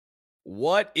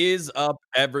What is up,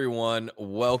 everyone?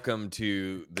 Welcome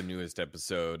to the newest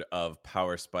episode of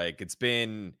Power Spike. It's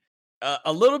been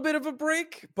a little bit of a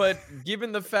break, but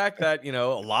given the fact that, a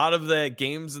lot of the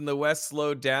games in the West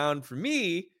slowed down for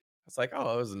me, it's like,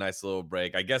 oh, it was a nice little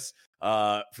break. I guess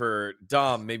for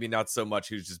Dom, maybe not so much,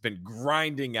 who's just been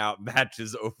grinding out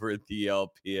matches over at the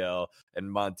LPL,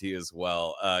 and Monte as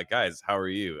well. Guys, how are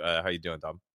you? How you doing,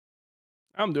 Dom?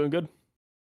 I'm doing good.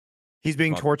 He's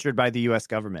being tortured by the U.S.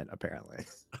 government, apparently.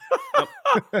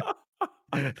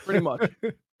 Pretty much.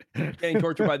 Getting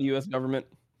tortured by the U.S. government.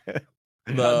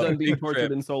 I'm done being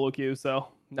tortured in solo queue, so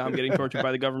now I'm getting tortured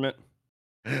by the government.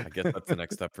 I guess that's the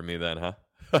next step for me then, huh?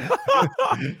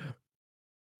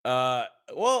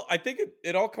 Well, I think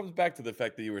it all comes back to the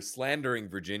fact that you were slandering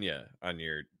Virginia on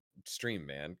your stream,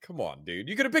 man. Come on, dude.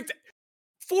 You could have picked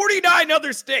 49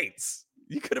 other states.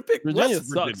 You could have picked Virginia less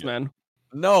sucks, Virginia. man.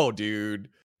 No, dude.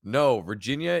 No,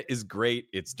 Virginia is great.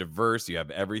 It's diverse. You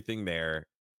have everything there.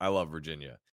 I love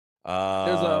Virginia.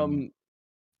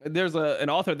 There's an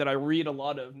author that I read a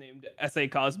lot of named S.A.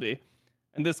 Cosby.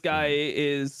 And this guy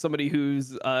is somebody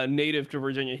who's native to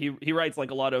Virginia. He writes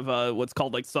like a lot of what's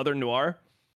called like Southern Noir.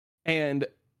 And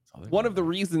one of the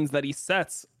reasons that he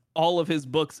sets all of his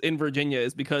books in Virginia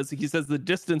is because he says the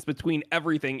distance between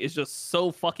everything is just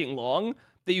so fucking long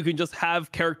that you can just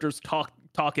have characters talk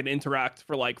and interact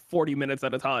for like 40 minutes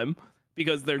at a time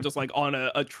because they're just like on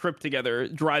a trip together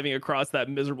driving across that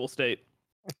miserable state.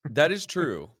 That is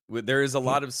true. There is a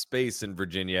lot of space in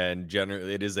Virginia, and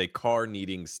generally it is a car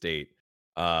needing state.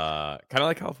 Kind of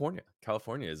like California.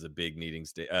 California is a big needing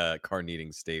state, car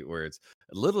needing state where it's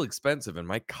a little expensive and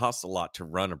might cost a lot to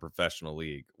run a professional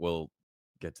league. We'll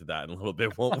get to that in a little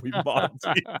bit, won't we,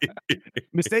 Monty?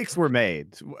 Mistakes were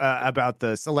made about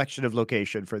the selection of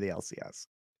location for the LCS.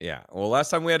 Yeah. Well,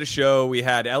 last time we had a show, we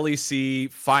had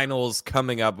LEC finals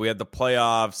coming up. We had the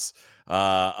playoffs.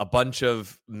 A bunch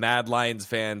of Mad Lions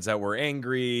fans that were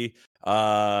angry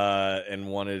and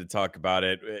wanted to talk about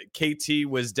it. KT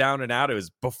was down and out. It was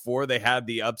before they had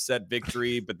the upset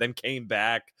victory, but then came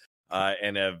back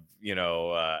and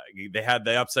they had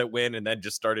the upset win and then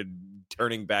just started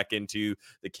turning back into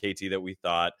the KT that we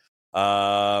thought.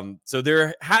 So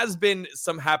there has been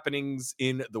some happenings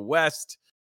in the West,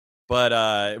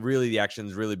 but really the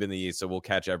action's really been the East, so we'll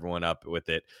catch everyone up with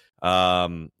it.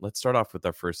 Let's start off with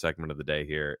our first segment of the day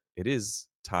here. It is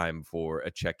time for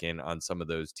a check-in on some of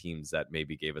those teams that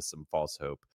maybe gave us some false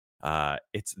hope.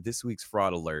 It's this week's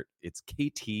fraud alert. It's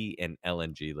KT and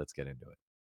LNG. Let's get into it.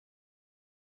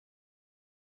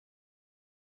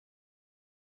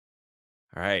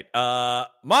 All right.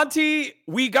 Monty,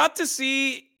 we got to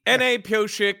see N.A.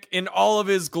 Pioshik in all of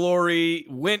his glory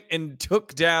went and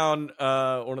took down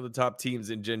one of the top teams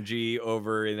in Gen G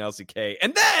over in LCK.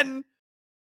 And then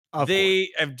they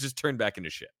have just turned back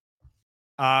into shit.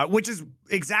 Which is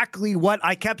exactly what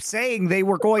I kept saying they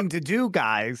were going to do,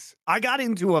 guys. I got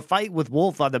into a fight with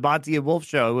Wolf on the Monte and Wolf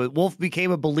show. Wolf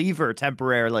became a believer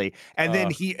temporarily, and then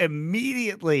he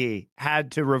immediately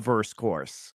had to reverse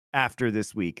course after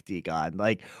this week, dGon.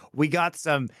 Like, we got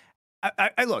some...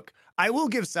 I look, I will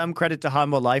give some credit to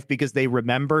Hanwha Life because they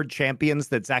remembered champions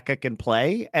that Zeka can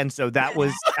play. And so that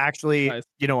was actually, nice.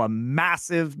 A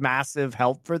massive, massive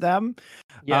help for them.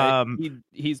 Yeah,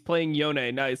 he's playing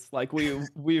Yone. Nice. Like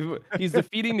he's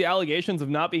defeating the allegations of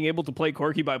not being able to play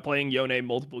Corki by playing Yone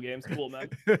multiple games. Cool, man.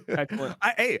 Excellent.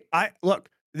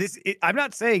 Look. I'm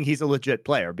not saying he's a legit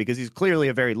player because he's clearly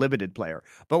a very limited player.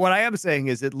 But what I am saying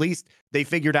is at least they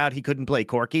figured out he couldn't play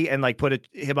Corki and put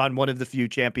him on one of the few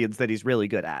champions that he's really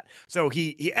good at. So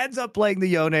he ends up playing the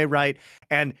Yone, right?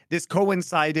 And this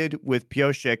coincided with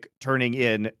Pioshik turning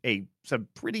in some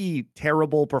pretty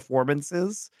terrible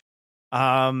performances.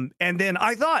 And then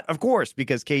I thought, of course,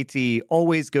 because KT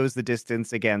always goes the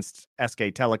distance against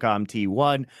SK Telecom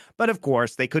T1, but of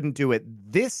course they couldn't do it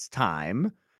this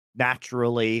time.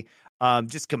 Naturally,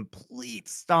 just complete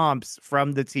stomps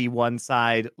from the T1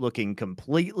 side, looking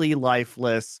completely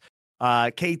lifeless.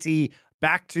 KT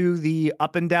back to the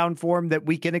up and down form that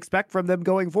we can expect from them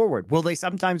going forward. Will they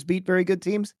sometimes beat very good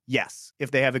teams? Yes,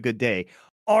 if they have a good day.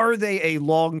 Are they a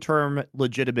long-term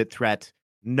legitimate threat?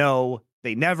 No,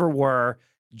 they never were.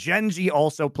 Genji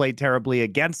also played terribly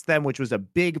against them, which was a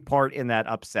big part in that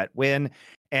upset win.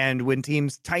 And when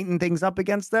teams tighten things up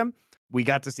against them, we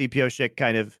got to see Pioshik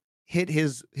kind of hit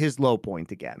his low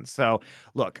point again. So,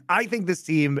 look, I think this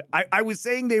team, I was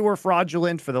saying they were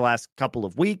fraudulent for the last couple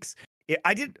of weeks.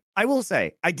 I will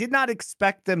say, I did not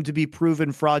expect them to be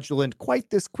proven fraudulent quite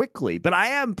this quickly, but I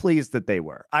am pleased that they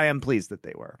were.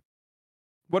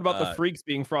 What about the Freaks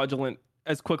being fraudulent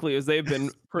as quickly as they've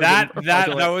been proven that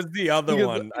fraudulent. was the other Because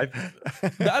one.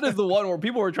 that is the one where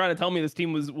people were trying to tell me this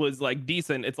team was like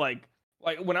decent. It's like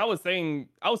when I was saying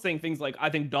things like I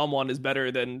think Dom1 is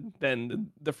better than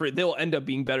the Freak. They'll end up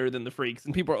being better than the Freaks,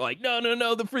 and people are like,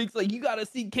 no, the Freaks. Like, you gotta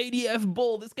see KDF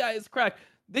Bull. This guy is cracked.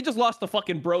 They just lost to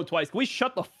fucking Bro twice. Can we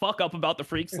shut the fuck up about the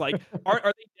Freaks? Like, are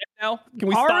they dead now? Can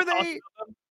we stop talking about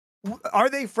them? Are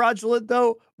they fraudulent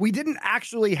though? We didn't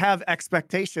actually have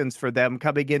expectations for them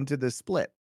coming into the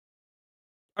split.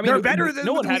 I mean, they're better than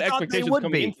no one we had thought expectations they would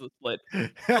coming be. into the split.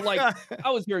 But like, I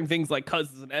was hearing things like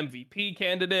Cuz is an MVP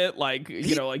candidate. Like,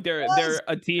 you know, like they're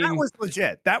a team. That was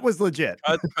legit. That was legit.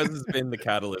 Cuz has been the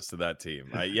catalyst to that team.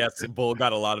 Yes, Bull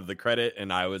got a lot of the credit,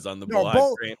 and I was on the No, Bull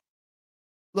Bull- train.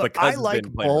 Look, But Cuz I has like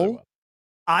been playing really Bull. well.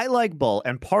 I like Bull,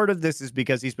 and part of this is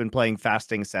because he's been playing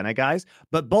fasting Senna guys,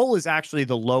 but Bull is actually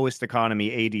the lowest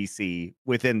economy ADC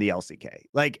within the LCK.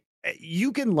 Like,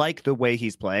 you can like the way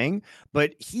he's playing,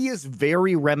 but he is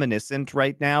very reminiscent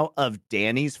right now of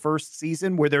Danny's first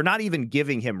season, where they're not even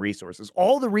giving him resources.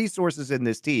 All the resources in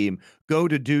this team go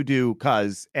to Dudu,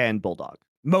 Cuz, and Bulldog.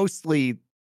 Mostly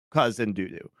Cuz and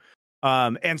Dudu.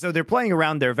 And so they're playing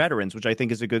around their veterans, which I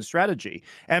think is a good strategy.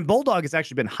 And Bulldog has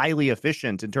actually been highly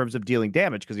efficient in terms of dealing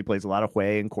damage because he plays a lot of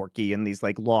Hui and Corki and these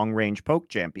like long range poke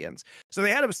champions. So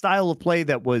they had a style of play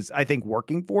that was, I think,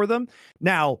 working for them.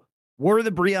 Now, were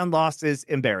the Brion losses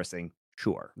embarrassing?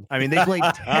 Sure. I mean, they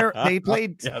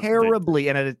played terribly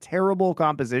and had a terrible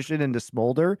composition into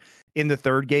Smolder in the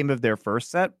third game of their first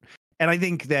set. And I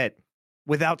think that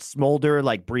without Smolder,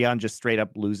 like, Brion just straight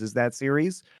up loses that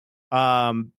series.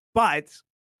 But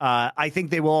I think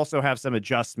they will also have some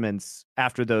adjustments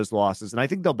after those losses, and I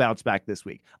think they'll bounce back this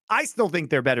week. I still think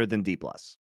they're better than D+.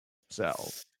 So,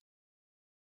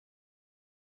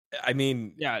 I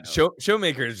mean, yeah,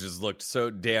 Showmaker has just looked so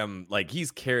damn like he's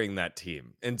carrying that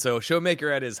team, and so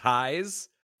Showmaker at his highs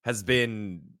has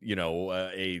been, you know,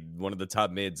 one of the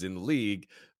top mids in the league,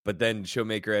 but then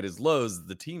Showmaker at his lows,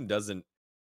 the team doesn't.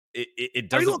 It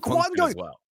doesn't function as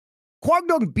well.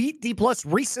 Kwangdong beat D+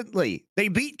 recently. They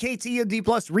beat KT and D+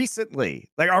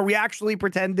 recently. Like, are we actually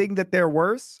pretending that they're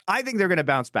worse? I think they're going to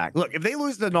bounce back. Look, if they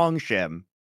lose to Nongshim,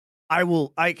 I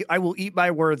will eat my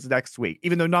words next week,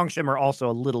 even though Nongshim are also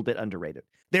a little bit underrated.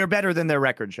 They're better than their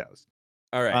record shows.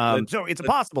 All right. So it's a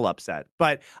possible upset,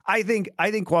 but I think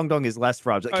Kwangdong is less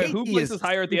fraudulent. Right, who places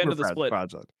higher at the end of the split?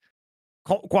 Fraudulent.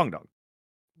 Kwangdong.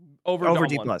 Over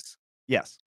D+.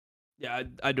 Yes. Yeah,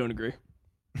 I don't agree.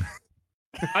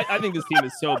 I think this team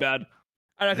is so bad.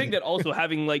 And I think that also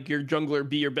having like your jungler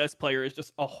be your best player is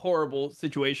just a horrible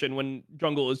situation when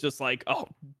jungle is just like a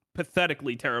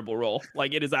pathetically terrible role.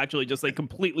 Like, it is actually just a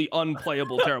completely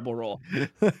unplayable terrible role.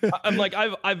 I'm like,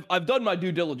 I've done my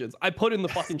due diligence. I put in the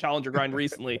fucking challenger grind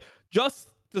recently just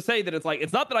to say that it's like,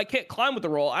 it's not that I can't climb with the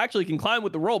role. I actually can climb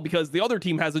with the role because the other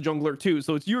team has a jungler too.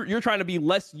 So it's you're trying to be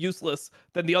less useless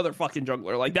than the other fucking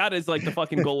jungler. Like, that is like the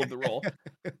fucking goal of the role.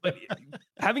 But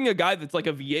having a guy that's like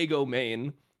a Viego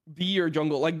main be your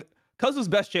jungle, like, Cuz's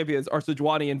best champions are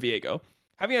Sejuani and Viego.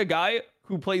 Having a guy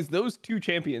who plays those two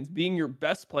champions being your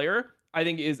best player, I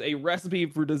think is a recipe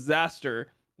for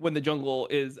disaster when the jungle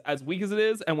is as weak as it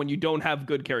is and when you don't have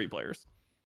good carry players.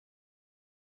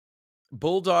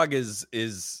 Bulldog is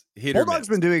hit Bulldog's or miss.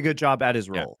 been doing a good job at his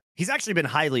role. Yeah. He's actually been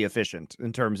highly efficient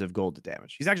in terms of gold to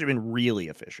damage. He's actually been really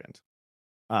efficient.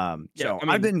 So I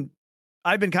mean,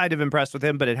 I've been kind of impressed with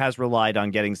him, but it has relied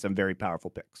on getting some very powerful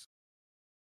picks.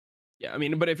 Yeah, I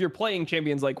mean, but if you're playing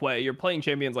champions like Hui, you're playing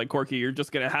champions like Corki, you're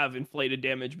just gonna have inflated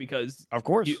damage because, of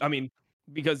course,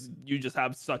 because you just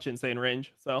have such insane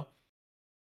range. So,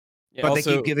 yeah. But they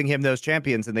keep giving him those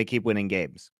champions, and they keep winning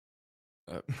games.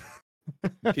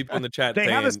 People in the chat they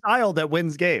saying, have a style that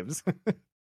wins games.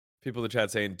 People in the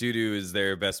chat saying Dudu is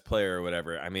their best player or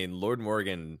whatever. I mean, Lord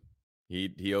Morgan,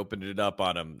 he opened it up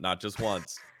on him not just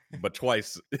once, but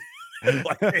twice.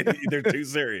 Like, in either two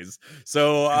series.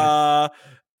 So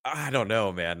I don't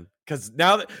know, man. Because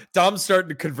now that Dom's starting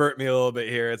to convert me a little bit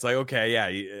here, it's like, okay,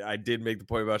 yeah, I did make the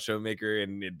point about Showmaker,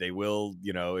 and they will,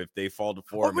 you know, if they fall to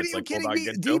form, What it's are you like kidding Bulldog me?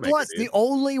 against D+, Showmaker, dude. the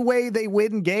only way they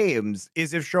win games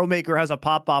is if Showmaker has a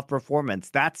pop-off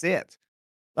performance. That's it.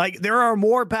 Like, there are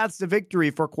more paths to victory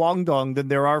for Kwangdong than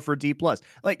there are for D+.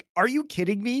 Like, are you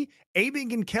kidding me?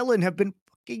 Aiming and Kellen have been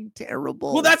fucking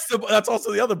terrible. Well, that's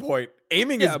also the other point.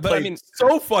 Aiming is played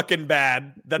so fucking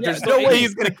bad that there's no way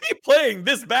he's gonna keep playing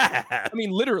this bad. I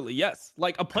mean, literally, yes.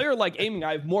 Like, a player like Aiming,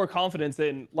 I have more confidence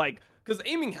in, like, because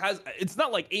Aiming it's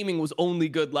not like Aiming was only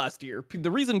good last year. The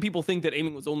reason people think that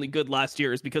Aiming was only good last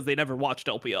year is because they never watched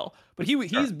LPL. But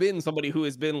he's been somebody who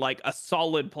has been like a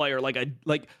solid player, like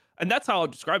And that's how I'll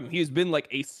describe him. He has been like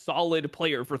a solid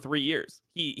player for 3 years.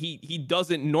 He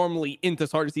doesn't normally int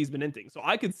as hard as he's been inting. So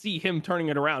I could see him turning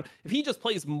it around. If he just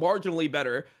plays marginally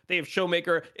better, they have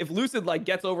Showmaker. If Lucid like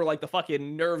gets over like the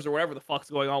fucking nerves or whatever the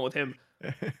fuck's going on with him,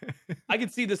 I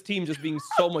could see this team just being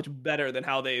so much better than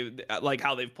how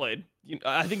they've played.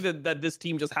 I think that this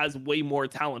team just has way more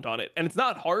talent on it. And it's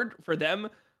not hard for them.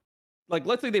 Like,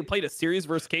 let's say they played a series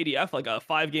versus KDF, like a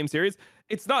 5-game series.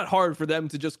 It's not hard for them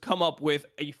to just come up with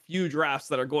a few drafts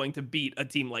that are going to beat a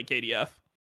team like KDF.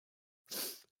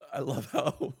 I love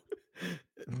how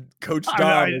Coach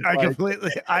Dom.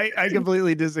 I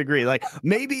completely disagree. Like,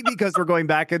 maybe because we're going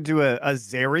back into a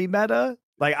Zeri meta,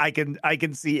 like I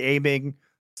can see aiming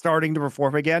starting to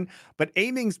perform again. But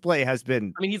aiming's play has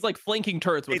been. I mean, he's like flanking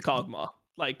turrets with Kog'Maw.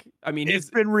 Like, I mean, it's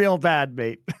been real bad,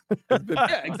 mate.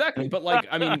 Yeah, exactly. But like,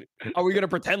 I mean, are we gonna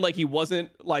pretend like he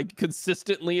wasn't like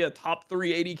consistently a top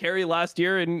 380 carry last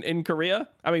year in Korea?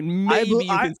 I mean, maybe you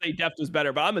can say Deft was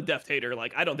better, but I'm a Deft hater.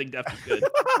 Like, I don't think Deft is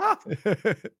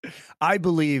good. I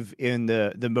believe in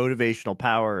the motivational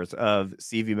powers of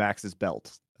CV Max's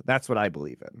belt. That's what I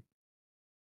believe in.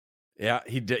 Yeah,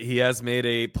 he has made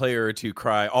a player or two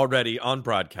cry already on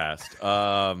broadcast.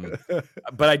 But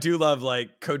I do love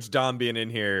like Coach Dom being in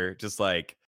here, just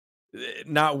like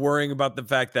not worrying about the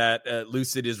fact that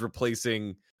Lucid is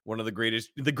replacing one of the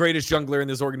greatest jungler in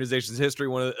this organization's history,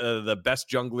 one of the best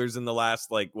junglers in the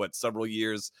last several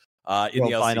years. In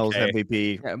the LCK. Finals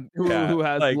MVP, who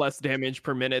has less damage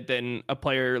per minute than a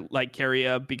player like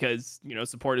Keria, because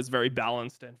support is very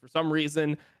balanced, and for some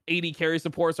reason 80 carry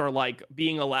supports are like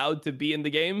being allowed to be in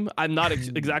the game. I'm not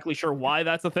exactly sure why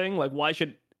that's a thing. Like, why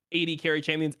should 80 carry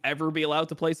champions ever be allowed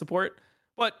to play support?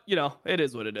 But it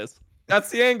is what it is.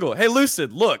 That's the angle. Hey,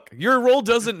 Lucid, look, your role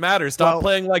doesn't matter. Stop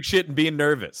playing like shit and being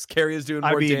nervous. Keria is doing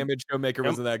more damage. Showmaker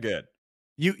wasn't that good.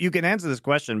 You can answer this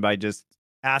question by just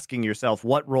asking yourself,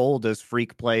 what role does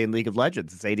Freak play in League of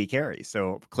Legends? It's 80 carries.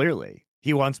 So clearly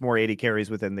he wants more 80 carries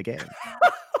within the game.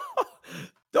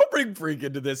 Don't bring Freak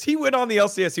into this. He went on the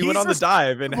LCS. He went on the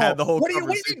dive and had the whole. What do you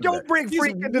mean? Don't bring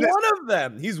Freak into this? One of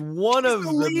them. He's one of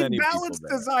the many balance people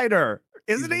there. designer,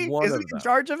 isn't he? Isn't he in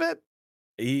charge of it?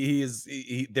 He is.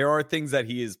 There are things that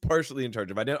he is partially in charge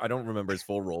of. I don't remember his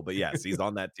full role, but yes, he's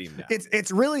on that team now.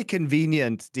 It's really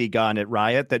convenient, dGon at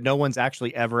Riot, that no one's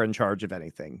actually ever in charge of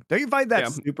anything. Don't you find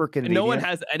that super convenient? And no one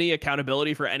has any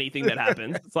accountability for anything that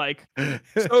happens. It's like,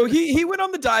 so he went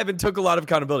on the dive and took a lot of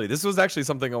accountability. This was actually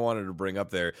something I wanted to bring up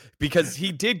there, because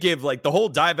he did give the whole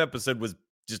dive episode was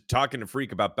just talking to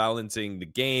Freak about balancing the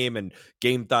game and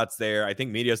game thoughts there. I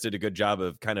think Medios did a good job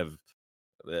of kind of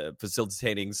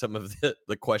facilitating some of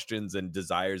the questions and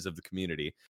desires of the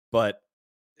community, but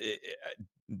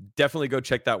definitely go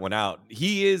check that one out.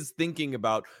 He is thinking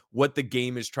about what the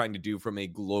game is trying to do from a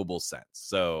global sense.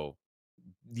 So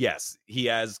yes, he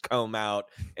has come out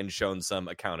and shown some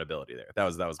accountability there. That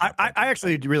was I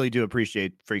actually really do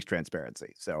appreciate Freak's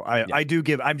transparency. So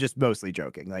I'm just mostly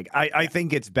joking. Like I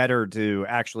think it's better to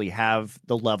actually have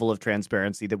the level of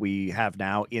transparency that we have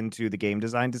now into the game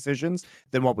design decisions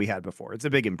than what we had before. It's a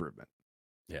big improvement.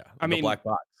 Yeah. I mean, black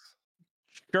box.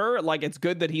 Sure, like it's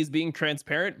good that he's being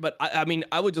transparent, but I mean,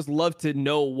 I would just love to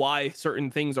know why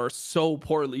certain things are so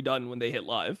poorly done when they hit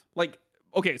live. Like,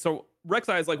 okay, so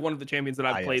Rek'Sai is like one of the champions that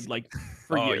I've played like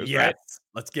for years. Yes. Right?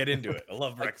 Let's get into it. I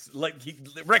love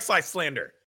Rek'Sai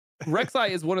slander. Rek'Sai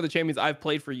is one of the champions I've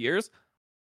played for years,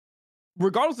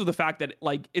 regardless of the fact that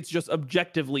like it's just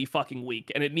objectively fucking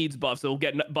weak and it needs buffs. It'll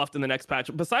get buffed in the next patch.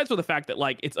 Besides for the fact that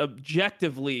like it's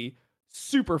objectively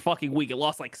super fucking weak. It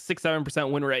lost like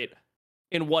 6-7% win rate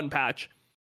in one patch.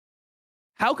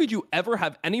 How could you ever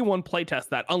have anyone playtest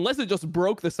that unless it just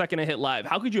broke the second it hit live?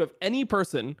 How could you have any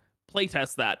person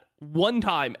playtest that one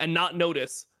time and not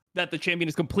notice that the champion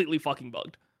is completely fucking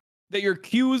bugged? That your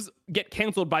Qs get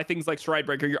canceled by things like Stride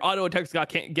Breaker, your auto attacks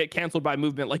get canceled by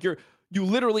movement. Like you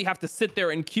literally have to sit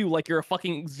there and Q like you're a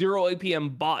fucking 0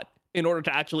 APM bot in order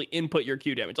to actually input your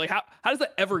Q damage. Like how does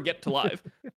that ever get to live?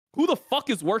 Who the fuck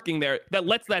is working there that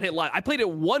lets that hit live? I played it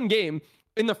one game.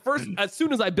 In the first, as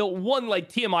soon as I built one like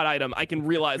Tiamat item, I can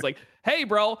realize like, hey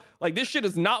bro, like this shit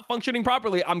is not functioning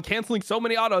properly. I'm canceling so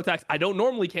many auto attacks. I don't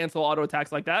normally cancel auto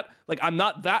attacks like that. Like I'm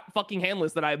not that fucking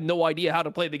handless that I have no idea how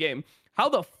to play the game. How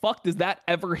the fuck does that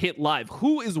ever hit live?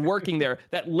 Who is working there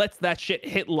that lets that shit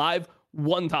hit live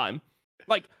one time?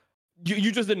 Like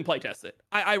you just didn't play test it.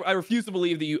 I refuse to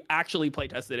believe that you actually play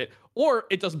tested it, or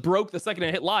it just broke the second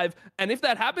it hit live. And if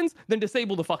that happens, then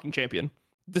disable the fucking champion.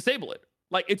 Disable it.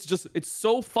 Like, it's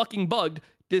so fucking bugged.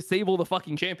 Disable the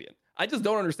fucking champion. I just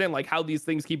don't understand, like, how these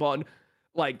things keep on,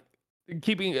 like,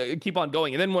 keep on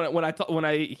going. And then when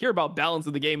I hear about balance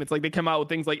of the game, it's like they come out with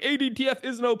things like ADTF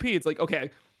isn't OP. It's like, okay,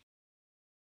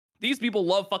 these people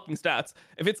love fucking stats.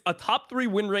 If it's a top 3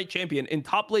 win rate champion in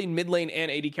top lane, mid lane, and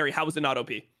AD carry, how is it not OP?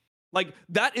 Like,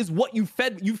 that is what you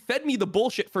fed me the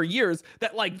bullshit for years,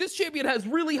 that like this champion has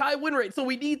really high win rate, so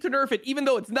we need to nerf it. Even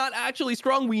though it's not actually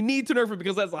strong, we need to nerf it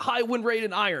because it has a high win rate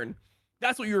in Iron.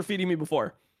 That's what you were feeding me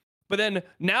before. But then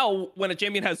now when a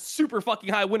champion has super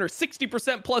fucking high win rate,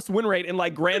 60% plus win rate in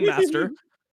like Grandmaster,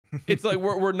 it's like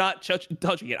we're not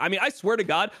touching it. I mean, I swear to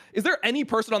God, is there any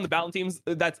person on the balance teams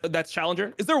that's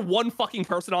Challenger? Is there one fucking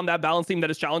person on that balance team that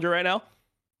is Challenger right now?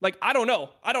 Like, I don't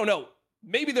know.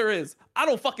 Maybe there is. I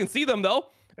don't fucking see them though.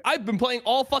 I've been playing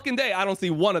all fucking day. I don't see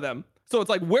one of them. So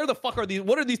it's like, where the fuck are these?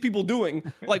 What are these people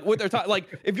doing? Like, with their time?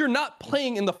 Like, if you're not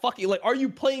playing in the fucking, like, are you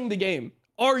playing the game?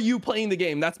 Are you playing the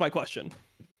game? That's my question.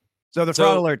 So the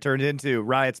fraud alert turned into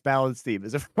Riot's balance team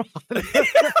is a fraud.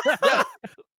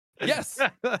 Yes,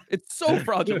 it's so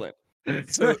fraudulent.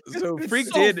 So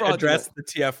Freak did address the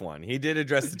TF1. He did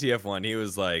address the TF1. He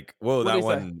was like, "Whoa, that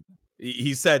one."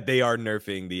 He said they are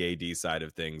nerfing the AD side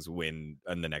of things in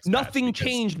the next Nothing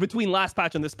changed between last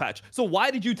patch and this patch. So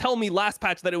why did you tell me last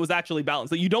patch that it was actually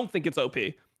balanced, that you don't think it's OP?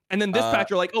 And then this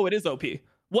patch you're like, oh, it is OP.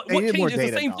 What changes?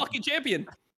 The same fucking champion.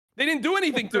 They didn't do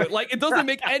anything to it. Like, it doesn't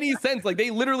make any sense. Like,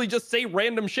 they literally just say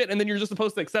random shit and then you're just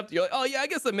supposed to accept it. You're like, oh yeah, I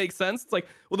guess it makes sense. It's like,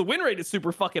 well, the win rate is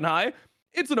super fucking high.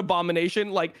 It's an abomination.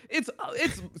 Like, it's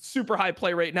super high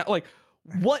play rate now. Like,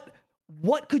 what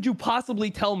could you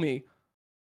possibly tell me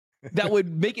that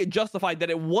would make it justified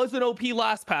that it wasn't OP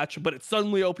last patch, but it's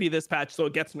suddenly OP this patch, so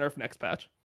it gets nerfed next patch?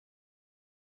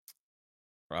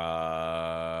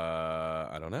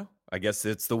 I don't know. I guess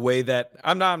it's the way that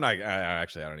I don't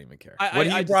even care.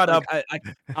 I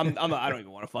don't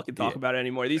even want to fucking talk about it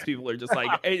anymore. These people are just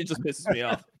like, it just pisses me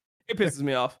off. It pisses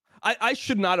me off. I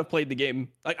should not have played the game.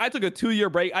 Like, I took a 2-year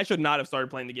break. I should not have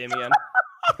started playing the game again.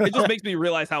 It just makes me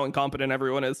realize how incompetent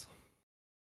everyone is.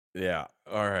 Yeah.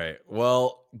 All right.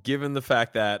 Well, given the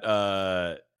fact that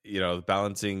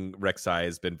balancing Rek'Sai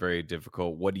has been very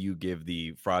difficult, what do you give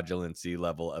the fraudulency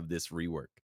level of this rework?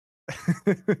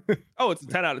 Oh, it's a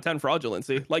 10 out of 10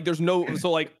 fraudulency. Like, there's no,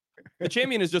 so like, the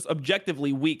champion is just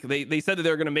objectively weak. They said that they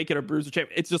were going to make it a bruiser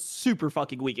champion. It's just super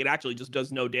fucking weak. It actually just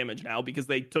does no damage now because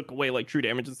they took away like true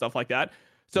damage and stuff like that.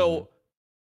 So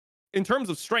in terms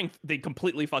of strength, they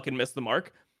completely fucking missed the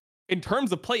mark. In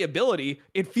terms of playability,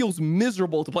 it feels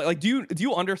miserable to play. Like, do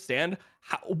you understand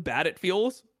how bad it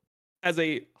feels as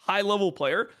a high level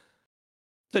player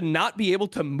to not be able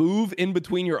to move in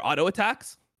between your auto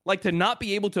attacks? Like, to not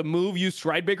be able to move, use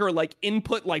Stridebreaker, like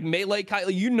input, like melee,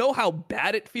 you know how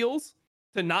bad it feels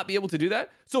to not be able to do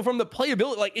that. So from the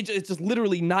playability, like, it's just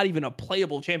literally not even a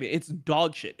playable champion. It's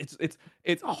dog shit.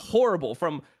 It's horrible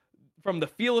from the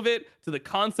feel of it to the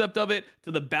concept of it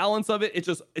to the balance of it.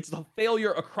 It's a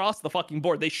failure across the fucking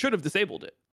board. They should have disabled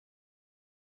it.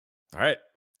 All right,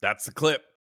 that's the clip.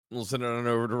 We'll send it on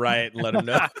over to Riot and let them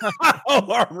know how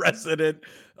our resident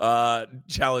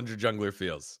challenger jungler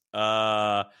feels.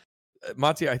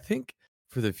 Monte, I think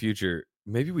for the future,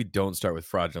 maybe we don't start with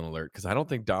fraudulent alert because I don't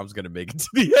think Dom's going to make it to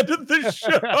the end of the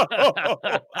show.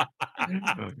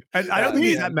 And I don't think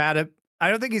he's that mad I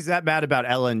don't think he's that mad about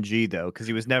LNG though, because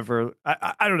he was never.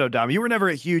 I don't know, Dom. You were never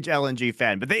a huge LNG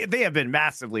fan, but they have been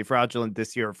massively fraudulent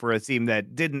this year for a team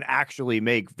that didn't actually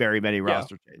make very many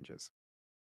roster changes.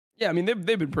 Yeah, I mean they've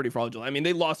been pretty fraudulent. I mean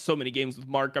they lost so many games with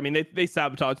Mark. I mean they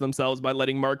sabotaged themselves by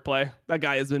letting Mark play. That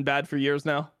guy has been bad for years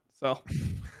now. So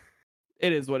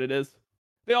it is what it is.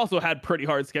 They also had pretty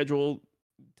hard schedule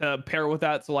to pair with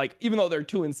that. So like even though they're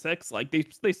 2-6, like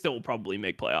they still will probably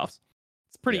make playoffs.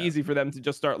 It's pretty easy for them to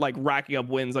just start like racking up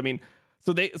wins. I mean,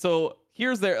 so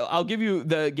here's I'll give you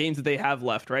the games that they have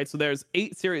left, right? So there's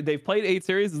 8 series. They've played 8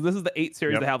 series. This is the 8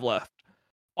 series they have left.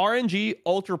 RNG,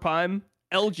 Ultra Prime,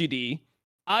 LGD,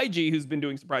 IG, who's been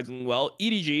doing surprisingly well,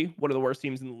 EDG, one of the worst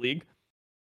teams in the league,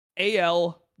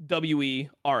 AL, WE,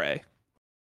 RA.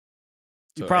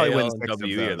 You probably win 6 of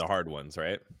those. Are the hard ones,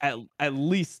 right? At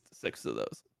least 6 of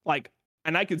those. Like,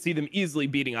 and I could see them easily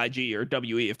beating IG or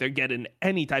WE if they're getting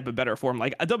any type of better form.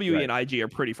 Like, WE and IG are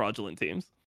pretty fraudulent teams.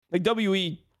 Like,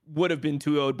 WE would have been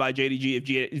 2-0'd by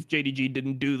JDG if JDG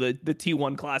didn't do the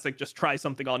T1 Classic, just try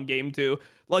something on game 2.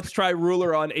 Let's try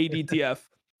Ruler on ADTF.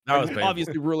 That was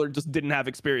obviously Ruler just didn't have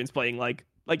experience playing like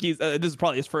he's this is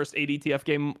probably his first ADTF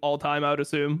game all time, I would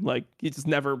assume. Like, he just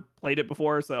never played it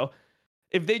before. So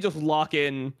if they just lock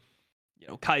in, you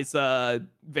know, Kai'Sa,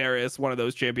 Varus, one of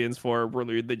those champions for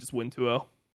Ruler, they just win 2-0.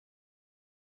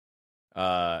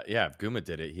 Yeah, if Guma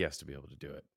did it, he has to be able to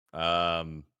do it.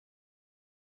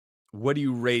 What do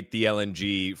you rate the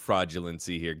LNG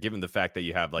fraudulency here, given the fact that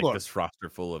you have like Look, this roster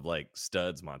full of like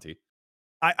studs, Monty?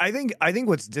 I think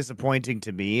what's disappointing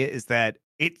to me is that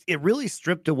it really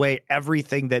stripped away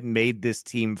everything that made this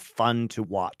team fun to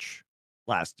watch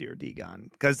last year, dGon.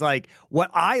 Because like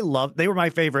what I loved, they were my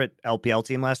favorite LPL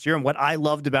team last year, and what I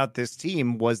loved about this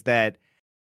team was that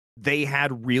they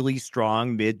had really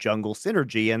strong mid jungle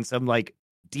synergy and some like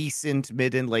decent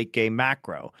mid and late game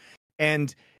macro.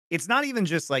 And it's not even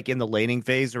just like in the laning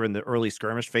phase or in the early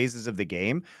skirmish phases of the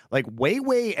game. Like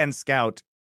Weiwei and Scout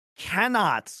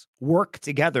cannot work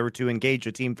together to engage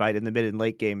a team fight in the mid and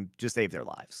late game to save their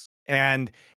lives.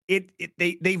 And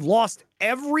they've lost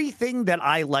everything that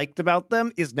I liked about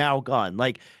them is now gone.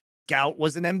 Like Scout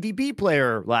was an MVP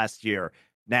player last year.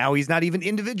 Now he's not even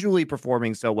individually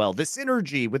performing so well. The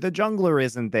synergy with the jungler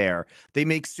isn't there. They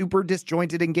make super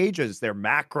disjointed engages. Their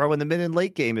macro in the mid and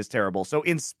late game is terrible. So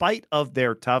in spite of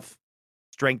their tough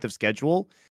strength of schedule,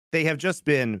 they have just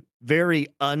been very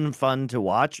unfun to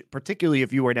watch, particularly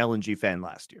if you were an LNG fan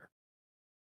last year.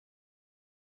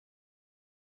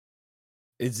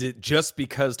 Is it just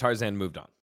because Tarzan moved on?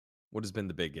 What has been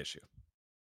the big issue?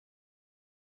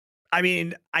 I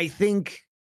mean, I think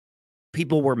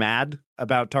people were mad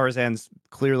about Tarzan's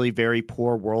clearly very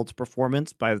poor Worlds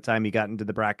performance by the time he got into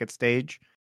the bracket stage.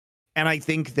 And I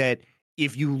think that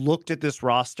if you looked at this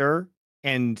roster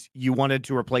and you wanted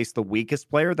to replace the weakest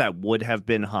player, that would have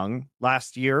been Hung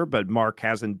last year, but Mark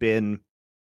hasn't been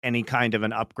any kind of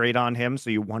an upgrade on him, so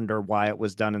you wonder why it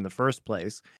was done in the first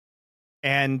place.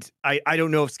 And I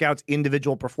don't know if Scout's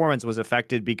individual performance was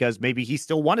affected because maybe he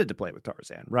still wanted to play with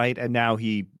Tarzan, right? And now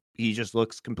he just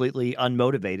looks completely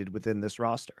unmotivated within this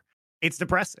roster. It's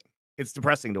depressing. It's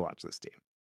depressing to watch this team.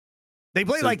 They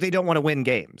play like they don't want to win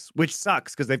games, which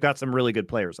sucks because they've got some really good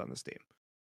players on this team.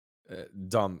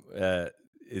 Dom,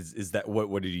 is that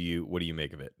what do you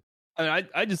make of it?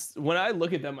 I just when I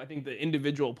look at them, I think the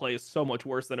individual play is so much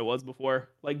worse than it was before.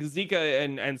 Like Zika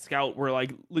and Scout were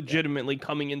like legitimately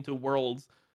coming into Worlds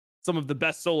some of the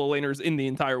best solo laners in the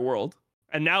entire world,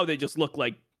 and now they just look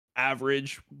like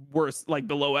average, worse, like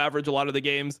below average. A lot of the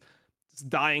games, just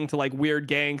dying to like weird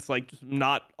ganks, like just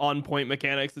not on point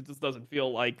mechanics. It just doesn't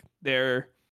feel like they're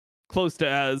close to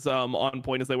as on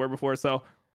point as they were before. So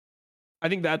I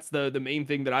think that's the main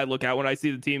thing that I look at when I see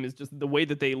the team is just the way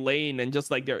that they lane and just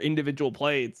like their individual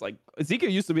play. It's like Zika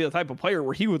used to be the type of player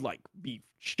where he would like be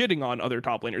shitting on other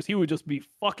top laners. He would just be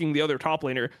fucking the other top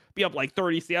laner, be up like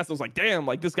 30 CS. I was like, damn,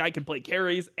 like this guy can play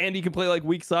carries and he can play like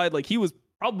weak side. Like he was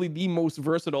probably the most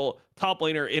versatile top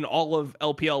laner in all of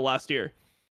LPL last year.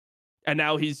 And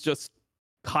now he's just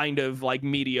kind of like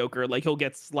mediocre. Like he'll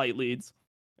get slight leads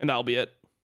and that'll be it.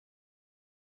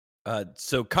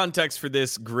 So context for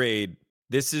this grade.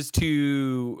 This is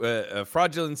to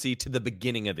fraudulency to the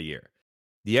beginning of the year,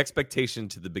 the expectation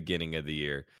to the beginning of the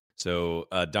year. So,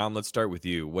 Dom, let's start with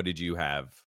you. What did you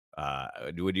have?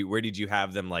 Where did you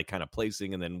have them like kind of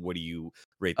placing, and then what do you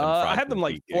rate them? I had them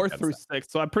like 4th through 6th.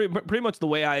 So I pretty much the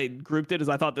way I grouped it is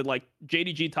I thought that like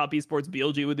JDG, Top Esports,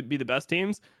 BLG would be the best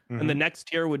teams, and the next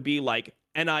tier would be like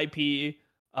NIP,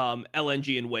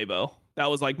 LNG, and Weibo. That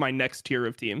was like my next tier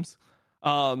of teams.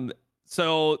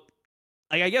 So.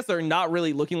 Like, I guess they're not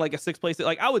really looking like a 6th place.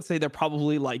 Like, I would say they're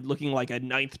probably like looking like a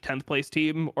 9th, 10th place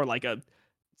team, or like a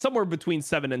somewhere between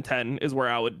 7 and 10 is where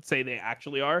I would say they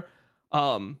actually are.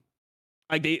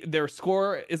 Like their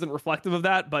score isn't reflective of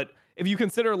that, but if you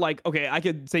consider like, okay, I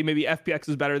could say maybe FPX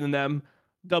is better than them,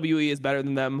 WE is better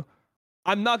than them.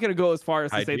 I'm not gonna go as far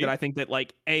as to say that I think that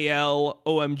like AL,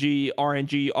 OMG,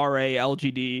 RNG, RA,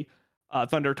 LGD,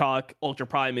 Thunder Talk, Ultra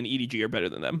Prime, and EDG are better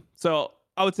than them. So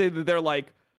I would say that they're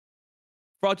like,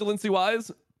 fraudulency wise,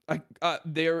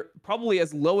 they're probably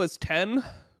as low as 10.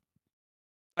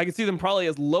 I can see them probably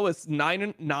as low as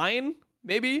 9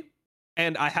 maybe,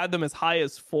 and I had them as high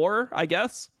as 4, I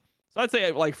guess. So I'd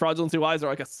say like fraudulency wise, they're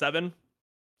like a 7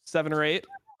 or 8.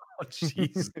 Oh,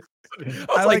 jeez.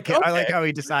 I like how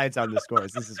he decides on the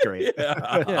scores. This is great.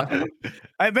 Yeah.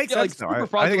 It makes sense. Like, super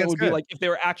fraudulent would be like if they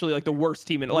were actually like the worst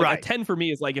team in like a 10 for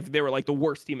me is like if they were like the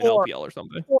worst team in LPL or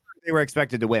something. Or they were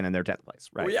expected to win in their 10th place,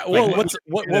 right? Well, yeah. Well,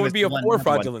 what would be a 4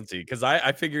 fraudulency? Because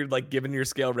I figured like given your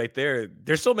scale right there,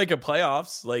 they're still making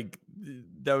playoffs. Like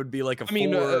that would be like a 4. I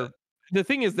mean, the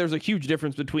thing is, there's a huge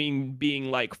difference between being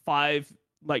like 5,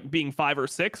 like being 5 or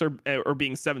 6, or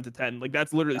being 7 to 10. Like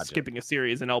that's literally skipping a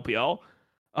series in LPL.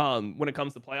 When it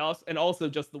comes to playoffs, and also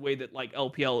just the way that like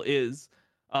LPL is,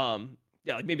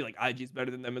 like maybe like IG is better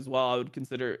than them as well. I would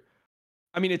consider.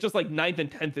 I mean, it's just like 9th and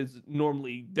 10th is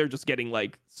normally they're just getting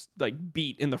like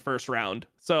beat in the first round.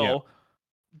 So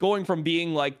going from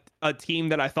being like a team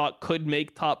that I thought could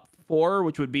make top 4,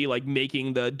 which would be like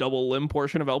making the double limb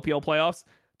portion of LPL playoffs,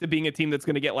 to being a team that's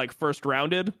going to get like first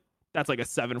rounded, that's like a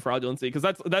 7 fraudulency, because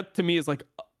that to me is like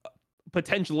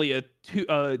potentially a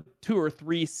 2 or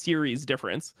 3 series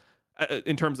difference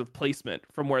in terms of placement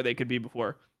from where they could be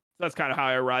before. So that's kind of how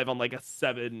I arrive on like a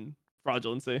 7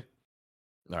 fraudulency.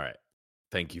 All right.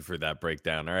 Thank you for that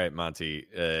breakdown. All right, Monte,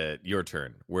 your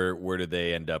turn. Where do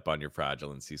they end up on your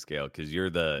fraudulency scale? Because you're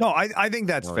the No, I think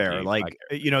that's fair. Like,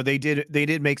 they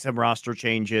did make some roster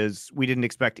changes. We didn't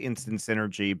expect instant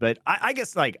synergy, but I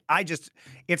guess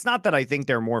it's not that I think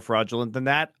they're more fraudulent than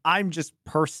that. I'm just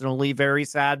personally very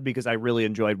sad because I really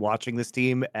enjoyed watching this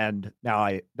team, and now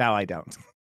I don't.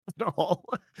 No.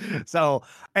 So,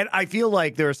 and I feel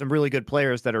like there are some really good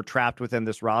players that are trapped within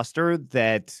this roster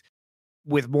that,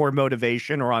 with more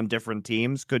motivation or on different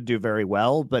teams, could do very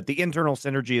well, but the internal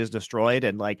synergy is destroyed.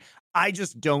 And like, I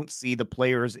just don't see the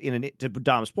players to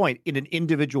Dom's point, in an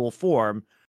individual form,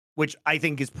 which I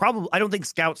think is probably, I don't think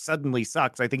Scout suddenly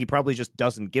sucks. I think he probably just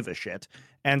doesn't give a shit.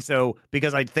 And so,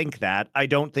 because I think that, I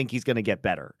don't think he's going to get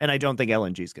better. And I don't think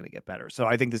LNG is going to get better. So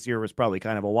I think this year was probably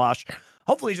kind of a wash.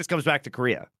 Hopefully he just comes back to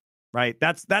Korea, right?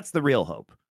 That's the real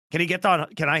hope. Can he get on?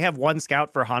 Can I have one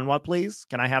Scout for Hanwha, please?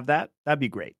 Can I have that? That'd be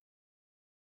great.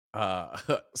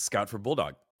 Scout for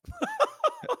Bulldog.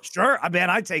 Sure, man,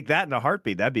 I'd take that in a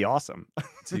heartbeat. That'd be awesome.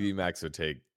 TV Max would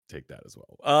take that as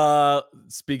well.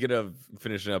 Speaking of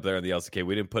finishing up there on the LCK,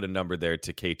 we didn't put a number there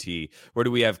to KT. Where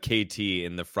do we have KT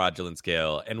in the fraudulent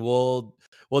scale? And we'll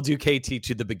do KT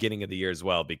to the beginning of the year as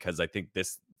well, because I think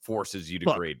this forces you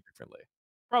to grade differently.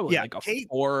 Probably like a 4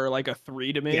 or like a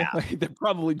 3 to me. Yeah. Like, they're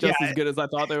probably just as good as I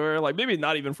thought they were. Like, maybe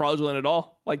not even fraudulent at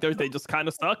all. Like, they just kind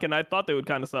of suck, and I thought they would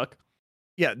kind of suck.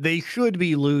 Yeah, they should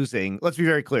be losing. Let's be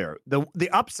very clear. The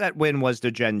upset win was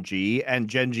to Gen G, and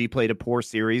Gen G played a poor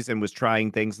series and was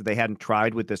trying things that they hadn't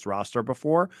tried with this roster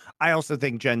before. I also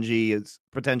think Gen G is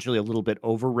potentially a little bit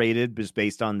overrated just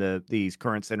based on these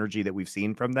current synergy that we've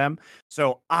seen from them.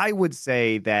 So I would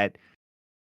say that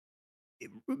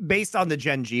based on the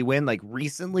Gen G win, like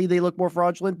recently they look more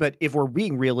fraudulent, but if we're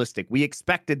being realistic, we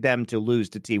expected them to lose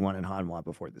to T1 and Hanwha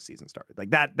before the season started.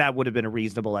 Like that would have been a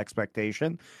reasonable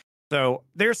expectation. So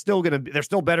they're still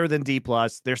better than D+.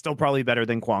 They're still probably better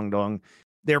than Guangdong.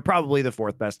 They're probably the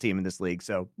 4th best team in this league,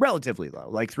 so relatively low,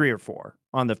 like 3 or 4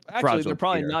 on the Actually, fraudulent they're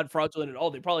probably tier. not fraudulent at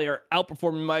all. They probably are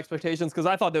outperforming my expectations, because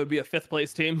I thought they would be a 5th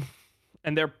place team,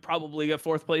 and they're probably a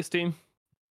 4th place team.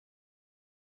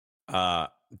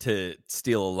 To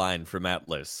steal a line from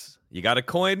Atlas, you got a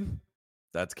coin?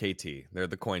 That's KT. They're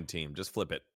the coin team. Just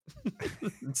flip it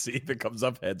and see if it comes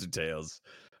up heads or tails.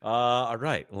 All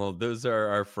right. Well, those are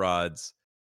our frauds.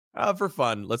 For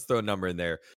fun, let's throw a number in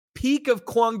there. Peak of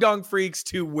Guangdong Freaks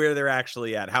to where they're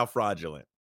actually at. How fraudulent?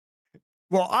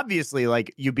 Well, obviously,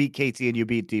 like, you beat KT and you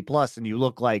beat D+, and you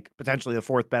look like potentially the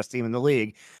 4th best team in the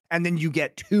league, and then you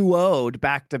get 2-0'd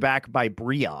back-to-back by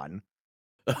Breon.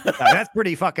 That's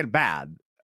pretty fucking bad,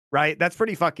 right? That's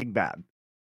pretty fucking bad.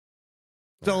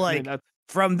 So, like,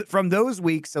 from those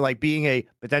weeks to like being a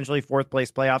potentially 4th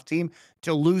place playoff team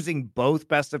to losing both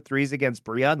best of 3s against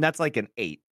Breon, that's like an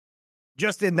 8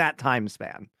 just in that time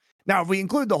span. Now, if we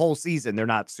include the whole season, they're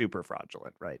not super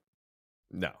fraudulent, right?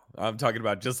 No, I'm talking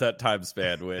about just that time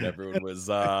span when everyone was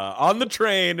on the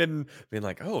train and being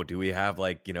like, oh, do we have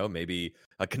like, maybe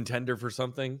a contender for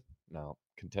something? No,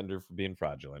 contender for being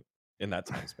fraudulent in that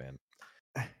time span.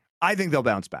 I think they'll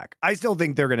bounce back. I still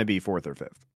think they're going to be 4th or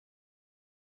 5th.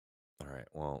 All right.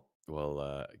 Well,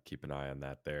 we'll keep an eye on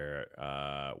that there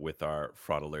with our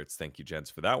fraud alerts. Thank you, gents,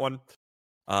 for that one.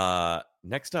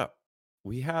 Next up,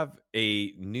 we have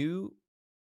a new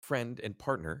friend and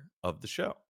partner of the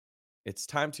show. It's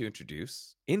time to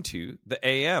introduce Into the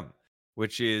AM,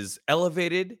 which is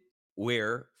elevated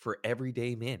wear for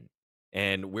everyday men.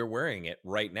 And we're wearing it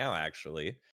right now,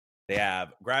 actually. They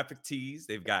have graphic tees.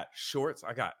 They've got shorts.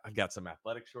 I've got some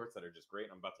athletic shorts that are just great.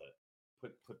 I'm about to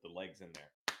put the legs in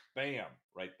there. Bam,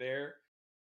 right there.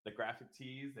 The graphic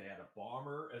tees. They had a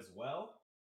bomber as well.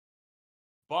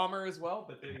 But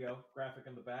there you go. Graphic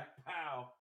on the back.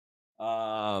 Pow.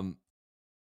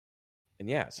 And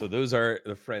yeah, so those are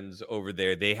the friends over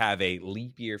there. They have a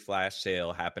leap year flash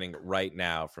sale happening right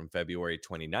now from February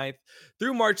 29th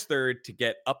through March 3rd to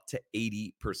get up to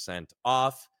 80%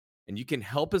 off. And you can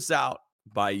help us out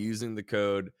by using the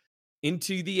code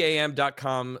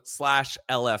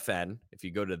intotheam.com/LFN. If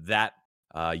you go to that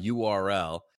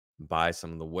URL and buy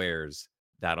some of the wares,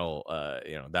 that'll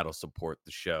support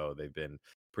the show. They've been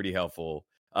pretty helpful.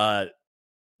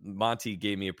 Monte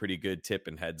gave me a pretty good tip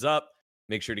and heads up.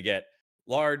 Make sure to get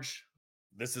large.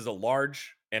 This is a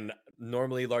large and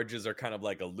normally larges are kind of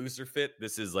like a looser fit.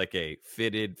 This is like a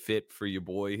fitted fit for your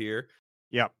boy here.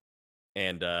 Yep.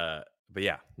 And but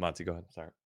yeah, Monty, go ahead. Sorry.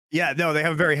 Yeah, no, they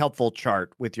have a very helpful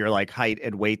chart with your like height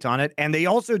and weight on it. And they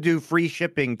also do free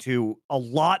shipping to a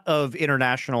lot of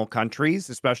international countries,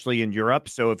 especially in Europe.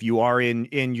 So if you are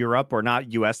in Europe or not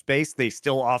US based, they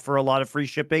still offer a lot of free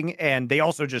shipping. And they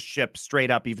also just ship straight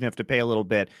up, even if you have to pay a little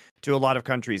bit, to a lot of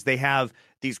countries. They have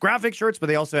these graphic shirts, but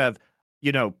they also have,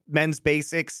 you know, men's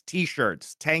basics,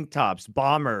 t-shirts, tank tops,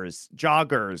 bombers,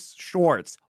 joggers,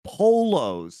 shorts,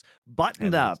 polos,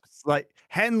 button ups, like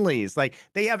Henleys. Like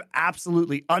they have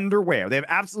absolutely underwear. They have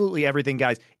absolutely everything,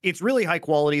 guys. It's really high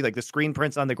quality. Like the screen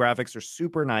prints on the graphics are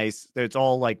super nice. It's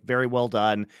all like very well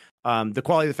done. The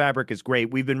quality of the fabric is great.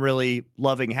 We've been really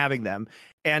loving having them.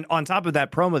 And on top of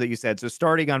that promo that you said, so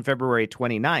starting on February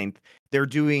 29th, they're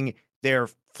doing their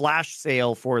flash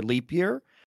sale for leap year.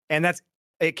 And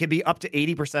it can be up to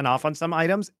 80% off on some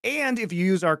items. And if you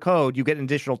use our code, you get an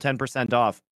additional 10%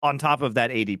 off on top of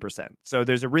that 80%. So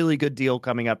there's a really good deal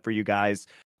coming up for you guys.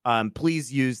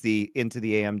 Please use the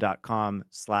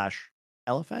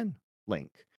intotheam.com/LFN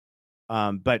link.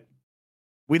 But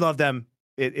we love them.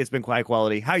 It's been quite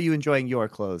quality. How are you enjoying your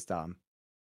clothes, Dom?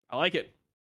 I like it.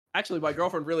 Actually, my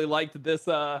girlfriend really liked this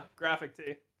graphic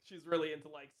tee. She's really into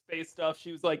like space stuff.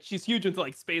 She's huge into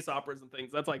like space operas and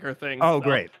things. That's like her thing. Oh,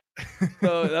 great.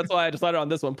 So that's why I decided on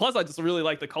this one. Plus, I just really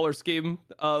like the color scheme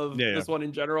of this one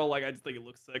in general. Like, I just think it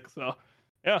looks sick. So,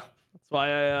 yeah, that's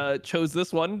why I chose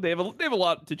this one. They have a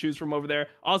lot to choose from over there.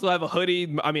 Also have a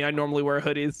hoodie. I mean, I normally wear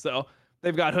hoodies, so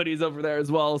they've got hoodies over there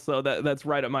as well. So that's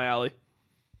right up my alley.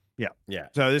 Yeah.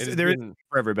 So there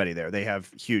for everybody there. They have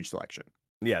huge selection.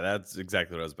 Yeah, that's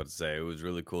exactly what I was about to say. It was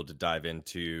really cool to dive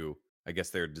into, I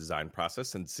guess, their design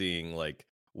process and seeing like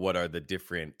what are the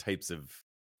different types of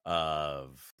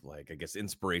like, I guess,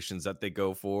 inspirations that they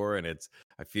go for. And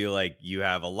I feel like you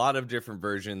have a lot of different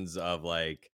versions of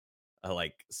like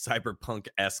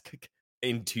cyberpunk-esque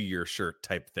into your shirt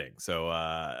type thing. So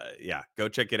yeah, go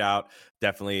check it out.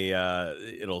 Definitely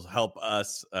it'll help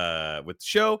us with the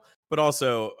show, but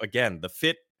also again, the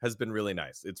fit has been really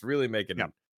nice. It's really making my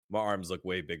arms look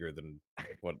way bigger than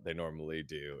what they normally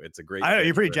do. It's a great. I know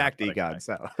you're pretty jacked, dGon.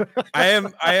 So I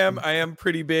am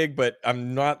pretty big, but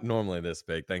I'm not normally this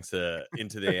big. Thanks to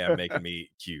Into the AM making me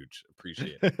huge.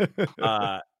 Appreciate it.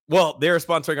 Well, they're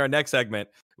sponsoring our next segment,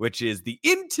 which is the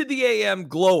Into the AM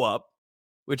Glow Up,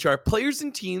 which are players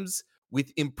and teams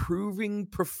with improving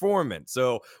performance.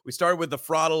 So we started with the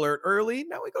fraud alert early.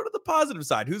 Now we go to the positive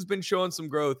side. Who's been showing some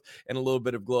growth and a little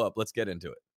bit of glow up? Let's get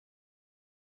into it.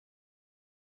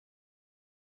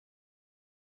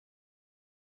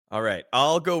 All right,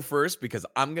 I'll go first because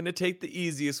I'm going to take the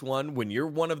easiest one. When you're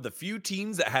one of the few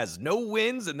teams that has no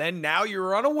wins and then now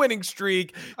you're on a winning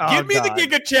streak, give me the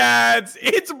Giga Chads.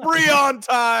 It's Breon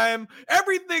time.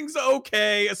 Everything's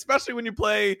okay, especially when you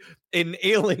play an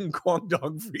ailing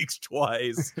Guangdong Freaks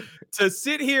twice. To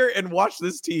sit here and watch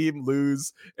this team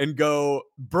lose and go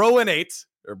bro and 8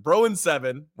 or bro and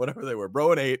 7, whatever they were,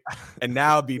 bro and 8, and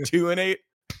now be 2 and 8.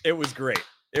 It was great.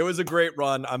 It was a great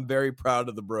run. I'm very proud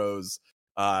of the bros.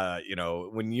 You know,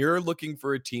 when you're looking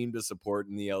for a team to support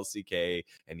in the LCK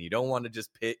and you don't want to just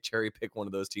cherry pick one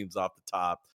of those teams off the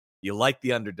top, you like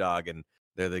the underdog, and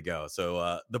there they go.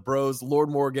 So the bros, Lord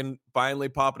Morgan, finally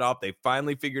popping off. They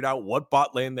finally figured out what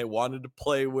bot lane they wanted to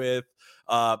play with.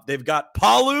 They've got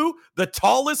Palu, the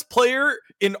tallest player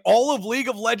in all of League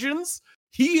of Legends.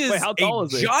 He is how tall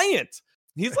is he? Giant.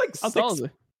 He's like how tall is he?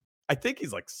 I think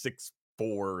he's like 6'4",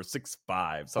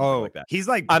 6'5", something like that. He's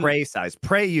like Prey size.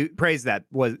 Prey's that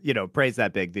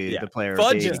big. The player.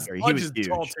 Fudge he was huge.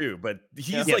 Tall too, but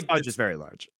he's Fudge is very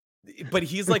large. But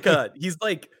he's like he's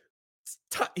like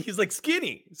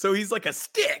skinny, so he's like a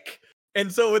stick.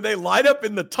 And so when they line up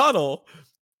in the tunnel,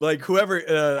 like whoever,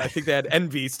 I think they had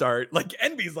Envy start. Like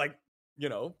Envy's like, you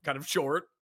know, kind of short,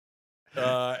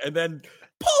 and then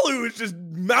Palu is just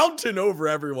mounting over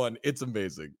everyone. It's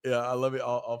amazing. Yeah, I love it.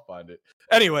 I'll find it.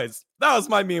 Anyways, that was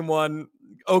my meme one.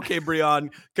 Okay,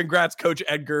 Breon. Congrats, Coach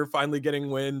Edgar, finally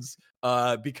getting wins.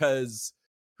 Because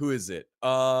who is it?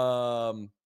 The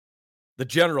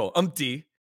general Umpty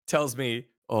tells me,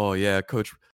 oh yeah,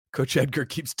 Coach Edgar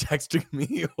keeps texting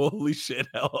me. Holy shit,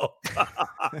 help.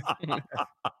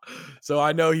 So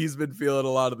I know he's been feeling a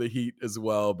lot of the heat as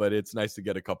well, but it's nice to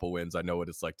get a couple wins. I know what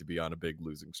it's like to be on a big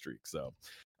losing streak. So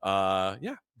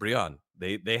yeah, Breon,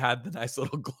 they had the nice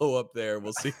little glow up there.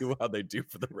 We'll see how they do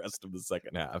for the rest of the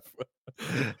second half.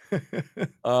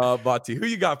 Bati, who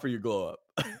you got for your glow up?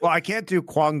 Well, I can't do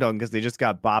Guangdong because they just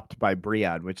got bopped by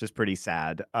Breon, which is pretty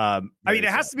sad. I mean, it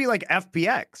has to be like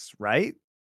FPX, right?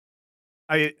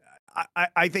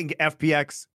 I think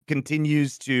FPX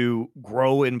continues to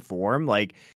grow in form.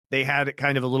 Like they had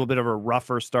kind of a little bit of a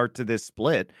rougher start to this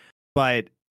split, but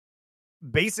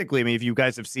basically, I mean, if you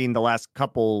guys have seen the last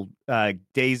couple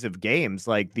days of games,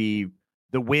 like the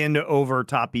win over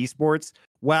Top Esports,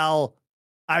 well,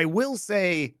 I will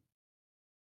say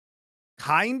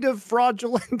kind of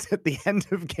fraudulent at the end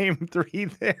of game 3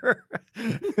 there.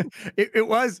 it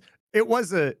was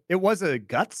a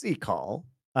gutsy call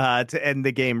to end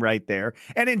the game right there.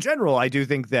 And in general, I do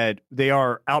think that they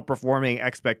are outperforming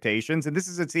expectations. And this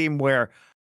is a team where,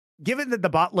 given that the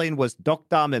bot lane was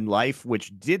dGon and Life,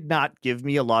 which did not give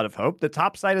me a lot of hope, the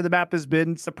top side of the map has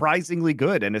been surprisingly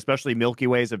good. And especially Milky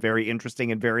Way is a very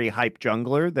interesting and very hype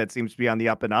jungler that seems to be on the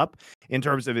up and up in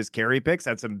terms of his carry picks.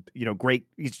 Had some, great.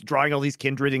 He's drawing all these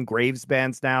Kindred and Graves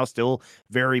bans now, still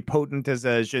very potent as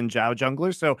a Xin Zhao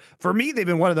jungler. So for me, they've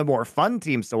been one of the more fun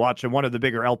teams to watch and one of the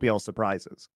bigger LPL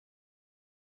surprises.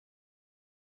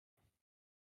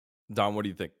 Don, what do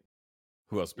you think?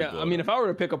 Who else? Yeah, I mean, if I were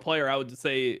to pick a player, I would just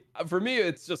say, for me,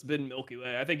 it's just been Milky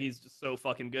Way. I think he's just so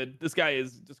fucking good. This guy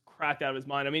is just cracked out of his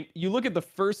mind. I mean, you look at the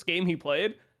first game he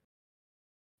played.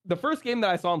 The first game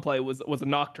that I saw him play was a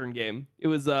Nocturne game. It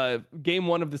was game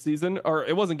 1 of the season, or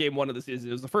it wasn't game 1 of the season.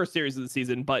 It was the first series of the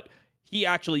season, but he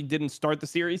actually didn't start the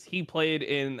series. He played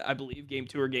in, I believe, game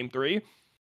 2 or game 3,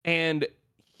 and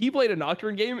he played a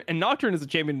Nocturne game. And Nocturne is a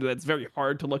champion that's very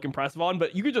hard to look impressive on,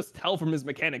 but you could just tell from his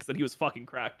mechanics that he was fucking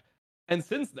cracked. And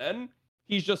since then,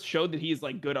 he's just showed that he's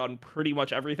like good on pretty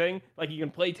much everything. Like he can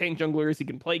play tank junglers, he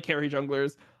can play carry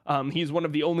junglers. He's one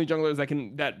of the only junglers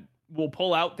that will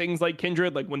pull out things like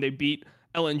Kindred. Like when they beat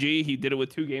LNG, he did it with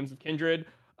 2 games of Kindred.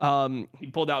 He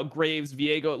pulled out Graves,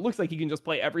 Viego. It looks like he can just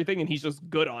play everything, and he's just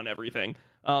good on everything.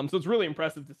 So it's really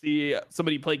impressive to see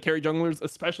somebody play carry junglers,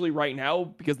 especially right now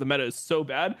because the meta is so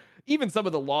bad. Even some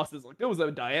of the losses, like there was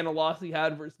a Diana loss he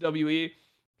had versus WE.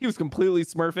 He was completely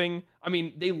smurfing. I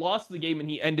mean, they lost the game and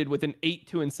he ended with an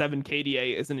 8-2-7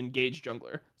 KDA as an engaged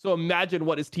jungler. So imagine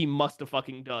what his team must have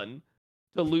fucking done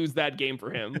to lose that game for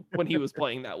him when he was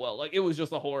playing that well. Like, it was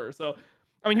just a horror. So,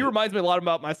 I mean, he reminds me a lot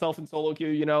about myself in solo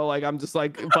queue, like I'm just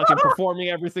like fucking performing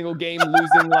every single game,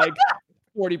 losing like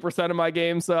 40% of my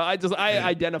games. So I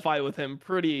identify with him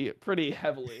pretty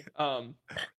heavily. And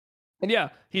yeah,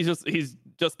 he's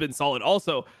just been solid.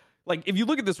 Also, like if you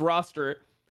look at this roster,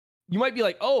 you might be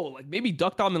like, oh, like maybe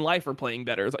dGon and Life are playing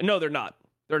better. It's like, no, they're not.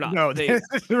 They're not. No, this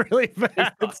is really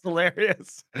bad. It's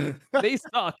hilarious. They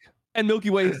suck. And Milky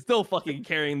Way is still fucking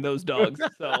carrying those dogs.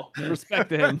 So respect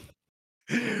to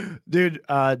him. Dude,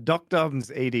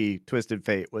 dGon's 80 Twisted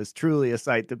Fate was truly a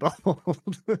sight to behold.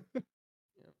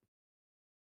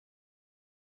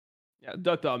 Yeah,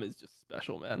 dGon is just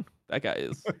special, man. That guy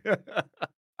is.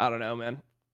 I don't know, man.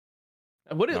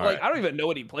 What is like? Right. I don't even know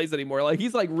what he plays anymore. Like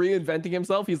he's like reinventing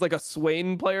himself. He's like a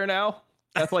Swain player now.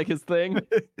 That's like his thing.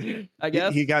 I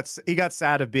guess he got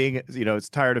sad of being, it's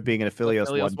tired of being an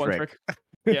Aphelios one trick.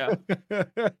 Yeah.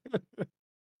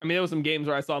 I mean, there was some games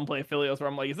where I saw him play Aphelios where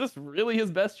I'm like, is this really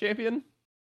his best champion?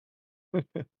 I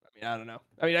mean, I don't know.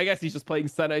 I mean, I guess he's just playing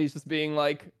Senna. He's just being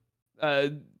like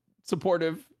a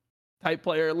supportive type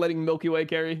player, letting Milky Way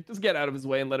carry. Just get out of his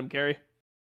way and let him carry.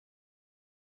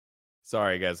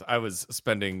 Sorry, guys. I was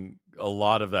spending a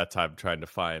lot of that time trying to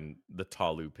find the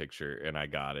Talu picture, and I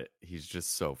got it. He's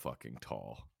just so fucking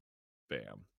tall.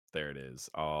 Bam. There it is.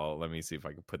 Oh, let me see if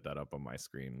I can put that up on my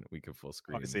screen. We can full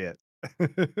screen. I see it.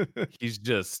 He's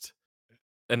just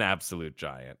an absolute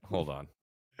giant. Hold on.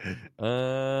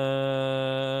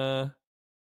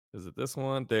 Is it this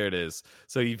one? There it is.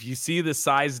 So if you see the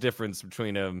size difference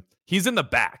between him, he's in the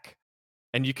back,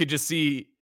 and you could just see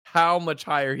how much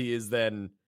higher he is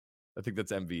than, I think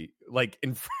that's MV. Like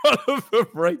in front of him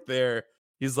right there.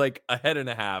 He's like a head and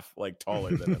a half like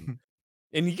taller than him.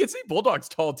 And you can see Bulldog's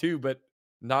tall too, but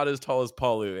not as tall as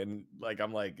Palu. And like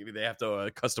I'm like, they have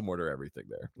to custom order everything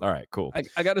there. All right, cool.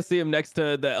 I got to see him next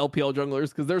to the LPL junglers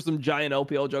because there's some giant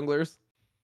LPL junglers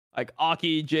like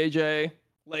Aki, JJ,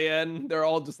 Layen. They're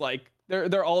all just like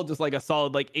they're all just like a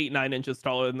solid like 8-9 inches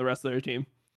taller than the rest of their team.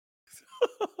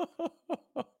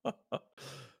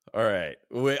 All right.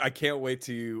 I can't wait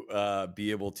to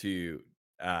be able to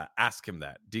ask him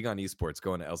that. dGon Esports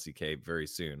going to LCK very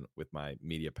soon with my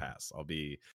media pass. I'll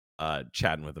be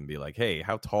chatting with him, be like, hey,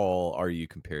 how tall are you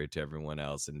compared to everyone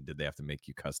else? And did they have to make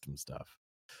you custom stuff?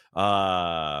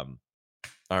 All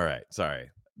right. Sorry.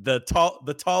 The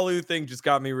Talu thing just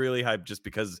got me really hyped just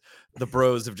because the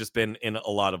bros have just been in a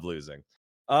lot of losing.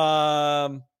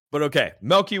 But okay,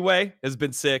 Milky Way has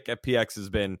been sick. FPX has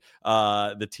been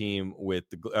the team with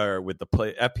the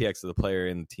play. FPX is the player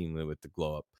in the team with the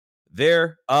glow up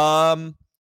there.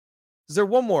 Is there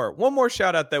one more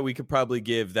shout out that we could probably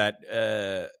give that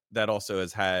that also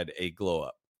has had a glow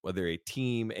up, whether a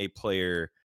team, a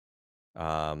player,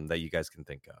 that you guys can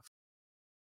think of,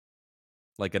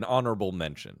 like an honorable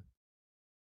mention?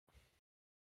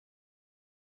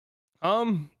 I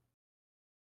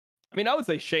mean, I would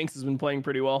say Shanks has been playing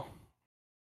pretty well.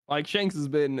 Like Shanks has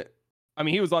been, I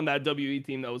mean, he was on that WE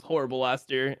team that was horrible last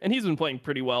year, and he's been playing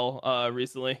pretty well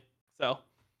recently. So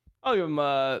I'll give him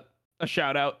a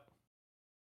shout out.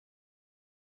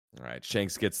 All right,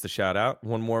 Shanks gets the shout out.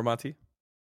 One more, Monte.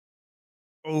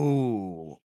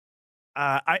 Oh,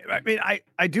 I mean,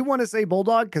 I do want to say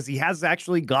Bulldog because he has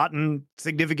actually gotten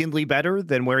significantly better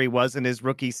than where he was in his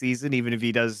rookie season, even if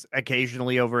he does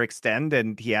occasionally overextend,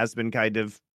 and he has been kind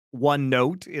of one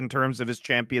note in terms of his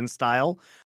champion style.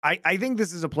 I think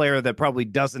this is a player that probably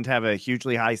doesn't have a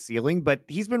hugely high ceiling, but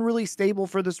he's been really stable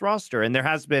for this roster, and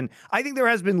I think there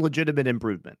has been legitimate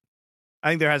improvement.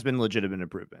 And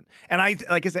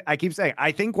like I said, I keep saying,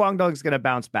 I think Guangdong's going to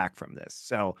bounce back from this.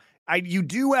 So you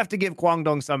do have to give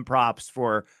Guangdong some props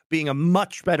for being a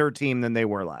much better team than they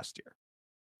were last year.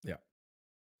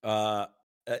 Yeah.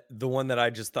 The one that I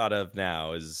just thought of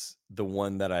now is the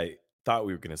one that I thought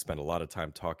we were going to spend a lot of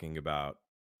time talking about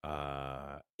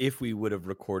if we would have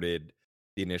recorded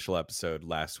the initial episode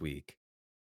last week.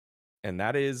 And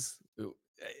that is,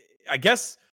 I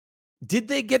guess, did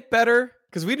they get better?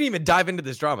 Because we didn't even dive into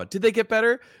this drama. Did they get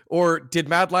better? Or did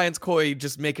Mad Lions Koi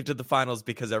just make it to the finals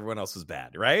because everyone else was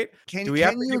bad, right? Can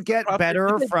you get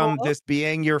better from this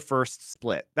being your first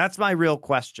split? That's my real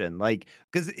question. Like,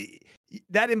 because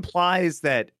that implies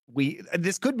that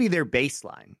this could be their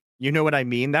baseline. You know what I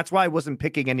mean? That's why I wasn't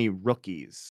picking any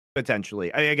rookies,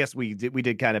 potentially. I guess we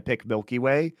did kind of pick Milky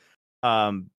Way.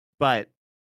 But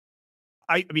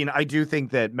I mean, I do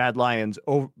think that Mad Lions,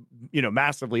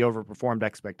 massively overperformed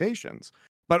expectations,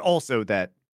 but also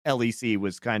that LEC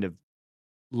was kind of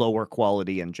lower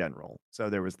quality in general. So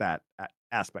there was that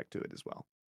aspect to it as well.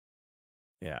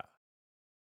 Yeah.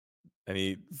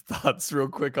 Any thoughts real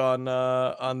quick on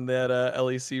that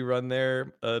LEC run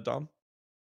there, Dom?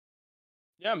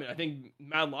 Yeah, I mean, I think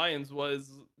Mad Lions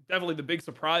was definitely the big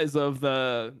surprise of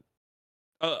the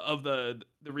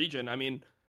region. I mean,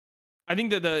 I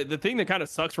think that the thing that kind of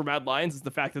sucks for Mad Lions is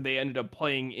the fact that they ended up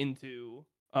playing into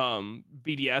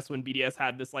BDS when BDS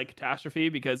had this like catastrophe,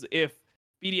 because if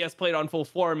BDS played on full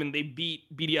form and they beat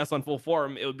BDS on full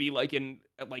form, it would be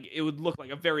it would look like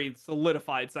a very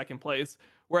solidified second place.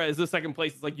 Whereas the second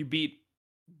place is like you beat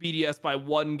BDS by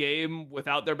one game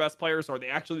without their best players, so are they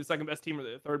actually the second best team or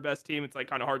the third best team? It's like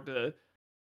kind of hard to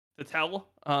tell.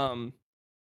 But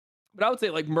I would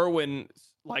say like Merwin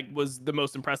was the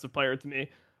most impressive player to me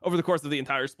over the course of the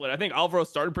entire split. I think Alvaro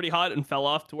started pretty hot and fell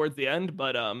off towards the end,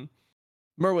 but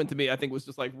Merwin to me I think was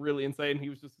just like really insane. He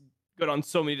was just good on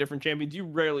so many different champions. You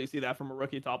rarely see that from a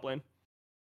rookie top lane.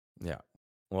 Yeah.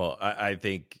 Well, I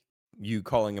think you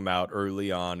calling him out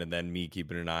early on and then me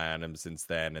keeping an eye on him since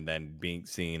then, and then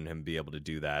seeing him be able to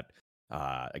do that,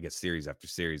 I guess series after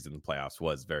series in the playoffs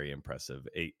was very impressive.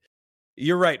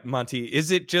 You're right, Monte.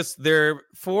 Is it just their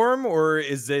form, or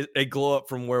is it a glow up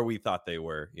from where we thought they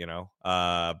were?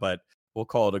 But we'll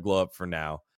call it a glow up for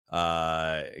now.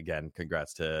 Again,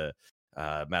 congrats to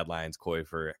Mad Lions Koi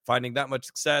for finding that much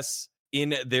success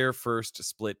in their first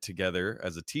split together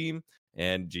as a team,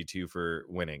 and G2 for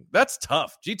winning. That's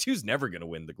tough. G2's never going to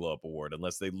win the glow up award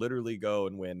unless they literally go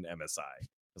and win MSI.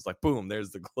 It's like, boom, there's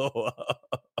the glow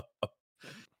up.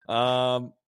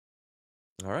 All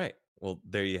right. Well,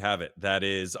 there you have it. That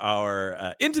is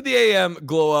our Into the AM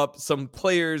glow up. Some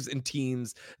players and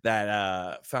teams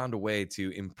that found a way to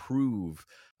improve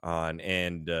on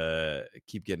and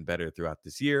keep getting better throughout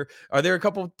this year. Are there a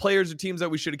couple of players or teams that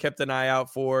we should have kept an eye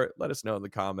out for? Let us know in the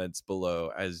comments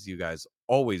below, as you guys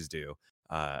always do.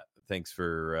 Thanks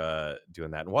for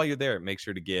doing that. And while you're there, make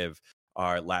sure to give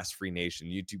our Last Free Nation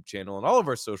YouTube channel and all of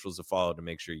our socials a follow to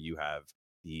make sure you have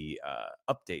the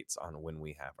updates on when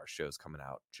we have our shows coming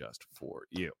out just for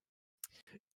you.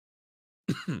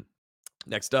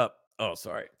 Next up. Oh,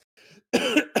 sorry.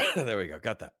 There we go.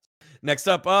 Got that. Next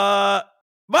up,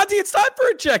 Monte, it's time for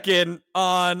a check-in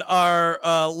on our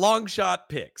long shot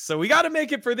picks. So we got to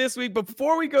make it for this week. But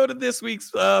before we go to this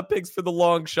week's picks for the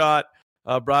long shot,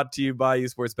 brought to you by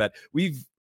eSportsBet, we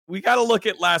got to look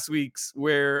at last week's,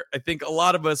 where I think a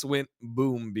lot of us went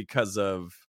boom because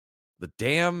of the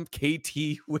damn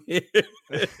KT win.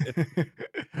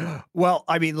 Well,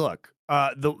 I mean, look,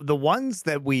 the ones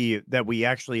that we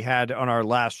actually had on our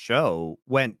last show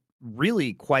went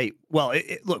really quite well.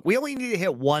 Look, we only need to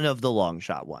hit one of the long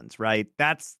shot ones, right?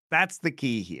 That's the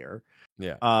key here.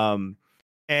 Yeah.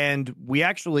 And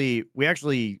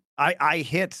I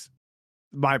hit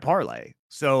my parlay.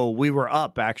 So we were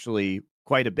up actually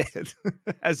quite a bit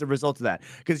as a result of that.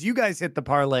 Because you guys hit the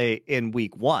parlay in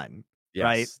week 1, Yes.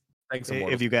 right? Thanks, If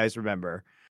Immortals. you guys remember.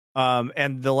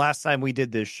 And the last time we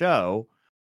did this show,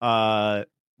 I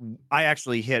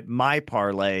actually hit my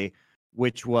parlay,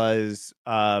 which was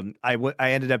I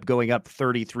ended up going up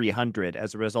 3,300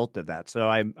 as a result of that. So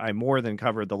I more than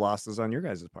covered the losses on your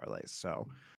guys' parlays. So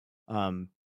as long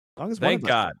as Thank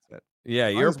God. Yeah,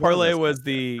 your parlay was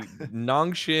the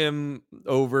Nongshim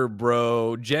over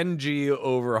Bro, Genji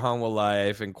over Hanwha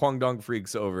Life, and Kwangdong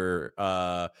Freaks over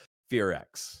Fear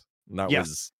X. And that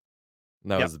was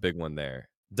the big one there.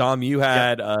 Dom, you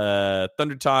had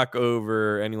Thunder Talk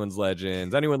over Anyone's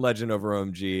Legends, Anyone Legend over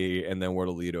OMG, and then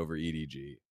Wordle Lead over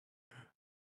EDG.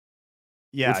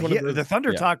 Yeah, the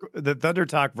Thunder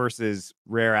Talk versus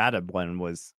Rare Adam one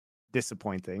was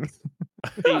disappointing.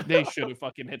 They should have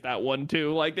fucking hit that one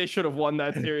too. Like they should have won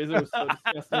that series. It was so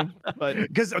disgusting. But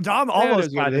because Dom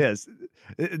almost got his.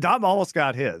 Dom almost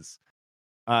got his.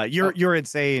 You're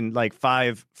insane. Like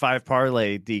five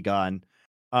parlay dGon.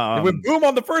 It went boom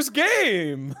on the first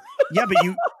game. But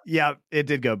it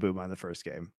did go boom on the first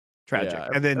game. Tragic. Yeah,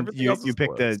 and then you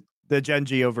picked the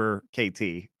Genji over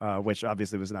KT, which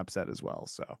obviously was an upset as well.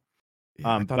 So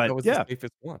I thought that was the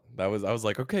safest one. I was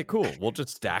like, okay, cool. We'll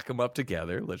just stack them up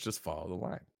together. Let's just follow the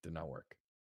line. Did not work.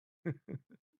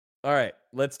 All right,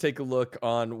 let's take a look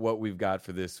on what we've got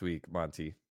for this week,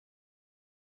 Monte.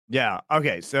 Yeah.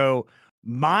 Okay. So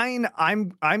mine,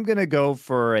 I'm gonna go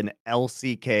for an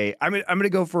LCK. I'm gonna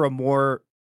go for a more,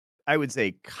 I would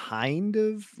say, kind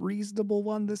of reasonable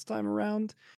one this time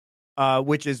around.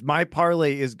 Which is my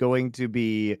parlay is going to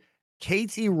be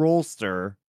KT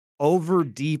Rolster over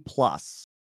D+,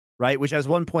 right? Which has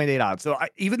 1.8 odds. So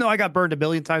even though I got burned a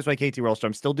million times by KT Rolster,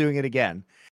 I'm still doing it again.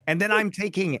 And then I'm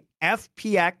taking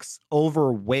FPX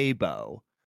over Weibo,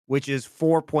 which is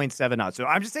 4.7 odds. So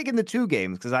I'm just taking the 2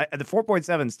 games because the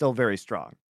 4.7 is still very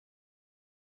strong.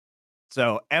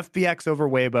 So FPX over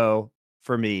Weibo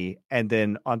for me, and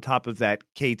then on top of that,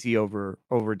 KT over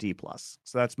D+.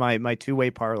 So that's my 2-way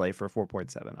parlay for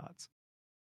 4.7 odds.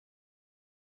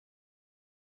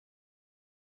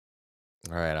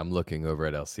 All right, I'm looking over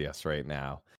at LCS right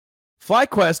now.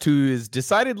 FlyQuest, who is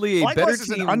decidedly a better team, is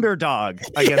an underdog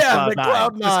against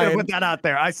Cloud9. Just gonna put that out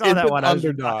there. I saw that one.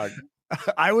 Underdog.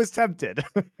 I was tempted.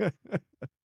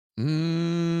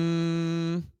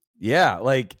 Yeah,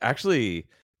 like actually,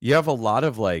 you have a lot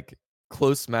of like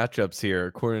close matchups here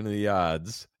according to the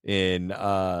odds in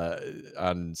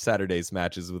on Saturday's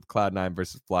matches with Cloud9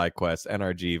 versus FlyQuest,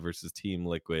 NRG versus Team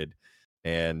Liquid,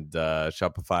 and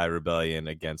Shopify Rebellion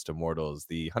against Immortals.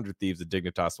 The 100 Thieves of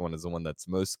Dignitas one is the one that's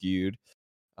most skewed,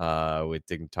 with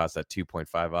Dignitas at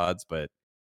 2.5 odds, but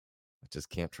I just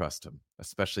can't trust them,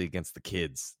 especially against the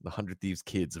kids. The 100 Thieves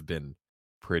kids have been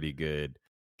pretty good.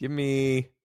 Give me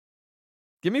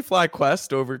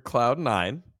FlyQuest over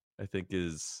Cloud9, I think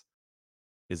is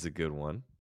a good one.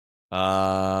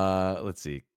 Let's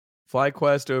see.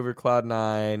 FlyQuest over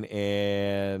Cloud9,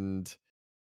 and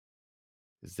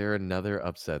is there another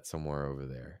upset somewhere over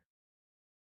there?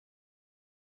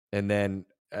 And then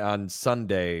on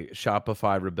Sunday,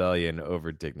 Shopify Rebellion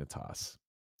over Dignitas.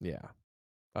 Yeah,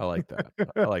 I like that.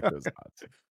 I like those odds.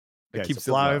 It keeps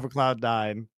so Fly over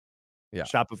Cloud9. Yeah.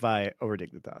 Shopify over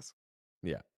Dignitas.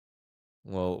 Yeah.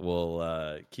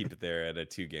 We'll keep it there at a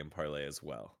 2-game parlay as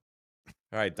well.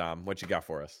 All right, Dom, what you got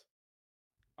for us?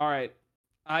 All right,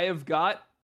 I have got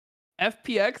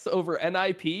FPX over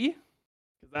NIP,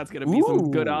 because that's going to be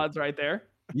some good odds right there.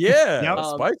 Yeah,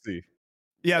 spicy.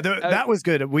 Yeah, that was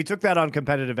good. We took that on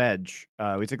Competitive Edge.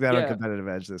 On Competitive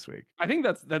Edge this week. I think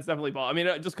that's definitely ball. I mean,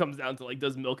 it just comes down to like,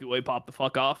 does Milky Way pop the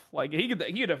fuck off? Like he could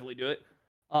definitely do it.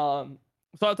 So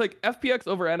I'll take FPX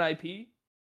over NIP,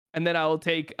 and then I will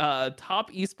take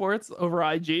Top Esports over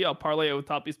IG. I'll parlay it with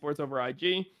Top Esports over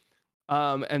IG.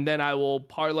 And then I will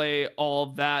parlay all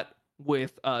of that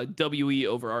with WE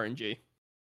over RNG.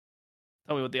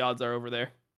 Tell me what the odds are over there.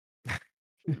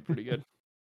 Pretty good.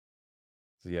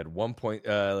 So you had 1 point.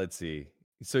 Let's see.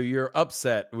 So you're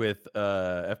upset with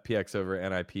FPX over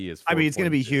NIP is 4. I mean, it's going to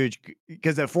be huge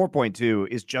because at 4.2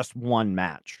 is just one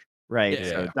match, right?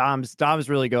 Yeah. So Dom's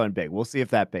really going big. We'll see if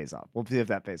that pays off.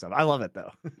 I love it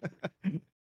though.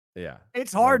 Yeah,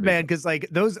 it's hard, man, because like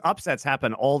those upsets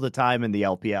happen all the time in the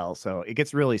LPL, so it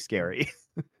gets really scary.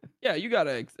 Yeah, you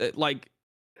gotta like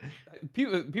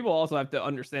people also have to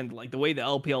understand like the way the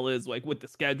LPL is, like with the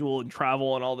schedule and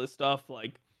travel and all this stuff.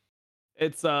 Like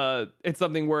it's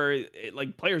something where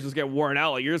like players just get worn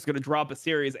out. Like you're just gonna drop a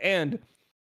series, and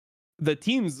the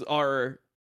teams that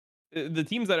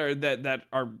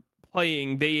are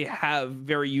playing, they have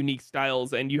very unique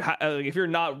styles, and if you're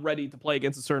not ready to play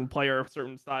against a certain player, a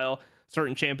certain style,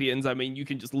 certain champions, I mean, you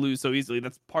can just lose so easily.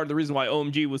 That's part of the reason why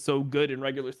OMG was so good in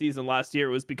regular season last year,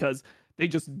 was because they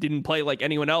just didn't play like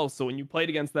anyone else. So when you played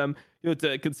against them, you have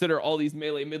to consider all these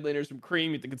melee mid laners from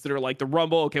Cream. You have to consider like the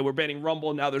Rumble. Okay, we're banning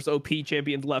Rumble. Now there's OP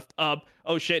champions left up.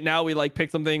 Oh shit, now we like pick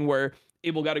something where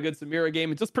Abel got a good Samira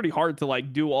game. It's just pretty hard to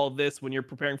like do all this when you're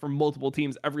preparing for multiple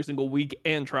teams every single week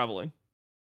and traveling.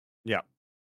 Yeah.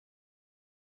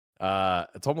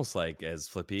 It's almost like as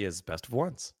flippy as best of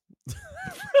ones.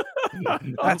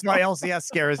 That's why LCS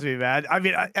scares me, man. I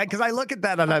mean, because I look at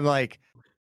that and I'm like,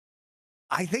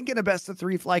 I think in a best of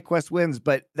 3 FlyQuest wins,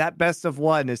 but that best of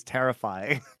 1 is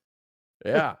terrifying.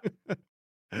 Yeah.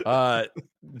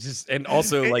 Just and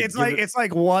also like it's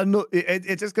like one.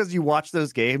 It's just because you watch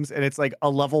those games and it's like a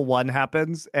level 1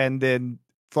 happens and then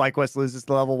FlyQuest loses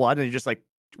to level 1 and you're just like,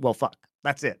 well, fuck.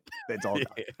 That's it. It's all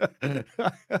done.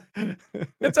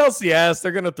 It's LCS.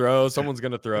 They're gonna throw. Someone's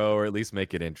gonna throw, or at least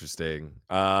make it interesting.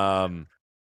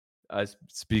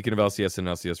 Speaking of LCS and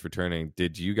LCS returning,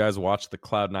 did you guys watch the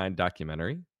Cloud9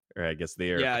 documentary? Or I guess they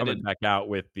are coming back out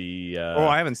with the.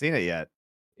 I haven't seen it yet.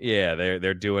 Yeah,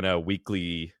 they're doing a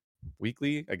weekly,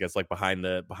 I guess, like behind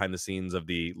the scenes of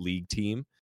the league team.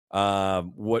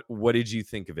 What did you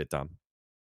think of it, Dom?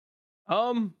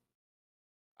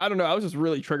 I don't know. I was just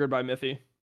really triggered by Mithy.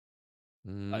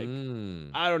 Like,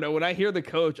 I don't know. When I hear the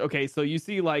coach, okay, so you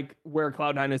see like where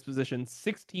Cloud9 is positioned.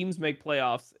 6 teams make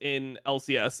playoffs in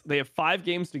LCS. They have 5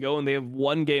 games to go, and they have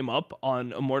 1 game up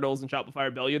on Immortals and Shopify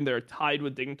Rebellion. They're tied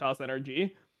with Dignitas NRG.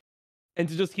 And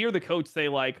to just hear the coach say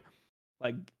like,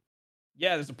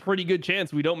 yeah, there's a pretty good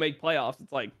chance we don't make playoffs.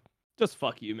 It's like, just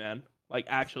fuck you, man. Like,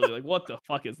 actually, like, what the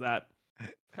fuck is that?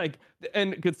 Like,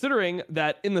 and considering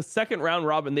that in the second round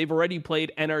robin, they've already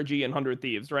played NRG and 100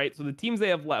 Thieves, right? So the teams they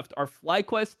have left are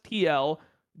FlyQuest, TL,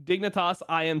 Dignitas,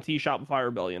 IMT, Shopify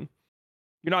Rebellion.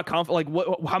 You're not confident.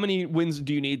 Like, how many wins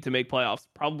do you need to make playoffs?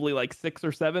 Probably like 6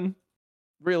 or 7,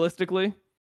 realistically.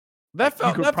 That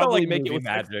felt like make movie it with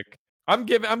magic. 6. I'm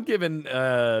giving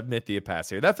Mithy a pass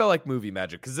here. That felt like movie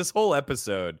magic because this whole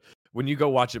episode, when you go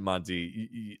watch it,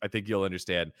 Monte, I think you'll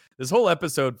understand. This whole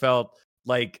episode felt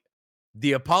like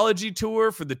the apology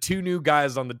tour for the 2 new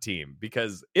guys on the team,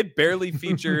 because it barely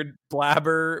featured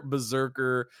Blabber,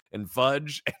 Berserker, and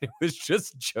Fudge, and it was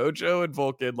just JoJo and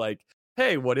Vulcan like,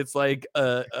 hey, what it's like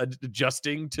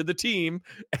adjusting to the team.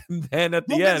 And then at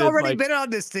the Vulcan's end, already like, been on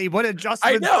this team. What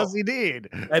adjustments does he need?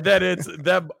 And then it's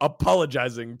them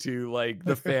apologizing to like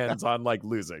the fans on like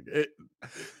losing it.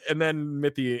 And then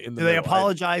Mithy in the Do they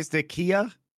apologize to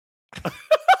Kia?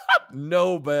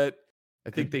 No, but I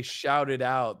think they shouted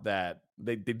out that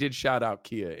they did shout out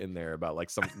Kia in there about like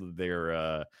some of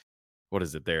their what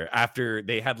is it there after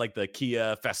they had like the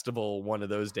Kia festival one of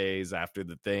those days after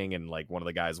the thing, and like one of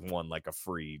the guys won like a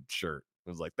free shirt. It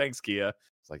was like, thanks Kia.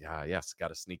 It's like, yes, got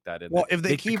to sneak that in. Well, there. if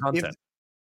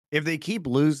they keep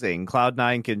losing,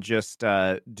 Cloud9 can just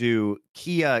do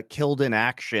Kia killed in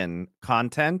action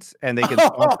content, and they can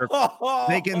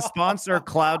sponsor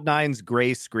Cloud9's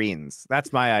gray screens.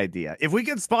 That's my idea. If we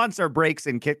can sponsor breaks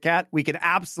in KitKat, we can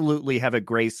absolutely have a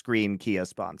gray screen Kia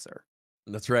sponsor.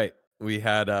 That's right. We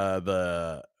had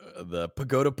the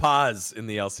Pagoda Pause in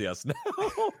the LCS. Now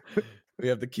we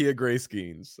have the Kia gray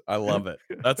screens. I love it.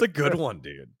 That's a good one,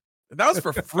 dude. That was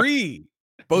for free.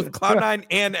 Both Cloud9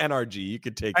 and NRG, you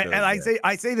could take those. And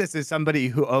I say this as somebody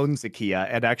who owns a Kia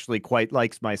and actually quite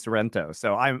likes my Sorrento.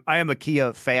 So I am a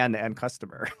Kia fan and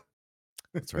customer.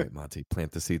 That's right, Monte.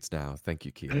 Plant the seeds now. Thank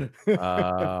you, Kia.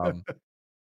 I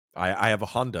have a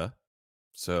Honda,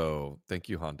 so thank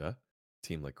you, Honda.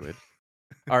 Team Liquid.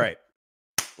 All right,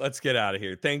 let's get out of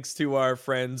here. Thanks to our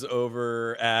friends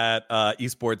over at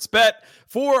Esports Bet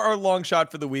for our long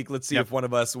shot for the week. Let's see if one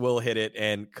of us will hit it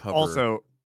and cover.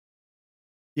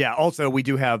 Also, we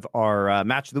do have our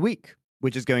match of the week,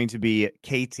 which is going to be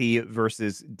KT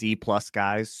versus D+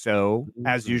 guys. So,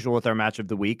 as usual with our match of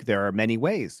the week, there are many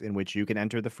ways in which you can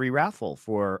enter the free raffle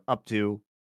for up to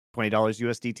 $20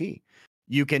 USDT.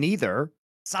 You can either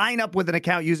sign up with an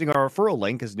account using our referral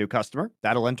link as a new customer.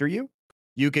 That'll enter you.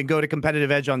 You can go to Competitive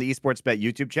Edge on the Esports Bet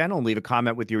YouTube channel and leave a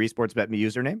comment with your Esports Bet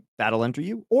username. That'll enter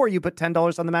you. Or you put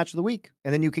 $10 on the match of the week,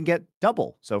 and then you can get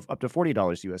double. So, up to $40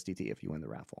 USDT if you win the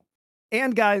raffle.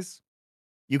 And guys,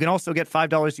 you can also get $5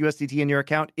 USDT in your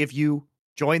account if you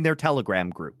join their Telegram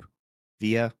group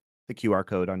via the QR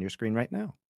code on your screen right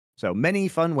now. So many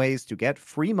fun ways to get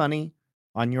free money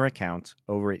on your account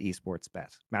over at Esports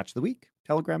Bet. Match of the week,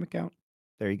 Telegram account.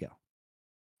 There you go.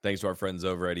 Thanks to our friends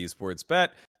over at Esports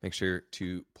Bet. Make sure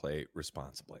to play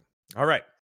responsibly. All right.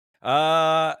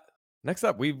 Next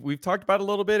up, we've talked about it a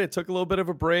little bit. It took a little bit of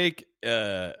a break,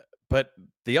 but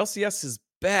the LCS is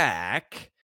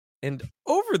back, and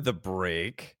over the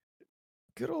break,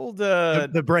 good old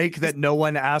The break that no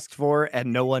one asked for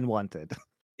and no one wanted.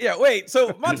 Yeah, wait.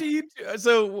 So Monte,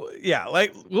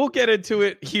 like we'll get into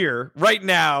it here right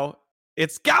now.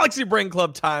 It's Galaxy Brain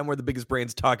Club time, where the biggest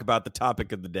brains talk about the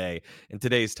topic of the day. And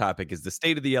today's topic is the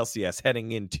state of the LCS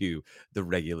heading into the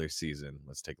regular season.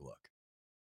 Let's take a look.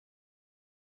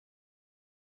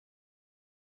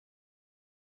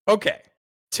 Okay.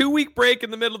 2-week break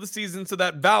in the middle of the season, so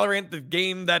that Valorant, the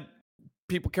game that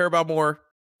people care about more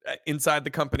inside the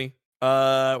company,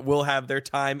 will have their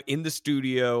time in the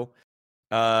studio.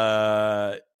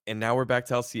 And now we're back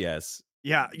to LCS.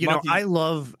 Yeah, Monte, I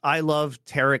love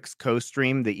Tarek's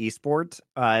co-stream, the esport,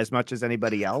 as much as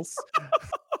anybody else.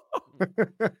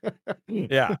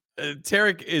 yeah.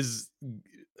 Tarek is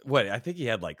what? I think he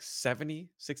had like 70,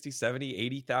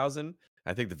 80,000.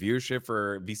 I think the viewership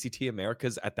for VCT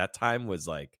Americas at that time was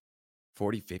like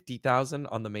 40, 50,000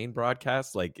 on the main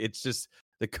broadcast. Like, it's just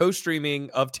the co-streaming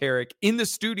of Tarek in the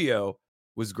studio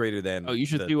was greater than. Oh, you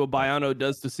should see what Biano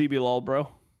does to CBLOL, bro.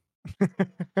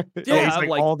 Yeah, he's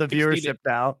like all the viewership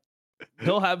now.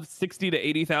 He'll have 60 to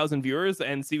 80,000 viewers,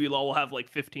 and CBLOL will have like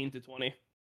 15 to 20.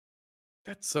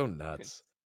 That's so nuts.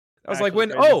 I was like,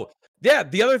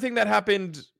 the other thing that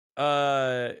happened,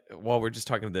 we're just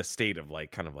talking the state of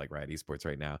like kind of like Riot Esports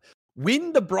right now.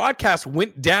 When the broadcast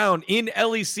went down in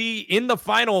LEC in the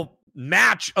final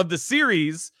match of the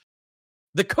series,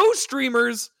 the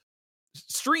co-streamers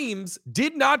streams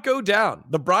did not go down.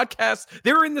 The broadcast,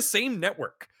 they were in the same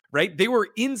network, right? They were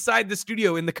inside the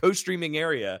studio in the co-streaming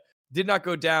area. Did not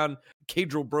go down.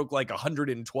 Cadril broke like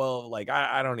 112. Like,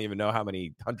 I don't even know how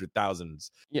many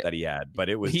 100,000s that he had, but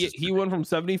it was he went from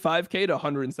 75K to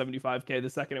 175K the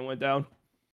second it went down.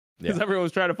 Because everyone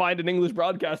was trying to find an English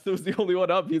broadcast. It was the only one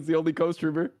up. He's the only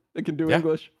co-streamer that can do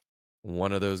English.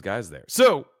 One of those guys there.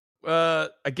 So I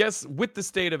guess with the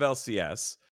state of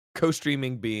LCS,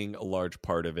 co-streaming being a large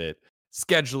part of it,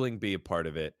 scheduling being a part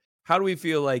of it, how do we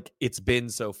feel like it's been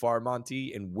so far,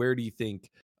 Monte? And where do you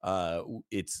think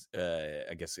it's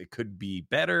I guess it could be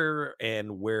better,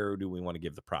 and where do we want to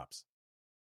give the props?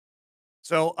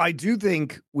 So I do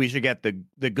think we should get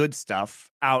the good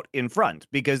stuff out in front,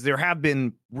 because there have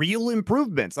been real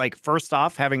improvements. Like, first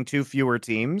off, having 2 fewer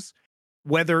teams,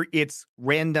 whether it's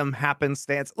random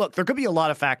happenstance. Look, there could be a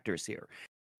lot of factors here.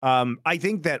 I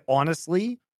think that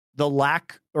honestly, the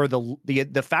lack or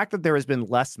the fact that there has been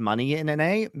less money in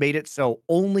NA made it so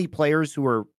only players who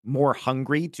are more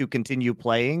hungry to continue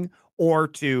playing or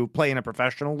to play in a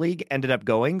professional league ended up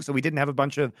going. So we didn't have a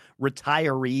bunch of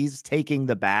retirees taking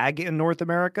the bag in North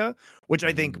America, which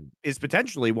I think is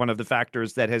potentially one of the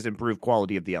factors that has improved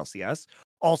quality of the LCS.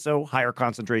 Also, higher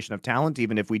concentration of talent,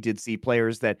 even if we did see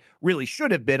players that really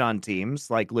should have been on teams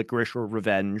like Licorice or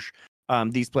Revenge.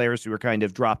 These players who were kind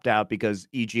of dropped out because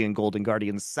EG and Golden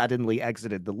Guardians suddenly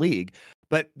exited the league.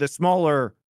 But the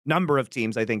smaller number of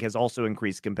teams, I think, has also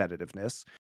increased competitiveness.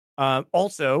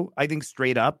 Also, I think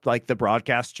straight up, like the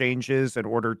broadcast changes in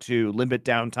order to limit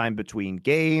downtime between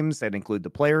games and include the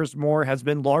players more has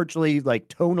been largely like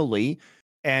tonally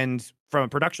and from a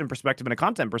production perspective and a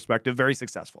content perspective, very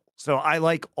successful. So I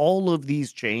like all of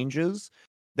these changes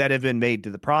that have been made to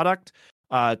the product.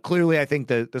 Clearly, I think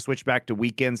the switch back to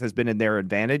weekends has been in their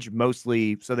advantage,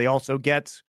 mostly so they also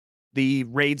get the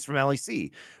raids from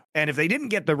LEC. And if they didn't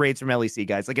get the raids from LEC,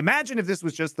 guys, like imagine if this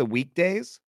was just the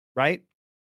weekdays, right?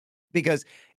 Because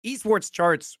Esports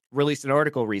Charts released an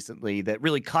article recently that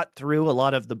really cut through a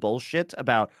lot of the bullshit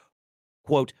about,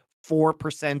 quote,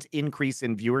 4% increase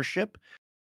in viewership,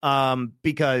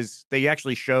 because they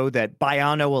actually show that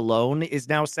Biano alone is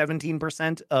now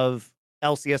 17% of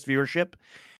LCS viewership.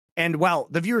 And while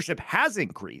the viewership has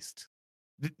increased,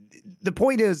 the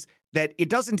point is that it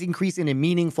doesn't increase in a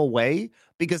meaningful way,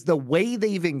 because the way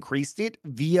they've increased it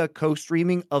via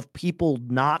co-streaming of people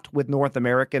not with North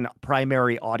American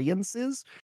primary audiences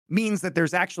means that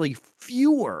there's actually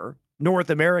fewer North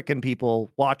American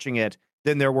people watching it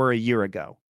than there were a year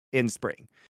ago in spring.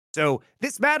 So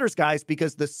this matters, guys,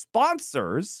 because the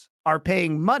sponsors are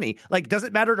paying money. Like, does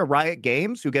it matter to Riot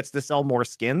Games, who gets to sell more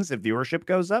skins if viewership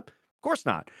goes up? Of course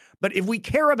not. But if we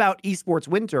care about esports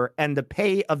winter and the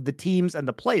pay of the teams and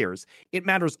the players, it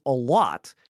matters a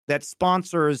lot that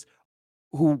sponsors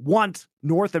who want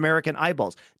North American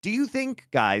eyeballs. Do you think,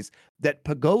 guys, that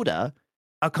Pagoda,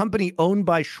 a company owned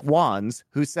by Schwann's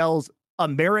who sells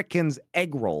Americans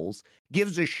egg rolls,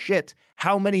 gives a shit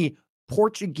how many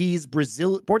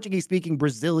Portuguese-speaking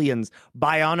Brazilians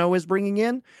Biano is bringing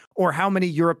in, or how many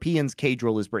Europeans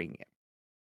Cadril is bringing in?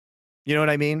 You know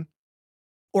what I mean?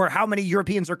 or how many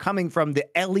Europeans are coming from the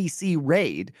LEC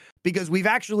raid, because we've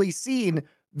actually seen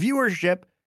viewership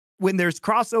when there's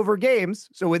crossover games.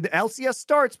 So when the LCS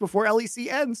starts before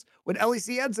LEC ends, when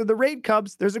LEC ends and the raid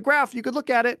comes, there's a graph. You could look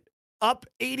at it, up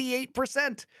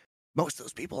 88%. Most of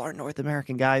those people aren't North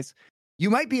American, guys. You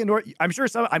might be I'm sure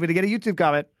I'm going to get a YouTube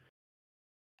comment.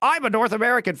 I'm a North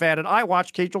American fan and I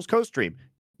watch Cagel's co-stream.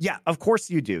 Yeah, of course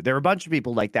you do. There are a bunch of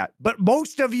people like that, but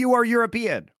most of you are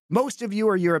European. Most of you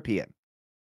are European.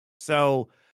 So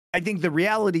I think the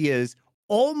reality is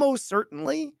almost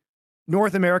certainly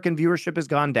North American viewership has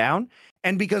gone down.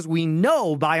 And because we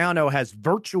know Biano has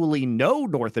virtually no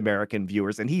North American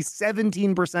viewers and he's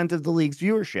 17% of the league's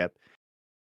viewership,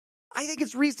 I think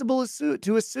it's reasonable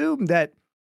to assume that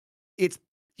it's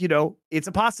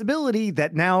a possibility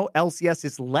that now LCS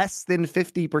is less than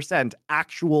 50%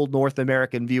 actual North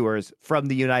American viewers from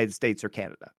the United States or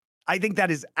Canada. I think that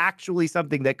is actually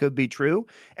something that could be true.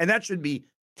 And that should be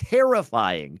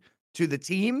terrifying to the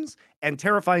teams and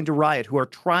terrifying to Riot, who are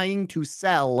trying to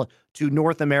sell to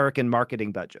North American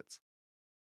marketing budgets.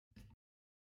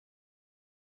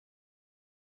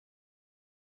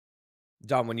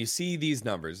 Dom, when you see these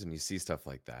numbers and you see stuff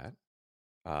like that,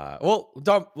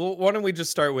 Dom, why don't we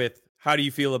just start with, how do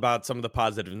you feel about some of the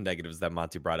positives and negatives that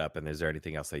Monte brought up? And is there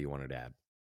anything else that you wanted to add?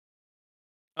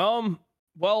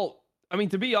 Well, I mean,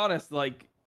 to be honest, like,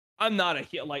 I'm not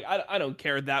I don't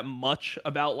care that much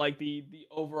about like the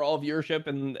overall viewership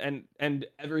and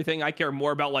everything. I care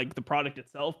more about like the product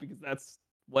itself, because that's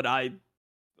what I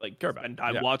like spend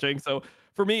time watching. So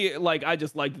for me, like, I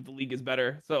just like that the league is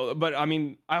better. So, but I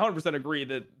mean, I 100% agree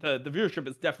that the viewership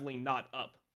is definitely not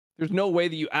up. There's no way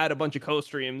that you add a bunch of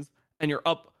co-streams and you're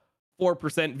up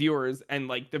 4% viewers and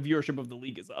like the viewership of the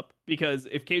league is up. Because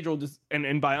if Casual just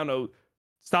and Biano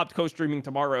stopped co-streaming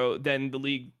tomorrow, then the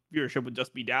league viewership would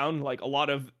just be down. Like a lot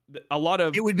of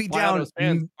it would be Biano's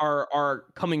down. fans are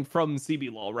coming from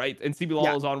CBLOL, right? And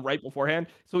CBLOL is on right beforehand,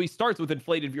 so he starts with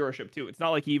inflated viewership too. It's not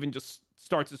like he even just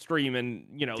starts a stream and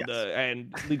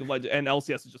and League of Legends and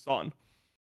LCS is just on.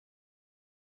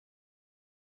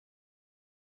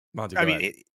 Monte, I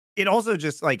mean, it also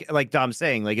just like Dom's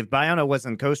saying, like if Biano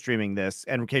wasn't co-streaming this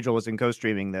and Casual wasn't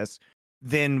co-streaming this,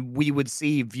 then we would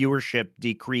see viewership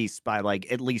decrease by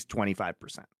like at least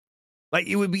 25%. Like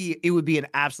it would be an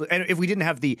absolute, and if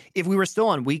we were still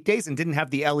on weekdays and didn't have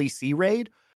the LEC raid,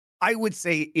 I would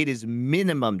say it is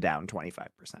minimum down 25%.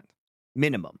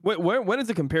 Minimum. Wait, when is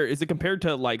it compared? Is it compared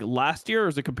to like last year, or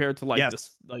is it compared to like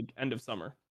this like end of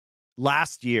summer?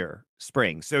 Last year,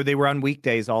 spring. So they were on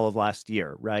weekdays all of last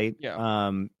year, right?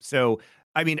 Yeah. So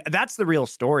I mean, that's the real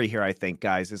story here, I think,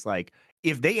 guys, is like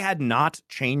if they had not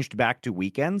changed back to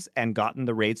weekends and gotten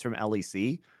the raids from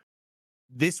LEC,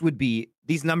 these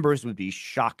numbers would be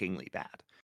shockingly bad.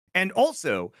 And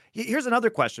also, here's another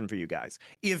question for you guys.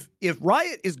 If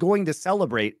Riot is going to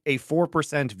celebrate a 4%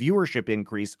 viewership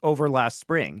increase over last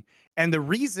spring, and the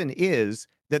reason is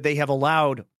that they have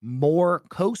allowed more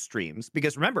co-streams,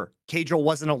 because remember, Cajal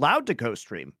wasn't allowed to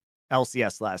co-stream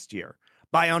LCS last year.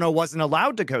 Biano wasn't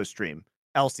allowed to co-stream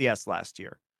LCS last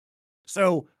year.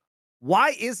 So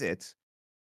why is it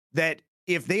that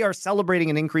if they are celebrating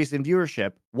an increase in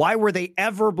viewership, why were they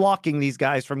ever blocking these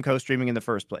guys from co-streaming in the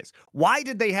first place? Why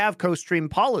did they have co-stream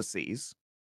policies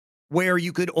where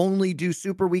you could only do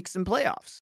super weeks and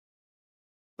playoffs?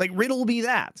 Like, riddle me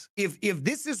that. If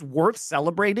this is worth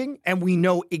celebrating and we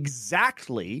know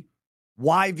exactly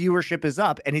why viewership is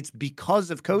up and it's because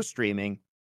of co-streaming,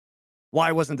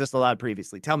 why wasn't this allowed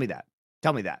previously? Tell me that.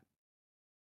 Tell me that.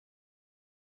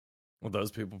 Well,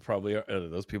 those people probably are.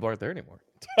 Those people aren't there anymore.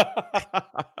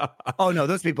 Oh no,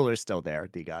 those people are still there,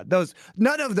 dGon.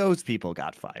 None of those people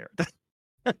got fired.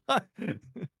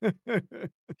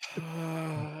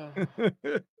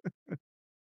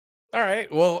 All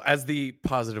right. Well, as the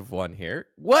positive one here,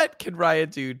 what can Riot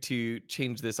do to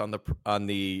change this on the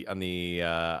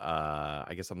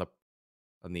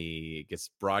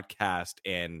broadcast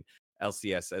and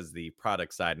LCS as the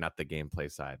product side, not the gameplay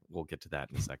side? We'll get to that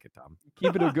in a second, Tom.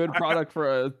 Keep it a good product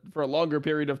for a longer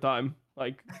period of time.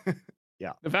 Like,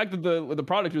 yeah, the fact that the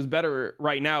product is better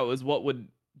right now is what would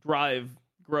drive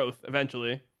growth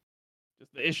eventually.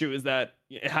 Just the issue is that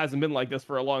it hasn't been like this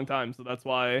for a long time, so that's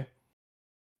why,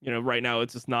 right now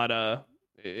it's just not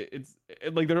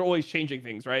like they're always changing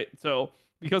things, right? So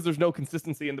because there's no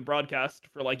consistency in the broadcast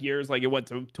for like years, like it went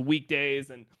to weekdays,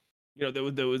 and there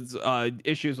was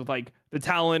issues with like the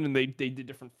talent, and they did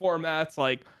different formats.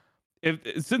 Like,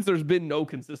 since there's been no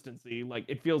consistency, like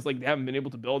it feels like they haven't been able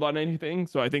to build on anything.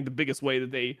 So I think the biggest way that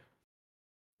they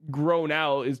grow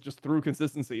now is just through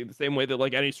consistency, the same way that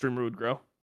like any streamer would grow.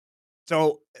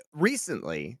 So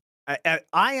recently,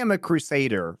 I am a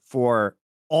crusader for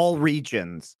all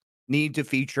regions need to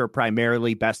feature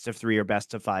primarily best of 3 or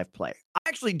best of 5 play. I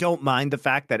actually don't mind the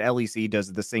fact that LEC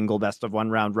does the single best of 1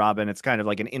 round robin. It's kind of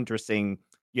like an interesting,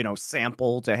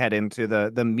 sample to head into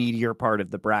the meatier part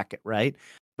of the bracket, right?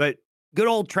 But good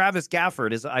old Travis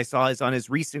Gafford, is on his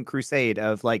recent crusade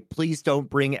of like, please don't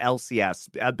bring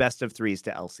LCS, best of 3s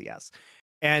to LCS.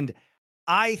 And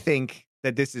I think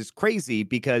that this is crazy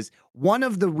because one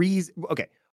of the reasons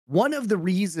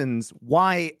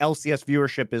why LCS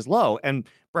viewership is low, and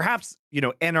perhaps,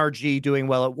 NRG doing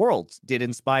well at Worlds did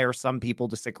inspire some people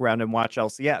to stick around and watch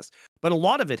LCS, but a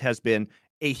lot of it has been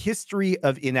a history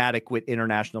of inadequate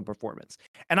international performance.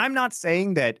 And I'm not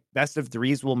saying that best of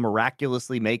 3s will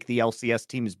miraculously make the LCS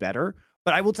teams better,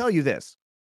 but I will tell you this,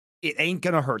 it ain't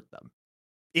going to hurt them.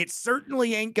 It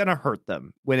certainly ain't going to hurt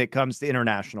them when it comes to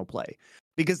international play.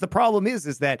 Because the problem is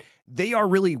that they are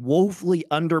really woefully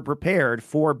underprepared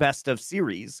for best of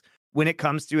series when it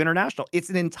comes to international. It's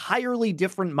an entirely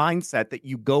different mindset that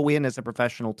you go in as a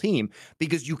professional team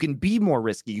because you can be more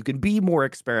risky, you can be more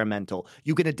experimental,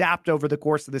 you can adapt over the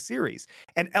course of the series.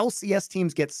 And LCS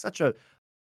teams get such a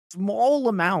small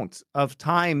amount of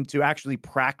time to actually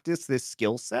practice this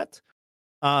skill set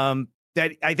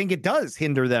that I think it does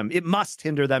hinder them. It must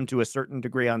hinder them to a certain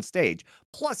degree on stage.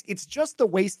 Plus, it's just the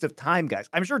waste of time, guys.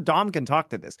 I'm sure Dom can talk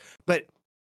to this, but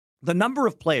the number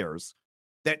of players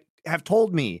that have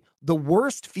told me the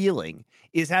worst feeling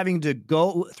is having to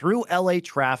go through LA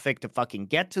traffic to fucking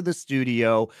get to the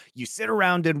studio. You sit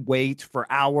around and wait for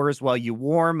hours while you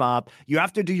warm up. You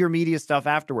have to do your media stuff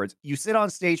afterwards. You sit on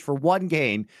stage for one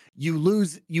game. You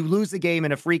lose the game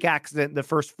in a freak accident in the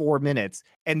first 4 minutes,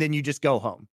 and then you just go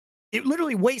home. It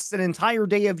literally wastes an entire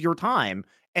day of your time,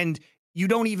 and you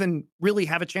don't even really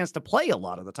have a chance to play a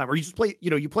lot of the time. Or you just play,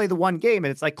 you play the one game and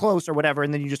it's like close or whatever,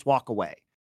 and then you just walk away.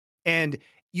 And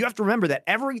you have to remember that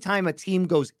every time a team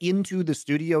goes into the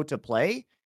studio to play,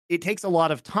 it takes a lot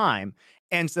of time.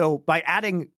 And so by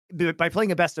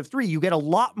playing a best of 3, you get a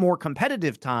lot more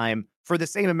competitive time for the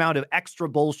same amount of extra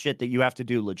bullshit that you have to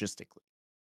do logistically.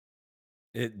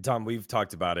 Dom, we've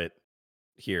talked about it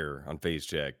here on Phase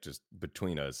Check, just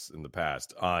between us in the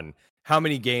past, on how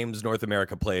many games North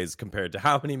America plays compared to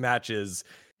how many matches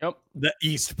the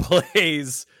East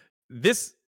plays.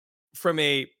 This, from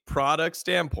a product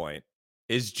standpoint,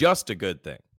 is just a good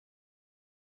thing.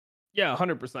 Yeah,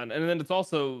 100%. And then it's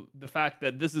also the fact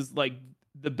that this is like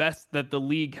the best that the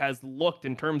league has looked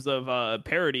in terms of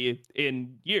parity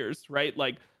in years, right?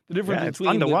 Like the difference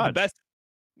between the best.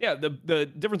 Yeah, the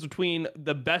difference between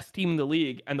the best team in the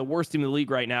league and the worst team in the league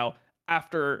right now,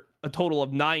 after a total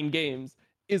of 9 games,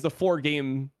 is a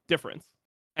 4-game difference.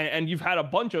 And you've had a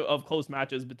bunch of close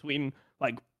matches between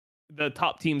like the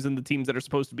top teams and the teams that are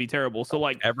supposed to be terrible. So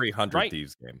like every 100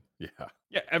 Thieves game.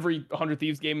 Yeah, every 100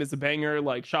 Thieves game is a banger.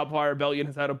 Like Shopify Rebellion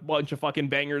has had a bunch of fucking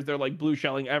bangers. They're like blue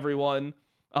shelling everyone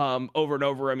over and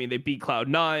over. I mean, they beat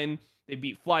Cloud9. They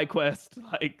beat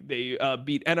FlyQuest, like they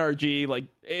beat NRG. Like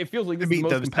it feels like this is the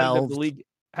most competitive the league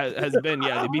has been.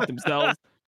 Yeah, they beat themselves.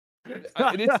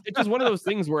 It's just one of those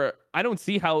things where I don't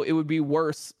see how it would be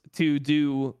worse to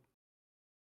do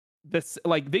this.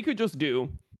 Like they could just do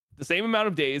the same amount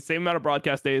of days, same amount of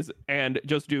broadcast days, and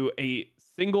just do a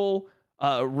single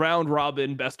round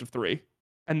robin best of 3,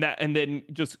 and then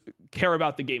just care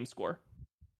about the game score.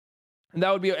 And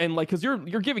that would be, and like, because you're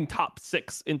giving top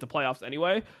 6 into playoffs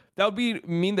anyway. That would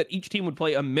mean that each team would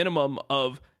play a minimum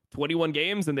of 21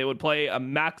 games, and they would play a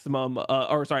minimum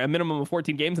of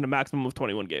 14 games and a maximum of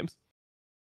 21 games.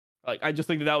 Like, I just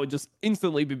think that would just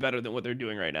instantly be better than what they're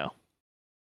doing right now.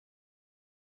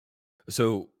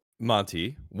 So,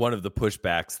 Monte, one of the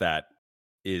pushbacks that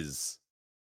is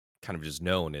kind of just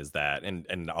known is that,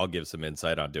 and I'll give some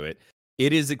insight onto it.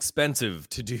 It is expensive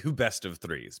to do best of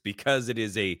 3s because it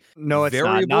is a no, it's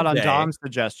not. Not on Dom's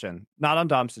suggestion. Not on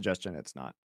Dom's suggestion. It's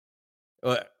not.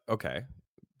 Okay,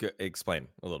 explain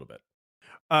a little bit.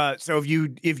 So if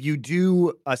you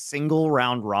do a single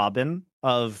round robin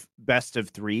of best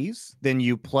of 3s, then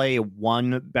you play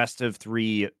one best of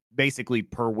 3 basically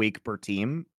per week per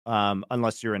team,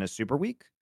 unless you're in a super week.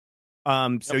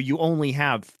 So you only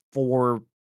have 4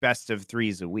 best of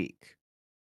 3s a week,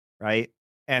 right?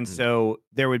 And so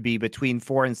there would be between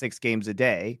 4 and 6 games a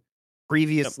day.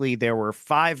 Previously, there were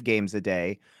 5 games a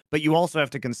day, but you also have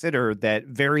to consider that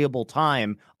variable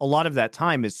time, a lot of that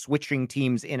time is switching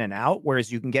teams in and out, whereas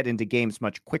you can get into games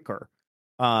much quicker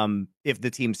if the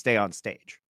teams stay on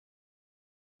stage,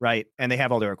 right? And they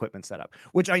have all their equipment set up,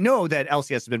 which I know that LCS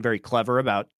has been very clever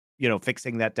about,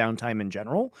 fixing that downtime in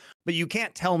general, but you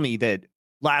can't tell me that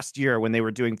last year when they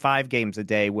were doing 5 games a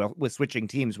day, with switching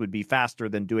teams would be faster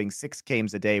than doing 6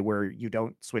 games a day where you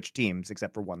don't switch teams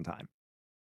except for one time.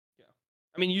 Yeah.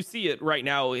 I mean, you see it right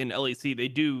now in LEC. They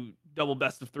do double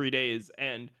best of 3 days,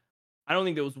 and I don't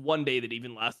think there was one day that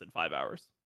even lasted 5 hours.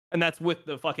 And that's with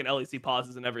the fucking LEC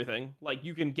pauses and everything. Like,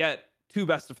 you can get 2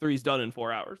 best of 3s done in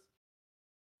 4 hours.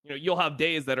 You know, you'll have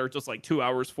days that are just like 2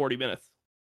 hours, 40 minutes.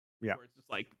 Yeah. Where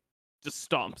it's just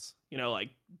stomps. You know, like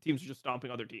teams are just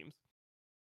stomping other teams.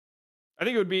 I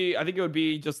think it would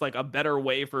be just like a better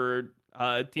way for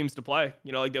teams to play.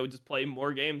 You know, like they would just play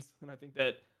more games. And I think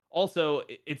that also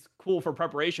it's cool for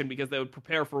preparation because they would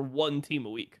prepare for one team a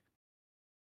week.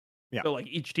 Yeah. So like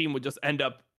each team would just end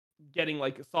up getting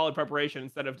like a solid preparation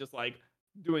instead of just like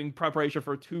doing preparation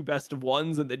for 2 best of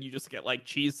 1s and then you just get like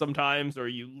cheese sometimes, or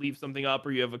you leave something up,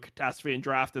 or you have a catastrophe in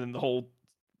draft and then the whole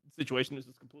situation is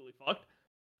just completely fucked.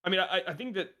 I mean, I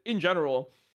think that in general,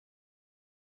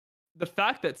 the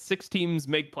fact that 6 teams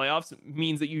make playoffs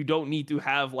means that you don't need to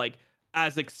have like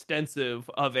as extensive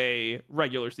of a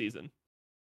regular season.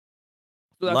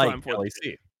 So that's like why I'm for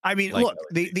LEC. I mean, Like look,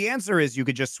 the answer is you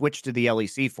could just switch to the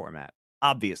LEC format,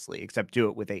 obviously, except do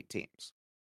it with 8 teams.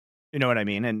 You know what I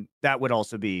mean? And that would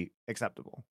also be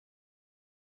acceptable.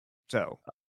 So,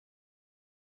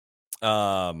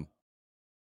 I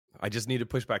just need to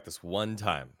push back this one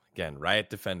time. Again, Riot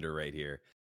Defender right here.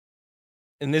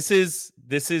 And this is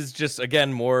just,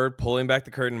 again, more pulling back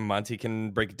the curtain. Monte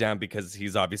can break it down because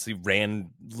he's obviously ran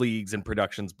leagues and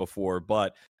productions before.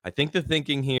 But I think the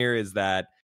thinking here is that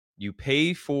you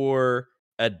pay for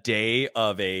a day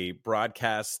of a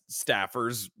broadcast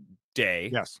staffer's day,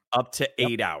 yes. up to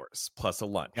 8 hours plus a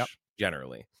lunch, Yep.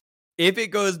 generally. If it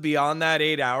goes beyond that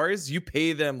 8 hours, you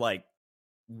pay them like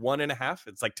 1.5.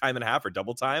 It's like time and a half or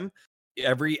double time.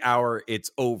 Every hour it's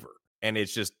over. And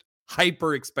it's just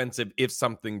hyper expensive if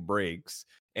something breaks.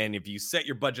 And if you set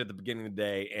your budget at the beginning of the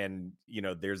day and, you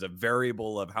know, there's a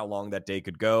variable of how long that day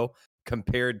could go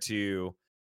compared to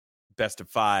best of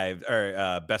 5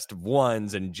 or best of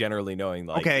 1s and generally knowing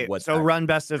like okay, what so run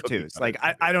best of cookie 2s. cutter Like is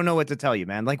gonna I don't know what to tell you,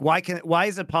 man. Like why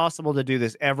is it possible to do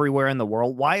this everywhere in the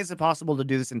world? Why is it possible to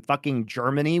do this in fucking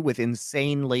Germany with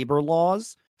insane labor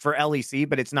laws for LEC,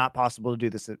 but it's not possible to do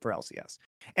this for LCS?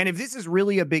 And if this is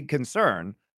really a big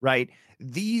concern, right?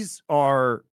 These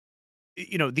are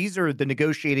the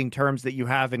negotiating terms that you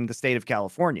have in the state of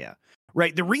California,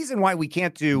 right? The reason why we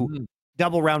can't do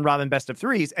double round robin best of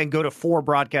 3s and go to 4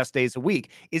 broadcast days a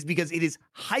week is because it is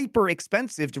hyper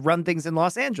expensive to run things in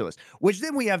Los Angeles, which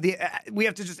then we have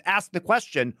to just ask the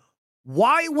question,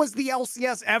 why was the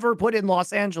LCS ever put in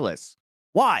Los Angeles?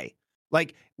 Why?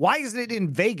 Like, why isn't it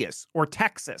in Vegas or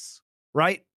Texas,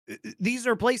 right? These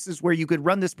are places where you could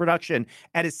run this production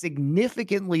at a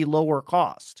significantly lower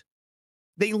cost.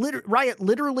 Riot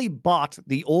literally bought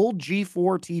the old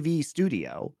G4 TV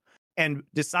studio and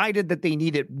decided that they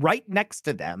need it right next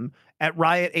to them at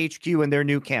Riot HQ in their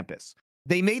new campus.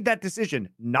 They made that decision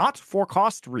not for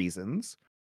cost reasons,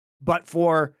 but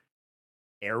for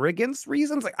arrogance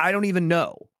reasons. Like, I don't even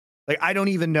know.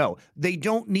 They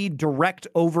don't need direct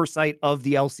oversight of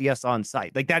the LCS on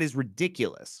site. Like, that is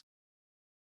ridiculous.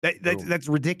 That's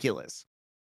ridiculous.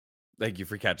 Thank you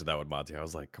for catching that one, Monte. I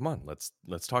was like, come on,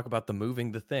 let's talk about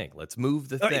moving the thing. Let's move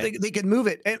the thing. They can move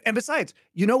it. And besides,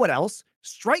 you know what else?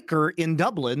 Striker in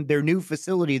Dublin, their new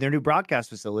broadcast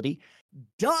facility,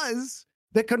 does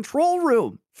the control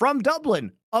room from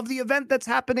Dublin of the event that's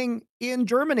happening in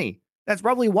Germany. That's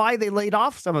probably why they laid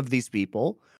off some of these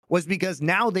people, was because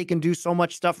now they can do so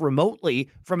much stuff remotely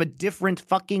from a different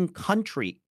fucking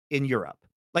country in Europe.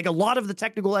 Like, a lot of the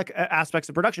technical aspects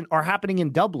of production are happening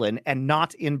in Dublin and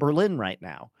not in Berlin right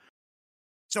now.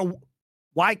 So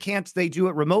why can't they do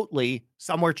it remotely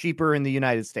somewhere cheaper in the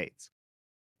United States?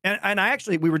 And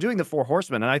we were doing the 4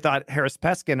 Horsemen, and I thought Harris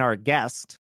Peskin, our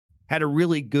guest, had a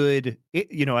really good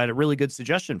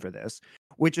suggestion for this,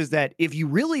 which is that if you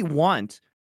really want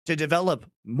to develop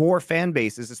more fan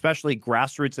bases, especially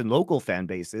grassroots and local fan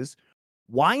bases,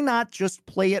 why not just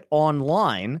play it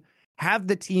online? Have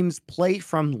the teams play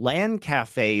from LAN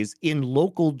cafes in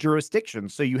local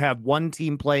jurisdictions. So you have one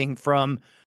team playing from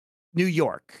New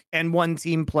York and one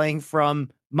team playing from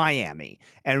Miami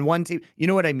and one team, you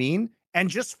know what I mean? And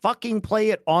just fucking play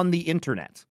it on the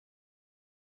internet.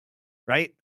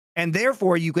 Right? And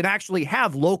therefore you can actually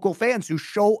have local fans who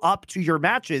show up to your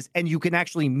matches and you can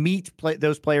actually meet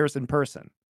those players in person.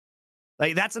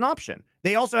 Like, that's an option.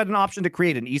 They also had an option to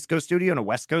create an East Coast studio and a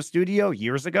West Coast studio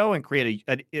years ago and create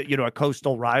a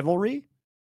coastal rivalry.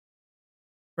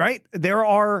 Right? There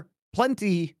are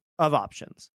plenty of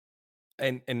options.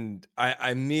 And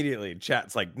I immediately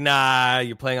chat's like, nah,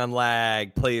 you're playing on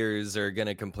lag. Players are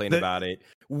gonna complain about it.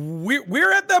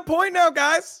 We're at that point now,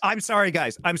 guys. I'm sorry,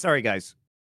 guys.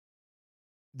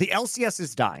 The LCS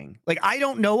is dying. Like, I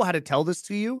don't know how to tell this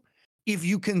to you. If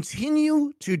you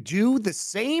continue to do the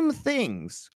same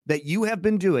things that you have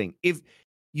been doing, if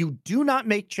you do not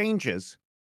make changes,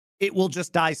 it will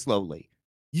just die slowly.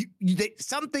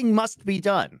 Something must be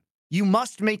done. You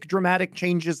must make dramatic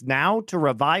changes now to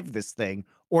revive this thing,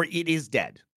 or it is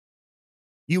dead.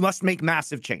 You must make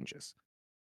massive changes.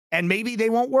 And maybe they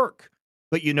won't work.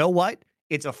 But you know what?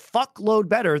 It's a fuckload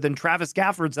better than Travis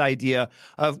Gafford's idea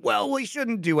of, well, we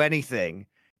shouldn't do anything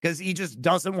because he just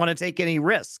doesn't want to take any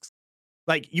risks.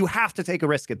 Like, you have to take a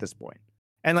risk at this point.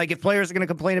 And like, if players are going to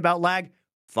complain about lag,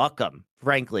 fuck them,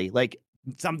 frankly. Like,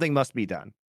 something must be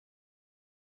done.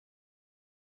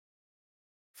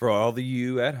 For all of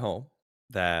you at home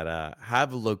that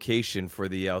have a location for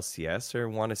the LCS or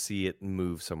want to see it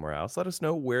move somewhere else, let us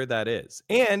know where that is.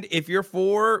 And if you're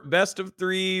for best of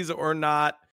threes or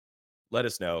not, let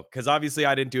us know. Because obviously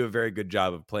I didn't do a very good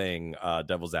job of playing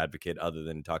devil's advocate other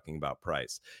than talking about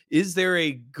price. Is there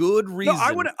a good reason?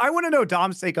 No, I want to know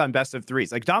Dom's take on best of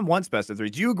threes. Like, Dom wants best of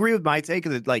threes. Do you agree with my take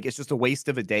that like it's just a waste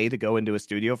of a day to go into a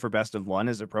studio for best of one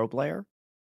as a pro player?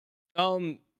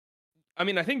 I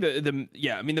mean, I think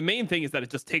the main thing is that it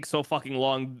just takes so fucking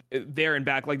long there and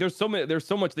back. Like, there's so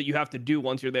much that you have to do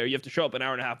once you're there. You have to show up an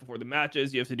hour and a half before the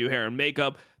matches. You have to do hair and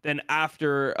makeup. Then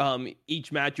after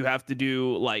each match, you have to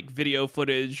do like video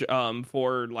footage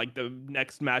for like the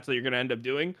next match that you're gonna end up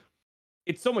doing.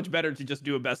 It's so much better to just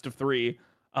do a best of three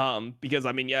because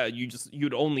I mean, yeah,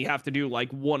 you'd only have to do like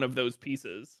one of those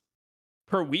pieces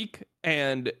per week,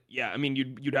 and yeah, I mean,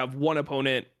 you'd have one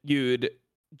opponent. You'd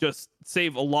just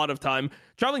save a lot of time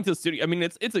traveling to the studio. I mean,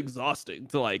 it's exhausting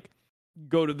to like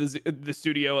go to the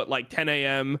studio at like 10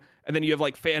 a.m. and then you have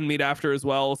like fan meet after as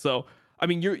well. So I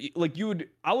mean,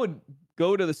 I would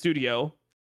go to the studio,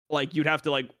 like you'd have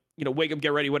to like, you know, wake up,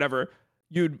 get ready, whatever.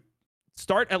 You'd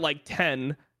start at like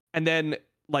 10 and then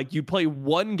like you play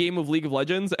one game of League of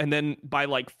Legends, and then by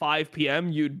like 5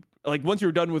 p.m. you'd like, once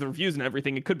you're done with reviews and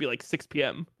everything, it could be like 6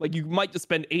 p.m. Like, you might just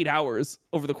spend 8 hours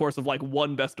over the course of like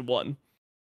one best of one,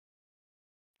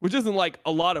 which isn't like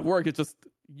a lot of work. It's just,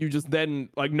 you just then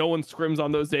like, no one scrims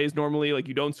on those days normally. Like,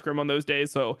 you don't scrim on those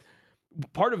days. So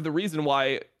part of the reason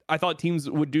why I thought teams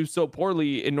would do so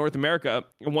poorly in North America,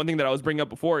 and one thing that I was bringing up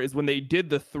before, is when they did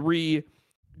the 3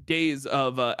 days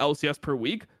of LCS per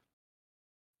week,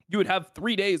 you would have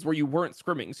 3 days where you weren't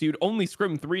scrimming. So you'd only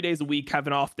scrim 3 days a week, have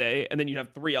an off day, and then you'd have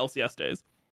 3 LCS days.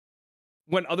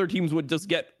 When other teams would just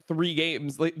get 3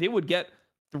 games, like, they would get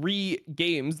 3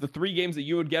 games, the 3 games that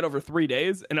you would get over 3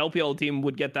 days. An LPL team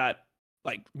would get that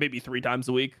like maybe 3 times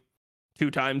a week,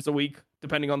 2 times a week,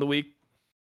 depending on the week.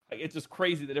 Like, it's just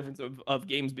crazy the difference of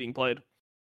games being played.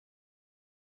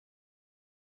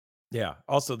 Yeah.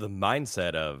 Also, the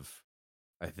mindset of,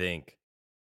 I think,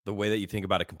 the way that you think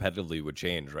about it competitively would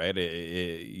change, right?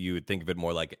 You would think of it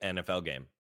more like an NFL game,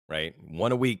 right?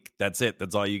 1 a week, that's it.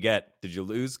 That's all you get. Did you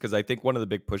lose? Because I think one of the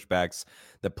big pushbacks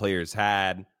that players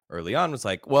had early on was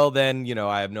like, well, then, you know,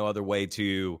 I have no other way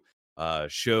to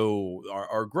show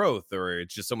our growth, or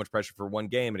it's just so much pressure for one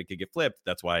game and it could get flipped.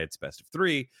 That's why it's best of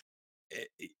 3.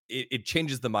 It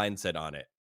changes the mindset on it,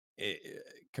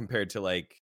 compared to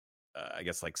like, I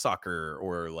guess like soccer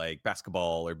or like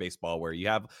basketball or baseball, where you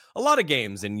have a lot of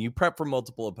games and you prep for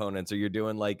multiple opponents, or you're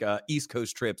doing like East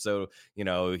Coast trip. So, you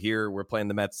know, here we're playing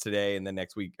the Mets today, and then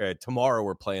next week, tomorrow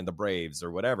we're playing the Braves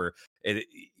or whatever.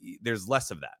 There's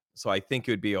less of that. So I think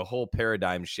it would be a whole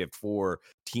paradigm shift for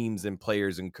teams and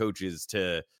players and coaches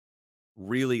to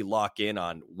really lock in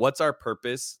on what's our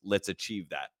purpose. Let's achieve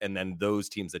that. And then those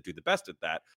teams that do the best at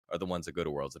that are the ones that go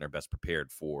to Worlds and are best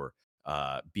prepared for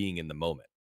being in the moment.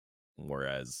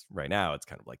 Whereas right now it's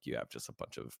kind of like you have just a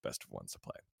bunch of best of ones to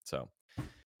play. So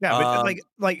yeah, but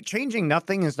like changing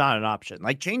nothing is not an option.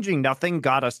 Like, changing nothing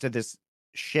got us to this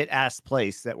shit ass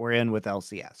place that we're in with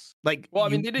LCS. Like, well, I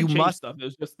mean, they did change stuff. It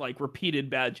was just like repeated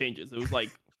bad changes. It was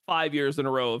like 5 years in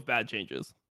a row of bad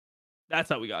changes. That's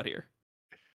how we got here.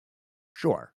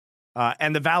 Sure.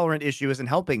 And the Valorant issue isn't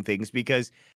helping things,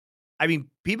 because I mean,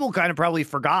 people kind of probably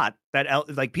forgot that,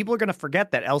 people are going to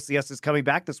forget that LCS is coming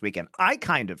back this weekend. I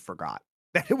kind of forgot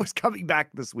that it was coming back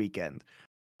this weekend.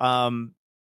 And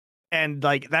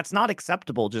like, that's not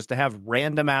acceptable, just to have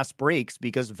random ass breaks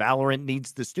because Valorant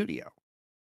needs the studio.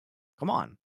 Come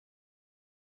on.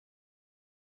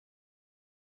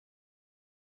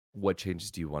 What changes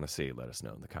do you want to see? Let us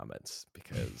know in the comments,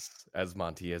 because as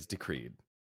Monte has decreed,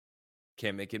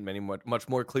 can't make it much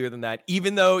more clear than that.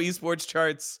 Even though esports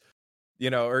charts,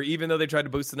 or even though they tried to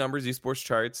boost the numbers, esports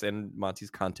charts and Monte's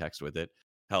context with it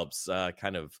helps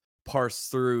kind of parse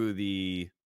through the,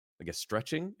 I guess,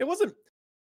 stretching. It wasn't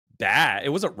bad. It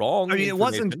wasn't wrong. I mean, it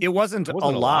wasn't a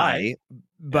lie,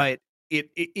 but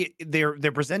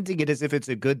they're presenting it as if it's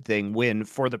a good thing when,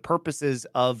 for the purposes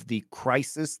of the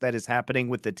crisis that is happening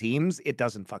with the teams, it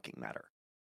doesn't fucking matter.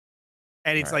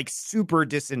 And it's like super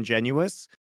disingenuous.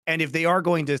 And if they are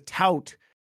going to tout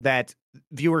that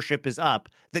viewership is up,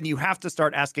 then you have to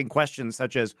start asking questions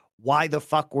such as, why the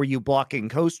fuck were you blocking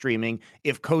co-streaming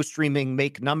if co-streaming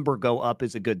make number go up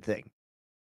is a good thing?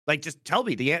 Like, just tell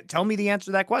me the answer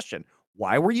to that question.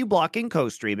 Why were you blocking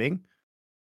co-streaming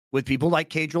with people like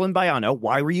Cadril and Bayano?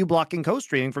 Why were you blocking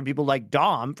co-streaming from people like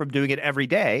Dom from doing it every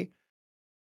day?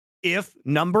 If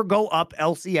number go up,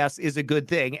 LCS is a good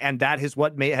thing, and that is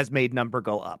what has made number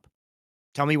go up.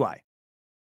 Tell me why.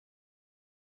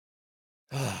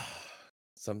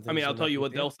 I'll tell you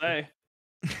what they'll say.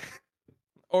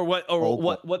 Or what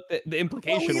the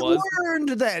implication was.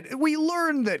 We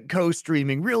learned that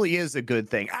co-streaming really is a good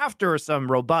thing after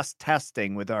some robust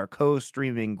testing with our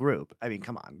co-streaming group. I mean,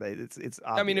 come on, it's obvious.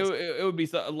 I mean, it would be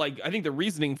like, I think the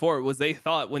reasoning for it was they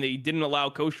thought when they didn't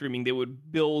allow co-streaming, they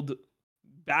would build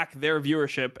back their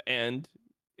viewership, and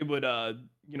it would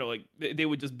they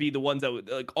would just be the ones that would,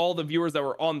 like, all the viewers that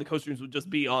were on the co-streams would just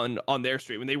be on their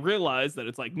stream. And they realized that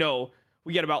it's like, no,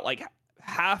 we get about like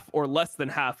half or less than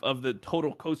half of the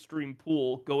total co-stream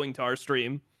pool going to our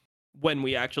stream when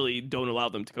we actually don't allow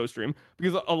them to co-stream,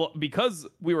 because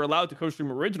we were allowed to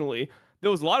co-stream originally. There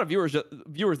was a lot of viewers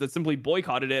that simply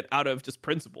boycotted it out of just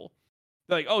principle.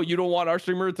 They're like, oh, you don't want our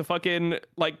streamer to fucking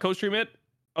like co-stream it?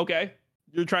 Okay,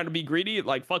 you're trying to be greedy?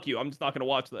 Like, fuck you, I'm just not gonna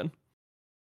watch then.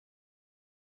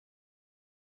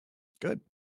 Good.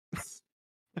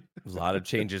 A lot of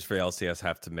changes for LCS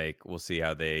have to make. We'll see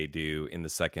how they do in the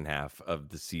second half of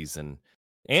the season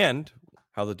and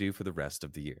how they'll do for the rest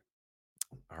of the year.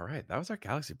 All right, that was our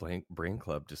Galaxy Brain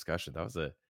Club discussion. That was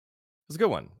a good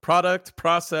one. Product,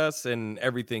 process, and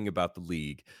everything about the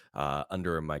league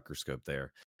under a microscope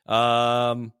there.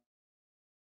 All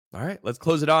right, let's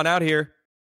close it on out here.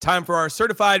 Time for our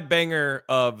certified banger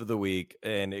of the week,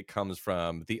 and it comes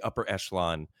from the upper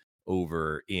echelon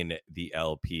over in the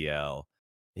LPL.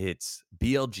 It's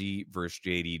BLG versus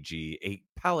JDG, a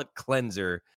palate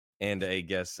cleanser, and I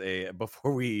guess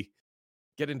before we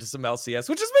get into some LCS,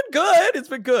 which has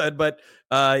been good, but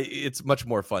it's much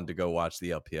more fun to go watch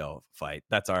the LPL fight.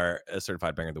 That's our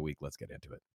certified banger of the week. Let's get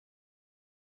into it.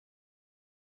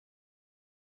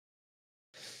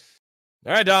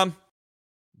 All right, Dom.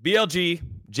 BLG,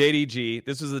 JDG.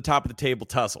 This was the top of the table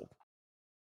tussle.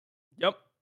 Yep.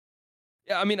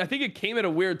 Yeah, I mean, I think it came at a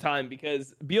weird time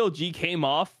because BLG came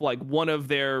off like one of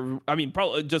their, I mean,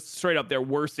 probably just straight up their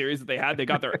worst series that they had. They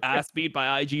got their ass beat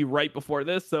by IG right before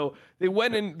this. So they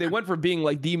went for being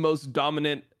like the most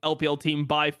dominant LPL team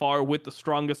by far with the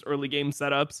strongest early game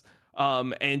setups,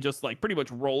 and just like pretty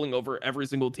much rolling over every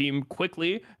single team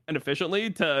quickly and efficiently,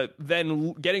 to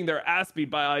then getting their ass beat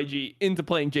by IG into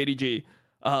playing JDG.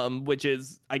 Which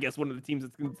is, I guess, one of the teams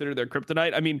that's considered their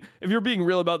kryptonite. I mean, if you're being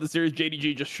real about the series,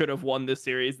 JDG just should have won this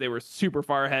series. They were super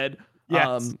far ahead.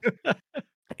 Yes.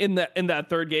 in that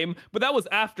third game, but that was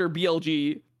after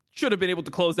BLG should have been able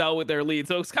to close out with their lead.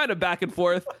 So it's kind of back and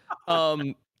forth.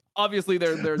 Obviously,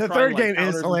 they're the third game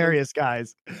is hilarious,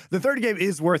 guys. The third game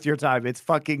is worth your time. It's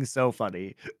fucking so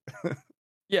funny.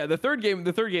 Yeah, the third game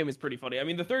is pretty funny. I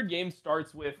mean, the third game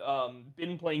starts with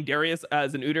Bin playing Darius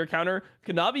as an Udyr counter.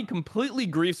 Kanavi completely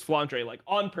griefs Flandre, like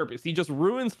on purpose. He just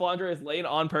ruins Flandre's lane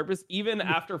on purpose, even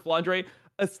after Flandre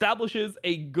establishes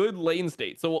a good lane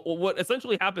state. So what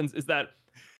essentially happens is that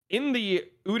in the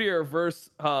Udyr versus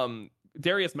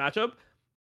Darius matchup,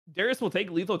 Darius will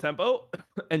take lethal tempo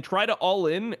and try to all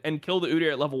in and kill the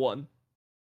Udyr at level 1.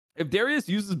 If Darius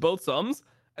uses both sums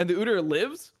and the Udyr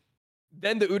lives,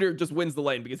 then the Udyr just wins the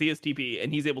lane because he has TP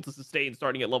and he's able to sustain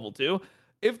starting at level 2.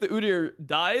 If the Udyr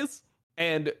dies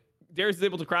and Darius is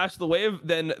able to crash the wave,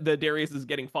 then the Darius is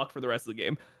getting fucked for the rest of the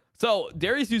game. So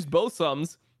Darius used both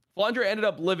sums. Flandre ended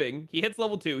up living. He hits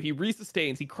level 2. He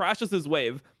resustains. He crashes his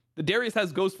wave. The Darius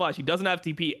has Ghost Flash. He doesn't have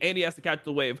TP and he has to catch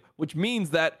the wave, which means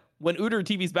that when Udyr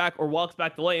TVs back or walks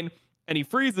back the lane and he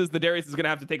freezes, the Darius is going to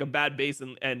have to take a bad base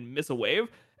and miss a wave.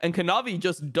 And Kanavi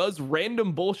just does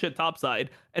random bullshit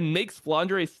topside and makes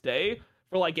Flandre stay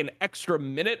for like an extra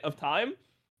minute of time.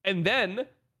 And then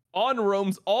on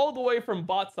roams all the way from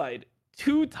bot side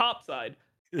to top side.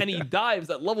 And he dives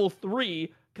at level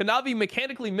 3. Kanavi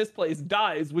mechanically misplays,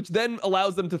 dies, which then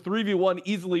allows them to 3v1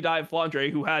 easily dive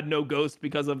Flandre, who had no ghost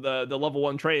because of the level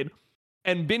 1 trade.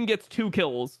 And Bin gets 2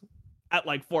 kills at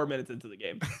like 4 minutes into the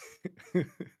game.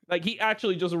 Like he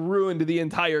actually just ruined the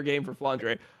entire game for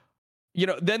Flandre.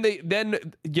 Then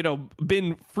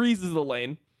Bin freezes the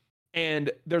lane,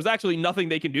 and there's actually nothing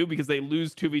they can do because they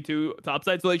lose 2v2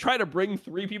 topside. So they try to bring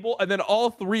 3 people, and then all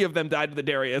 3 of them died to the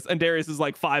Darius, and Darius is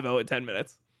like 5-0 at 10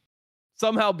 minutes.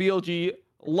 Somehow BLG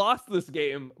lost this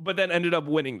game, but then ended up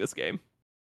winning this game.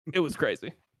 It was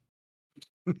crazy.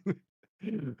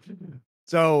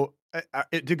 So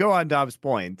to go on Dom's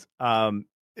point,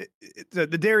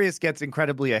 the Darius gets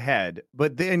incredibly ahead,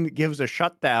 but then gives a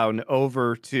shutdown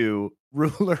over to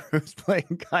Ruler, who's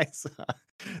playing Kaisa.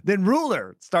 Then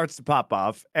Ruler starts to pop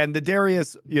off, and the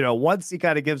Darius, once he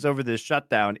kind of gives over this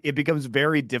shutdown, it becomes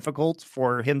very difficult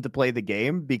for him to play the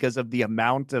game because of the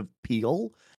amount of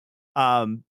peel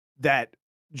that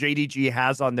JDG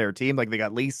has on their team. Like they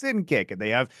got Lee Sin Kick, and they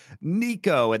have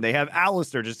Nico, and they have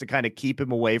Alistair just to kind of keep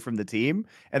him away from the team.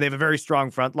 And they have a very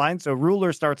strong front line. So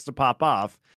Ruler starts to pop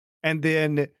off. And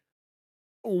then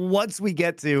once we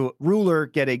get to Ruler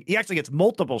he actually gets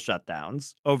multiple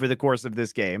shutdowns over the course of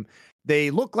this game.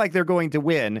 They look like they're going to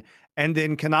win. And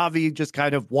then Kanavi just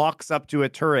kind of walks up to a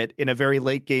turret in a very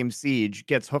late game siege,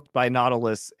 gets hooked by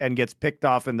Nautilus, and gets picked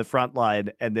off in the front line.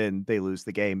 And then they lose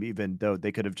the game, even though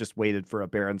they could have just waited for a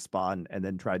Baron spawn and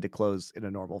then tried to close in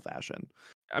a normal fashion.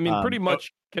 I mean, pretty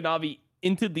much Kanavi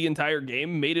entered the entire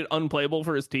game, made it unplayable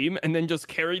for his team, and then just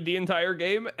carried the entire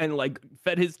game and like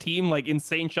fed his team like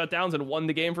insane shutdowns and won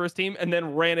the game for his team, and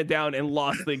then ran it down and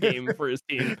lost the game for his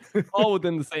team, all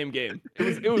within the same game.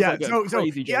 It was yeah. Like So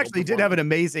he actually did have an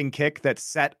amazing kick that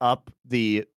set up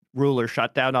the Ruler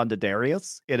shutdown onto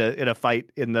Darius in a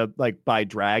fight in the by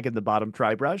drag in the bottom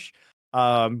tri-brush.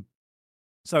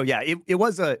 So yeah, it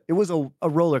was a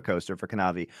roller coaster for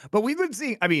Kanavi, but we've been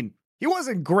seeing. I mean, he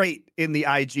wasn't great in the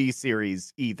IG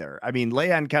series either. I mean,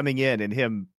 Leon coming in and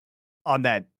him on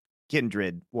that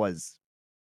Kindred was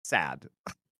sad.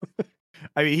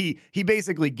 I mean, he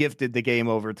basically gifted the game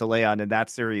over to Leon in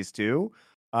that series too.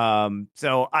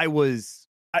 So I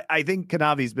think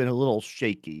Kanavi's been a little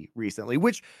shaky recently,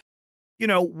 which,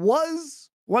 was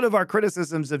one of our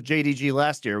criticisms of JDG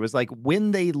last year. Was like when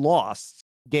they lost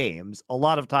games, a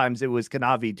lot of times it was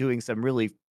Kanavi doing some really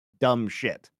dumb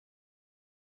shit.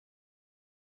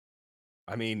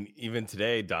 I mean, even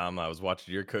today, Dom, I was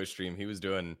watching your coach stream. He was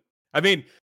doing. I mean,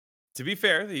 to be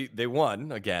fair, they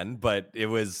won again, but it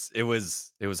was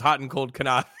hot and cold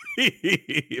Kanavi.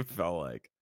 It felt like.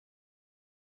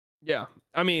 Yeah,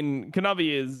 I mean,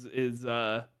 Kanavi is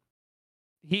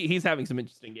he's having some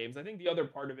interesting games. I think the other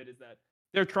part of it is that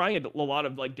they're trying a lot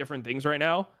of like different things right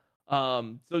now.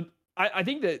 So I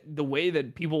think that the way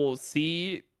that people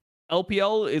see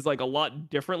LPL is like a lot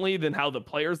differently than how the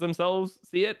players themselves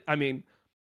see it. I mean,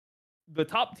 the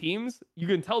top teams, you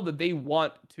can tell that they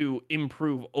want to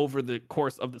improve over the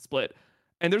course of the split.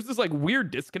 And there's this like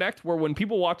weird disconnect where when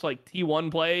people watch like T1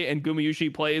 play and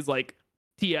Gumayushi plays like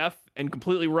TF and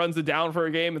completely runs it down for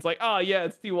a game, it's like, oh yeah,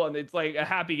 it's T1. It's like a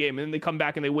happy game. And then they come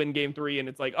back and they win game 3 and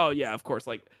it's like, oh yeah, of course.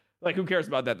 Like who cares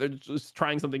about that? They're just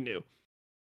trying something new.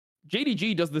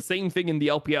 JDG does the same thing in the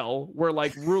LPL where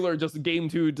like Ruler just game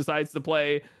 2 decides to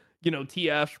play,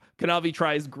 TF. Kanavi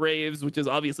tries Graves, which is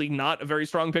obviously not a very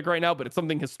strong pick right now, but it's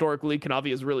something historically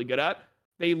Kanavi is really good at.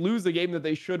 They lose a game that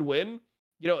they should win.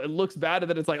 It looks bad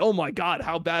that it's like, oh my God,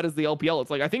 how bad is the LPL?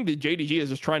 It's like, I think the JDG is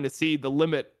just trying to see the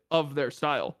limit of their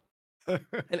style.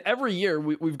 And every year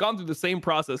we've gone through the same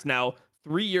process now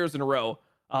 3 years in a row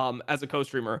as a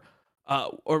co-streamer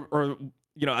or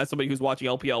as somebody who's watching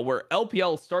LPL, where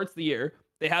LPL starts the year,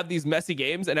 they have these messy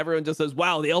games and everyone just says,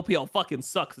 wow, the LPL fucking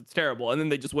sucks. It's terrible. And then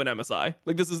they just win MSI.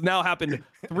 Like this has now happened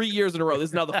 3 years in a row. This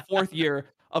is now the 4th year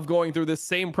of going through this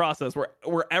same process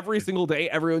where every single day,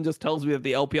 everyone just tells me that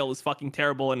the LPL is fucking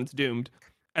terrible and it's doomed.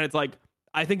 And it's like,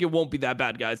 I think it won't be that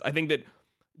bad, guys. I think that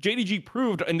JDG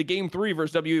proved in the game 3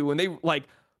 versus WE when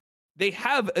they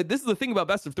have, this is the thing about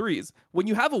best of threes. When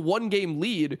you have a 1-game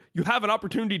lead, you have an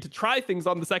opportunity to try things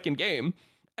on the second game.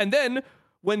 And then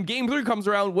when game 3 comes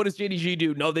around, what does JDG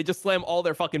do? No, they just slam all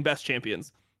their fucking best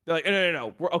champions. They're like,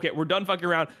 no. We're done fucking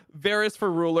around. Varus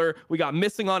for Ruler. We got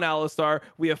Missing on Alistar.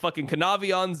 We have fucking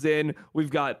Kanavi on Xin. We've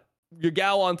got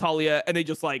Yagao on Talia. And they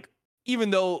just like,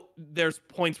 even though there's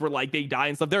points where like they die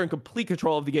and stuff, they're in complete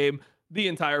control of the game. The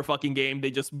entire fucking game.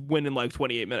 They just win in like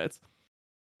 28 minutes.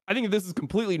 I think this is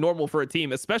completely normal for a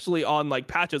team, especially on like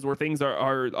patches where things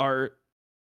are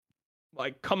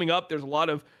like coming up. There's a lot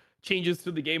of changes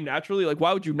to the game naturally. Like,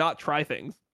 why would you not try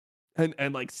things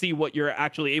and like see what you're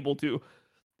actually able to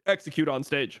execute on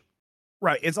stage?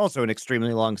 Right. It's also an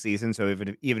extremely long season, so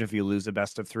even if you lose a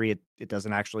best of 3, it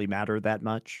doesn't actually matter that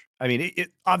much. I mean,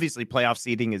 it obviously playoff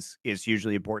seeding is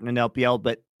hugely important in LPL,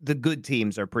 but the good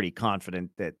teams are pretty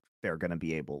confident that they're going to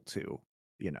be able to,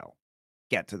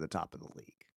 get to the top of the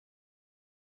league.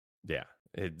 Yeah,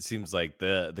 it seems like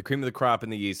the cream of the crop in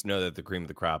the East know that the cream of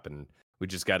the crop, and we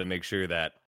just got to make sure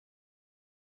that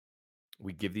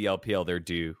we give the LPL their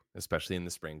due, especially in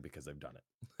the spring, because they've done it.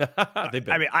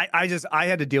 I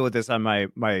had to deal with this on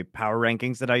my power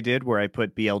rankings that I did, where I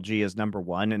put BLG as number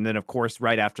 1, and then of course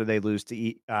right after they lose to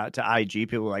IG,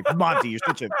 people were like, Monte, you're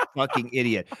such a fucking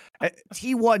idiot.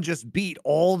 T1 just beat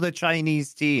all the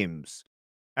Chinese teams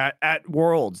at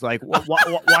Worlds. Like,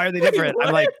 why are they different?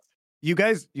 I'm like, you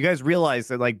guys realize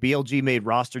that like BLG made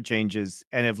roster changes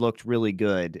and have looked really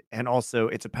good, and also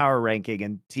it's a power ranking,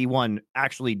 and T1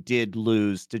 actually did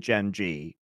lose to Gen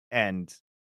G, and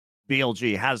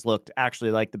BLG has looked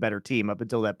actually like the better team up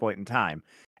until that point in time.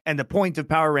 And the point of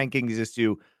power rankings is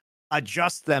to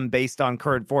adjust them based on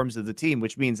current forms of the team,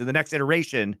 which means in the next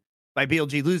iteration, by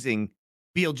BLG losing,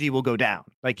 BLG will go down.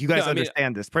 Like, you guys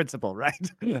understand this principle,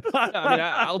 right?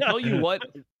 I'll tell you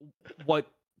what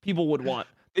people would want.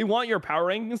 They want your power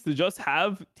rankings to just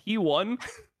have T1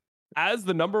 as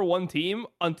the number 1 team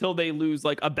until they lose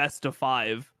like a best of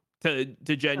 5 to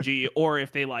Gen G, or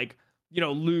if they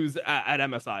lose at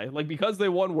MSI. Like, because they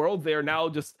won Worlds, they are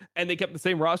now and they kept the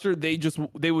same roster, they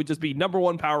would just be number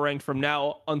 1 power ranked from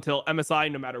now until MSI,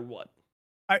 no matter what.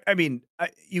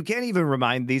 You can't even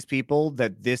remind these people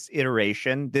that this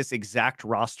iteration, this exact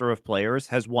roster of players,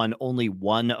 has won only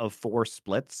 1 of 4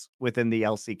 splits within the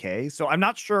LCK. So I'm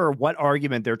not sure what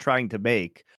argument they're trying to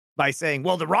make by saying,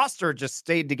 well, the roster just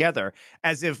stayed together,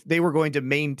 as if they were going to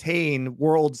maintain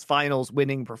Worlds Finals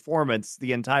winning performance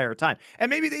the entire time. And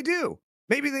maybe they do.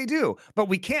 But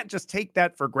we can't just take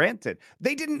that for granted.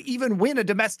 They didn't even win a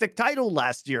domestic title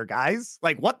last year, guys.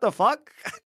 Like, what the fuck?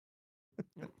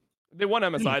 They won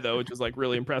MSI though, which is like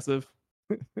really impressive.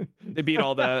 They beat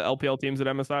all the LPL teams at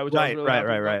MSI, which I was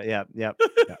really right. Yep.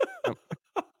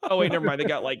 Oh wait, never mind. They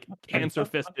got like cancer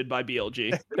fisted by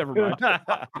BLG. Never mind.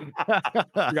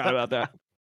 Forgot about that.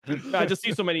 I just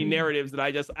see so many narratives that I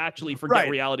just actually forget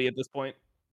reality at this point.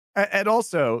 And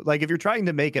also, like, if you're trying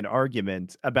to make an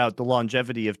argument about the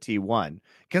longevity of T1,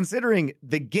 considering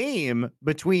the game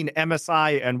between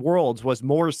MSI and Worlds was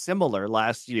more similar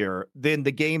last year than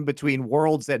the game between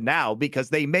Worlds and now,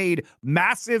 because they made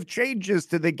massive changes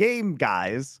to the game,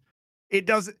 guys, it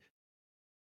doesn't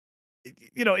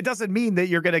mean that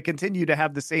you're going to continue to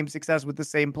have the same success with the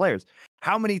same players.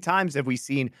 How many times have we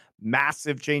seen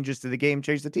massive changes to the game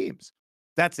change the teams?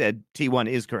 That said, T1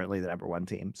 is currently the number 1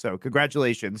 team. So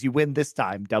congratulations. You win this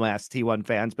time, dumbass T1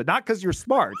 fans, but not because you're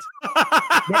smart,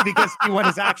 but because T1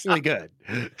 is actually good.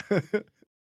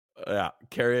 Yeah,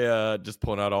 Carry just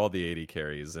pulling out all the 80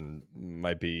 carries and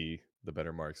might be the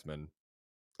better marksman,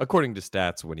 according to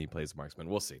stats, when he plays marksman.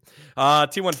 We'll see.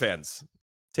 T1 fans,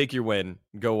 take your win.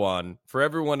 Go on. For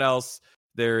everyone else,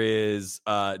 there is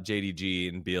JDG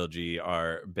and BLG,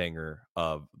 our banger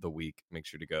of the week. Make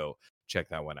sure to go check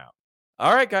that one out.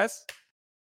 All right, guys.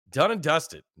 Done and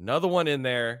dusted. Another one in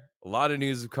there. A lot of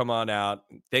news have come on out.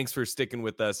 Thanks for sticking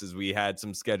with us as we had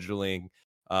some scheduling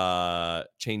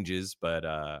changes,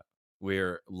 but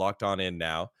we're locked on in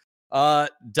now.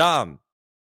 Dom,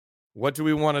 what do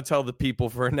we want to tell the people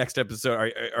for our next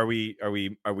episode? Are we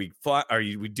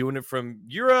doing it from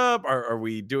Europe? Are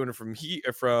we doing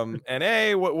it from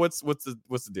NA? What's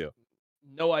the deal?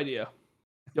 No idea.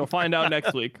 You'll find out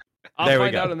next week. I'll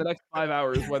find out in the next 5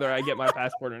 hours whether I get my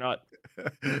passport or not.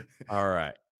 All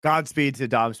right. Godspeed to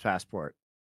Dom's passport.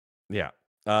 Yeah.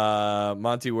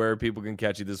 Monte, where people can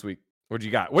catch you this week? What do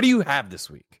you got? What do you have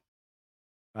this week?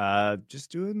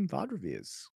 Just doing VOD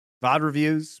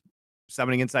reviews.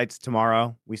 Summoning Insights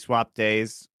tomorrow. We swapped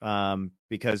days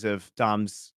because of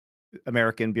Dom's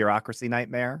American bureaucracy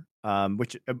nightmare,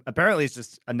 which apparently is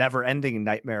just a never-ending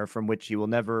nightmare from which he will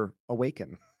never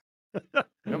awaken.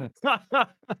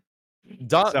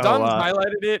 Don's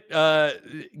highlighted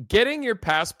it. Getting your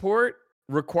passport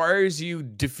requires you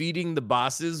defeating the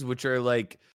bosses, which are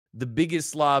like the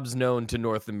biggest slobs known to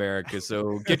North America.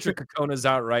 So get your Kokonas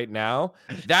out right now.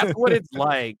 That's what it's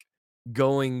like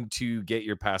going to get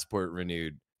your passport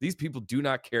renewed. These people do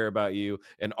not care about you,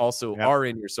 and also are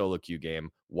in your solo queue game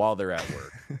while they're at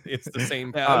work. It's the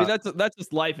same. Yeah, I mean, that's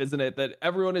just life, isn't it? That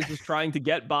everyone is just trying to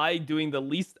get by, doing the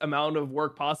least amount of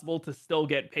work possible to still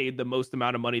get paid the most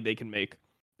amount of money they can make.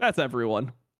 That's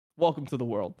everyone. Welcome to the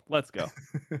world. Let's go.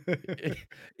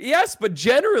 Yes, but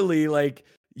generally, like,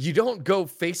 you don't go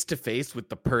face to face with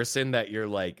the person that you're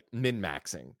like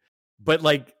min-maxing, but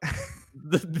like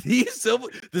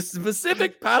the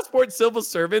specific passport civil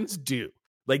servants do.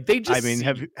 Like, they just. I mean,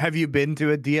 have you been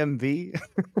to a DMV?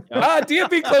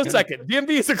 DMV close second. DMV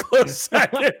is a close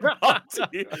second.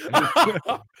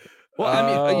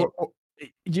 Well, I mean,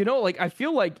 you know, like I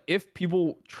feel like if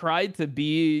people tried to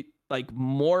be like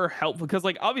more helpful, because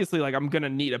like obviously like I'm gonna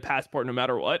need a passport no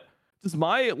matter what. Just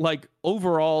my like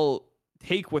overall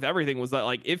take with everything was that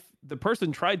like if the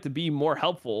person tried to be more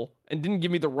helpful and didn't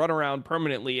give me the runaround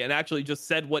permanently and actually just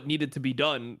said what needed to be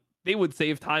done, they would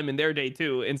save time in their day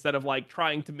too, instead of like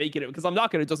trying to make it, because I'm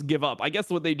not going to just give up. I guess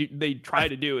what they try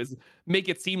to do is make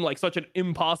it seem like such an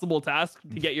impossible task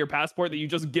to get your passport that you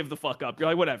just give the fuck up. You're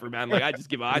like, whatever, man. Like I just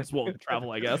give up. I just won't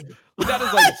travel, I guess. But that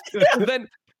is like then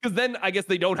because then I guess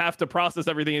they don't have to process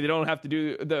everything and they don't have to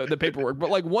do the paperwork. But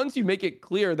like once you make it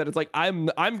clear that it's like I'm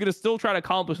gonna still try to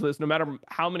accomplish this no matter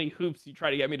how many hoops you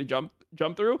try to get me to jump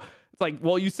through. It's like,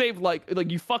 well, you saved like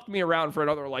you fucked me around for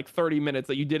another like 30 minutes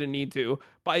that you didn't need to.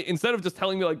 By instead of just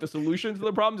telling me like the solution to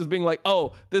the problem, just being like,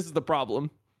 oh, this is the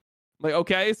problem. Like,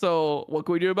 okay, so what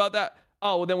can we do about that?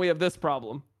 Oh, well then we have this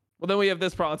problem. Well, then we have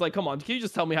this problem. It's like, come on, can you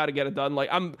just tell me how to get it done? Like,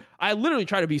 I literally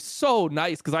try to be so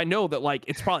nice because I know that like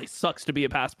it's probably sucks to be a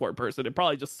passport person. It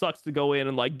probably just sucks to go in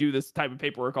and like do this type of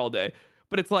paperwork all day.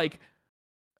 But it's like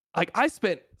I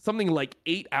spent something like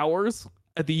 8 hours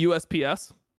at the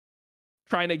USPS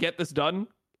trying to get this done,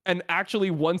 and actually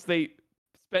once they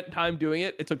spent time doing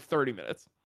it, it took 30 minutes.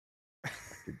 I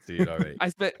can see it already. I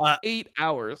spent 8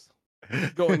 hours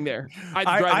going there. I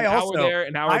drive an hour there,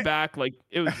 an hour back. Like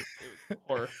it was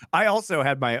horror. I also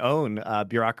had my own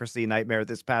bureaucracy nightmare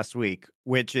this past week,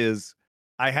 which is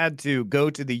I had to go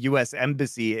to the U.S.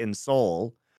 Embassy in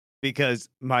Seoul because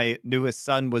my newest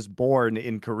son was born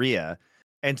in Korea.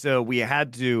 And so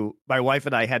my wife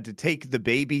and I had to take the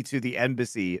baby to the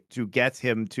embassy to get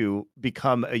him to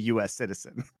become a U.S.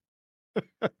 citizen.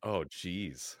 Oh,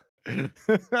 geez.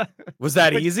 Was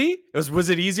that easy? Was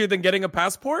it easier than getting a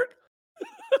passport?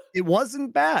 It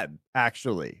wasn't bad,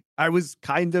 actually. I was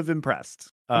kind of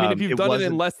impressed. I mean, if you've done it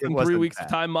in less than 3 weeks of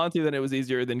time, Monte, then it was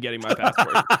easier than getting my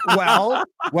passport.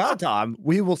 well, Tom,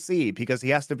 we will see, because he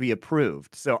has to be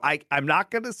approved. So I'm not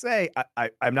going to say,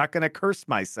 I'm not going to curse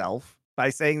myself by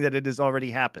saying that it has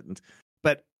already happened.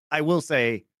 But I will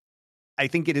say, I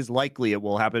think it is likely it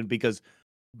will happen because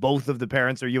both of the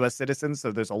parents are U.S. citizens.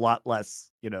 So there's a lot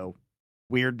less,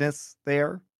 weirdness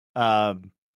there.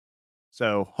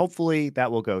 So hopefully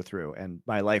that will go through and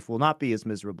my life will not be as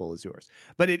miserable as yours.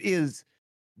 But it is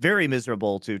very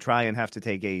miserable to try and have to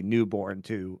take a newborn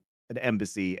to an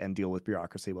embassy and deal with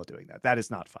bureaucracy while doing that. That is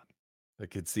not fun. I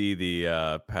could see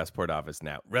the passport office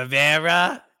now.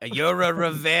 Rivera? You're a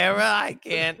Rivera? I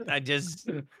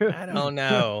don't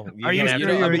know. Are you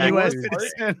a U.S.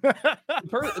 citizen?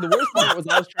 The worst part was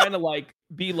I was trying to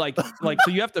be like,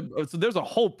 so you have to, so there's a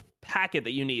whole packet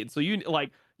that you need. So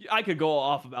I could go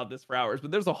off about this for hours, but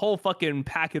there's a whole fucking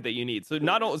packet that you need. So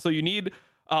you need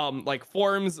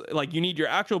forms, like you need your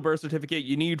actual birth certificate,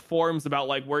 you need forms about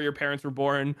like where your parents were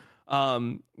born,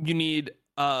 you need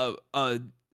a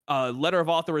letter of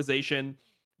authorization,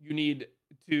 you need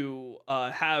to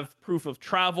have proof of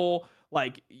travel.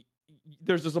 Like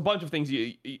there's just a bunch of things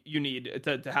you need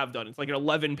to have done. It's like an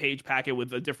 11-page packet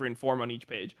with a different form on each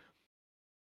page.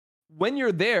 When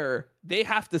you're there, they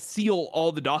have to seal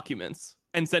all the documents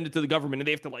and send it to the government, and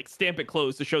they have to like stamp it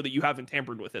closed to show that you haven't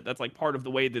tampered with it. That's like part of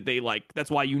the way that they that's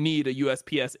why you need a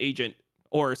USPS agent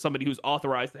or somebody who's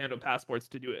authorized to handle passports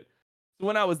to do it. So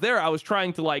when I was there, I was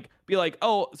trying to be like,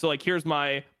 oh, so here's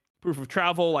my proof of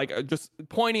travel, just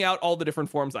pointing out all the different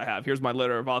forms I have. Here's my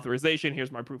letter of authorization.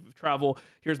 Here's my proof of travel.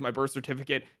 Here's my birth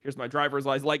certificate. Here's my driver's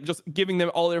license. Just giving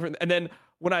them all the different. And then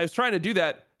when I was trying to do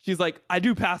that, she's like, I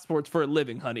do passports for a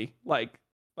living, honey.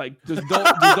 Just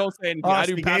don't say anything. I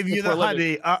do passports for a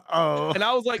living. Uh-oh. And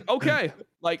I was like, okay,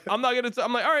 I'm not gonna.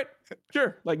 I'm like, all right,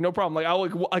 sure, no problem.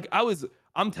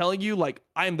 I'm telling you,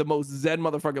 I am the most zen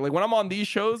motherfucker. When I'm on these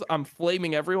shows, I'm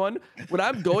flaming everyone. When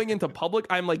I'm going into public,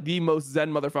 I'm the most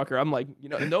zen motherfucker. I'm like,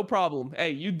 no problem.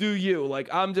 Hey, you do you.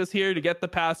 I'm just here to get the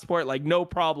passport. No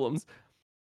problems.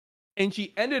 And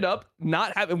she ended up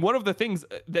not having, one of the things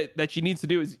that she needs to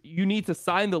do is you need to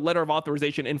sign the letter of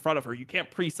authorization in front of her. You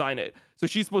can't pre-sign it. So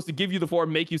she's supposed to give you the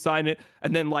form, make you sign it,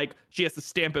 and then she has to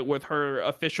stamp it with her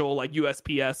official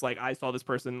USPS. I saw this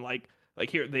person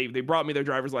here, they brought me their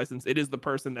driver's license. It is the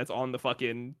person that's on the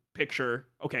fucking picture.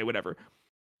 Okay, whatever.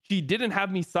 She didn't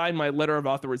have me sign my letter of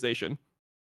authorization.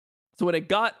 So when it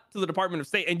got to the Department of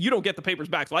State, and you don't get the papers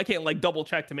back, so I can't double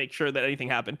check to make sure that anything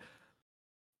happened.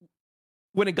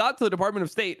 When it got to the Department of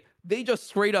State, they just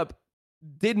straight up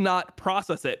did not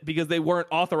process it because they weren't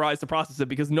authorized to process it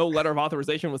because no letter of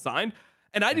authorization was signed.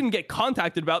 And I didn't get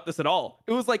contacted about this at all.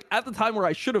 It was at the time where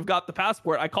I should have got the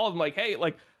passport, I called them hey,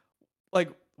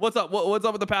 what's up? What's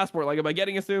up with the passport? Am I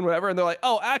getting it soon? Whatever. And they're like,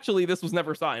 oh, actually, this was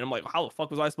never signed. I'm like, how the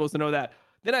fuck was I supposed to know that?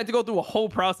 Then I had to go through a whole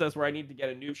process where I need to get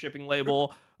a new shipping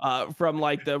label from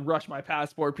like the Rush My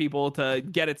Passport people to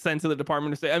get it sent to the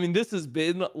Department of State. I mean, this has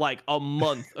been like a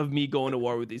month of me going to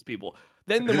war with these people.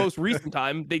 Then the most recent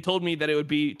time, they told me that it would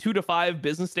be 2 to 5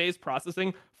 business days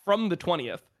processing from the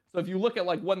 20th. So if you look at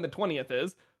like when the 20th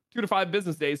is, 2 to 5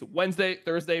 business days, Wednesday,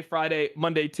 Thursday, Friday,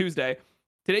 Monday, Tuesday.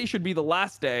 Today should be the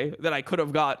last day that I could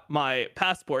have got my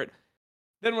passport.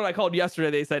 Then when I called yesterday,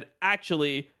 they said,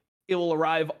 actually, it will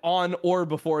arrive on or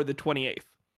before the 28th,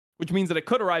 which means that it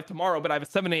could arrive tomorrow, but I have a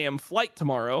 7 a.m. flight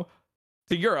tomorrow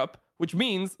to Europe, which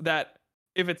means that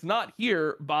if it's not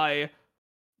here by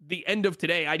the end of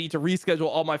today, I need to reschedule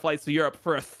all my flights to Europe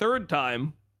for a third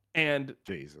time and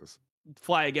Jesus,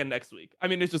 fly again next week. I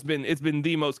mean, it's been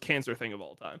the most cancer thing of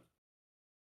all time.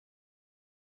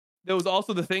 There was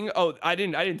also the thing. Oh, I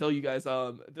didn't tell you guys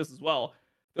this as well.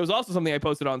 There was also something I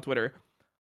posted on Twitter.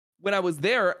 When I was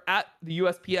there at the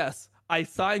USPS, I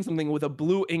signed something with a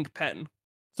blue ink pen.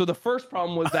 So the first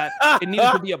problem was that it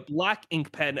needed to be a black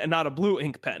ink pen and not a blue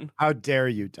ink pen. How dare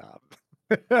you, Tom?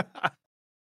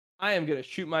 I am going to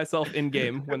shoot myself in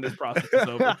game when this process is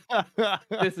over.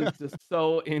 This is just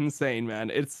so insane,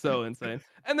 man. It's so insane.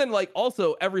 And then like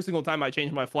also every single time I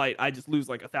change my flight, I just lose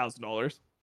like $1,000.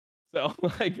 So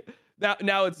like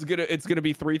now it's gonna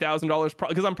be $3,000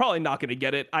 because I'm probably not gonna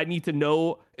get it. I need to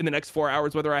know in the next 4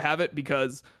 hours whether I have it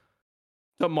because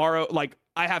tomorrow, like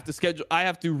I have to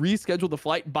reschedule the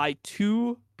flight by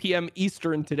 2 p.m.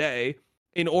 Eastern today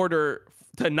in order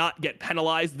to not get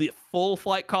penalized the full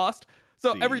flight cost.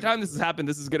 So every time this has happened,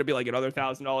 this is gonna be like another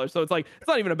 $1,000. So it's like it's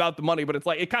not even about the money, but it's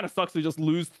like it kind of sucks to just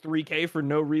lose $3K for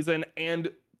no reason and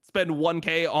spend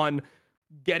 $1K on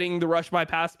getting the Rush My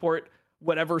Passport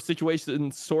whatever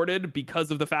situation sorted because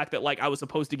of the fact that like I was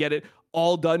supposed to get it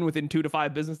all done within 2 to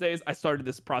 5 business days. I started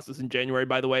this process in January,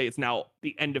 by the way. It's now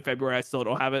the end of February. I still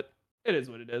don't have it. It is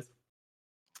what it is.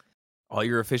 All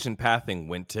your efficient pathing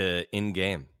went to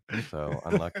in-game. So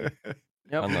unlucky.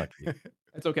 Yep. Unlucky.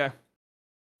 It's okay.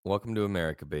 Welcome to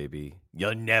America, baby.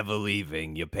 You're never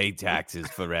leaving. You pay taxes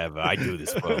forever. I do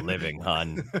this for a living,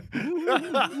 hon.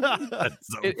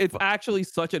 It's actually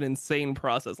such an insane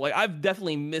process. Like I've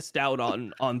definitely missed out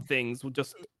on things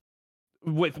just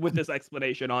with this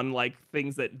explanation on like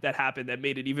things that happened that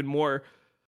made it even more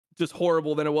just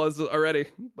horrible than it was already.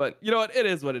 But you know what? It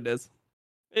is what it is.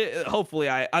 Hopefully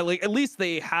I like at least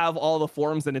they have all the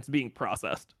forms and it's being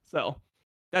processed. So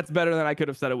that's better than I could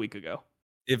have said a week ago.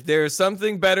 If there's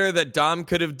something better that Dom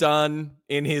could have done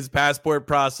in his passport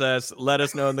process, let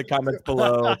us know in the comments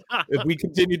below. If we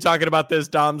continue talking about this,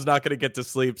 Dom's not going to get to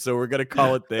sleep, so we're going to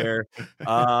call it there.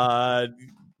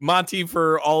 Monte,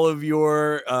 for all of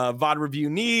your VOD review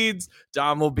needs,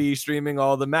 Dom will be streaming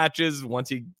all the matches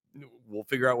once we'll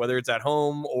figure out whether it's at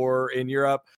home or in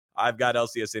Europe. I've got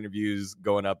LCS interviews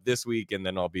going up this week, and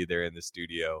then I'll be there in the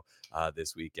studio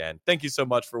this weekend. Thank you so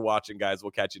much for watching, guys.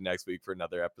 We'll catch you next week for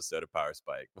another episode of Power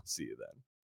Spike. We'll see you then.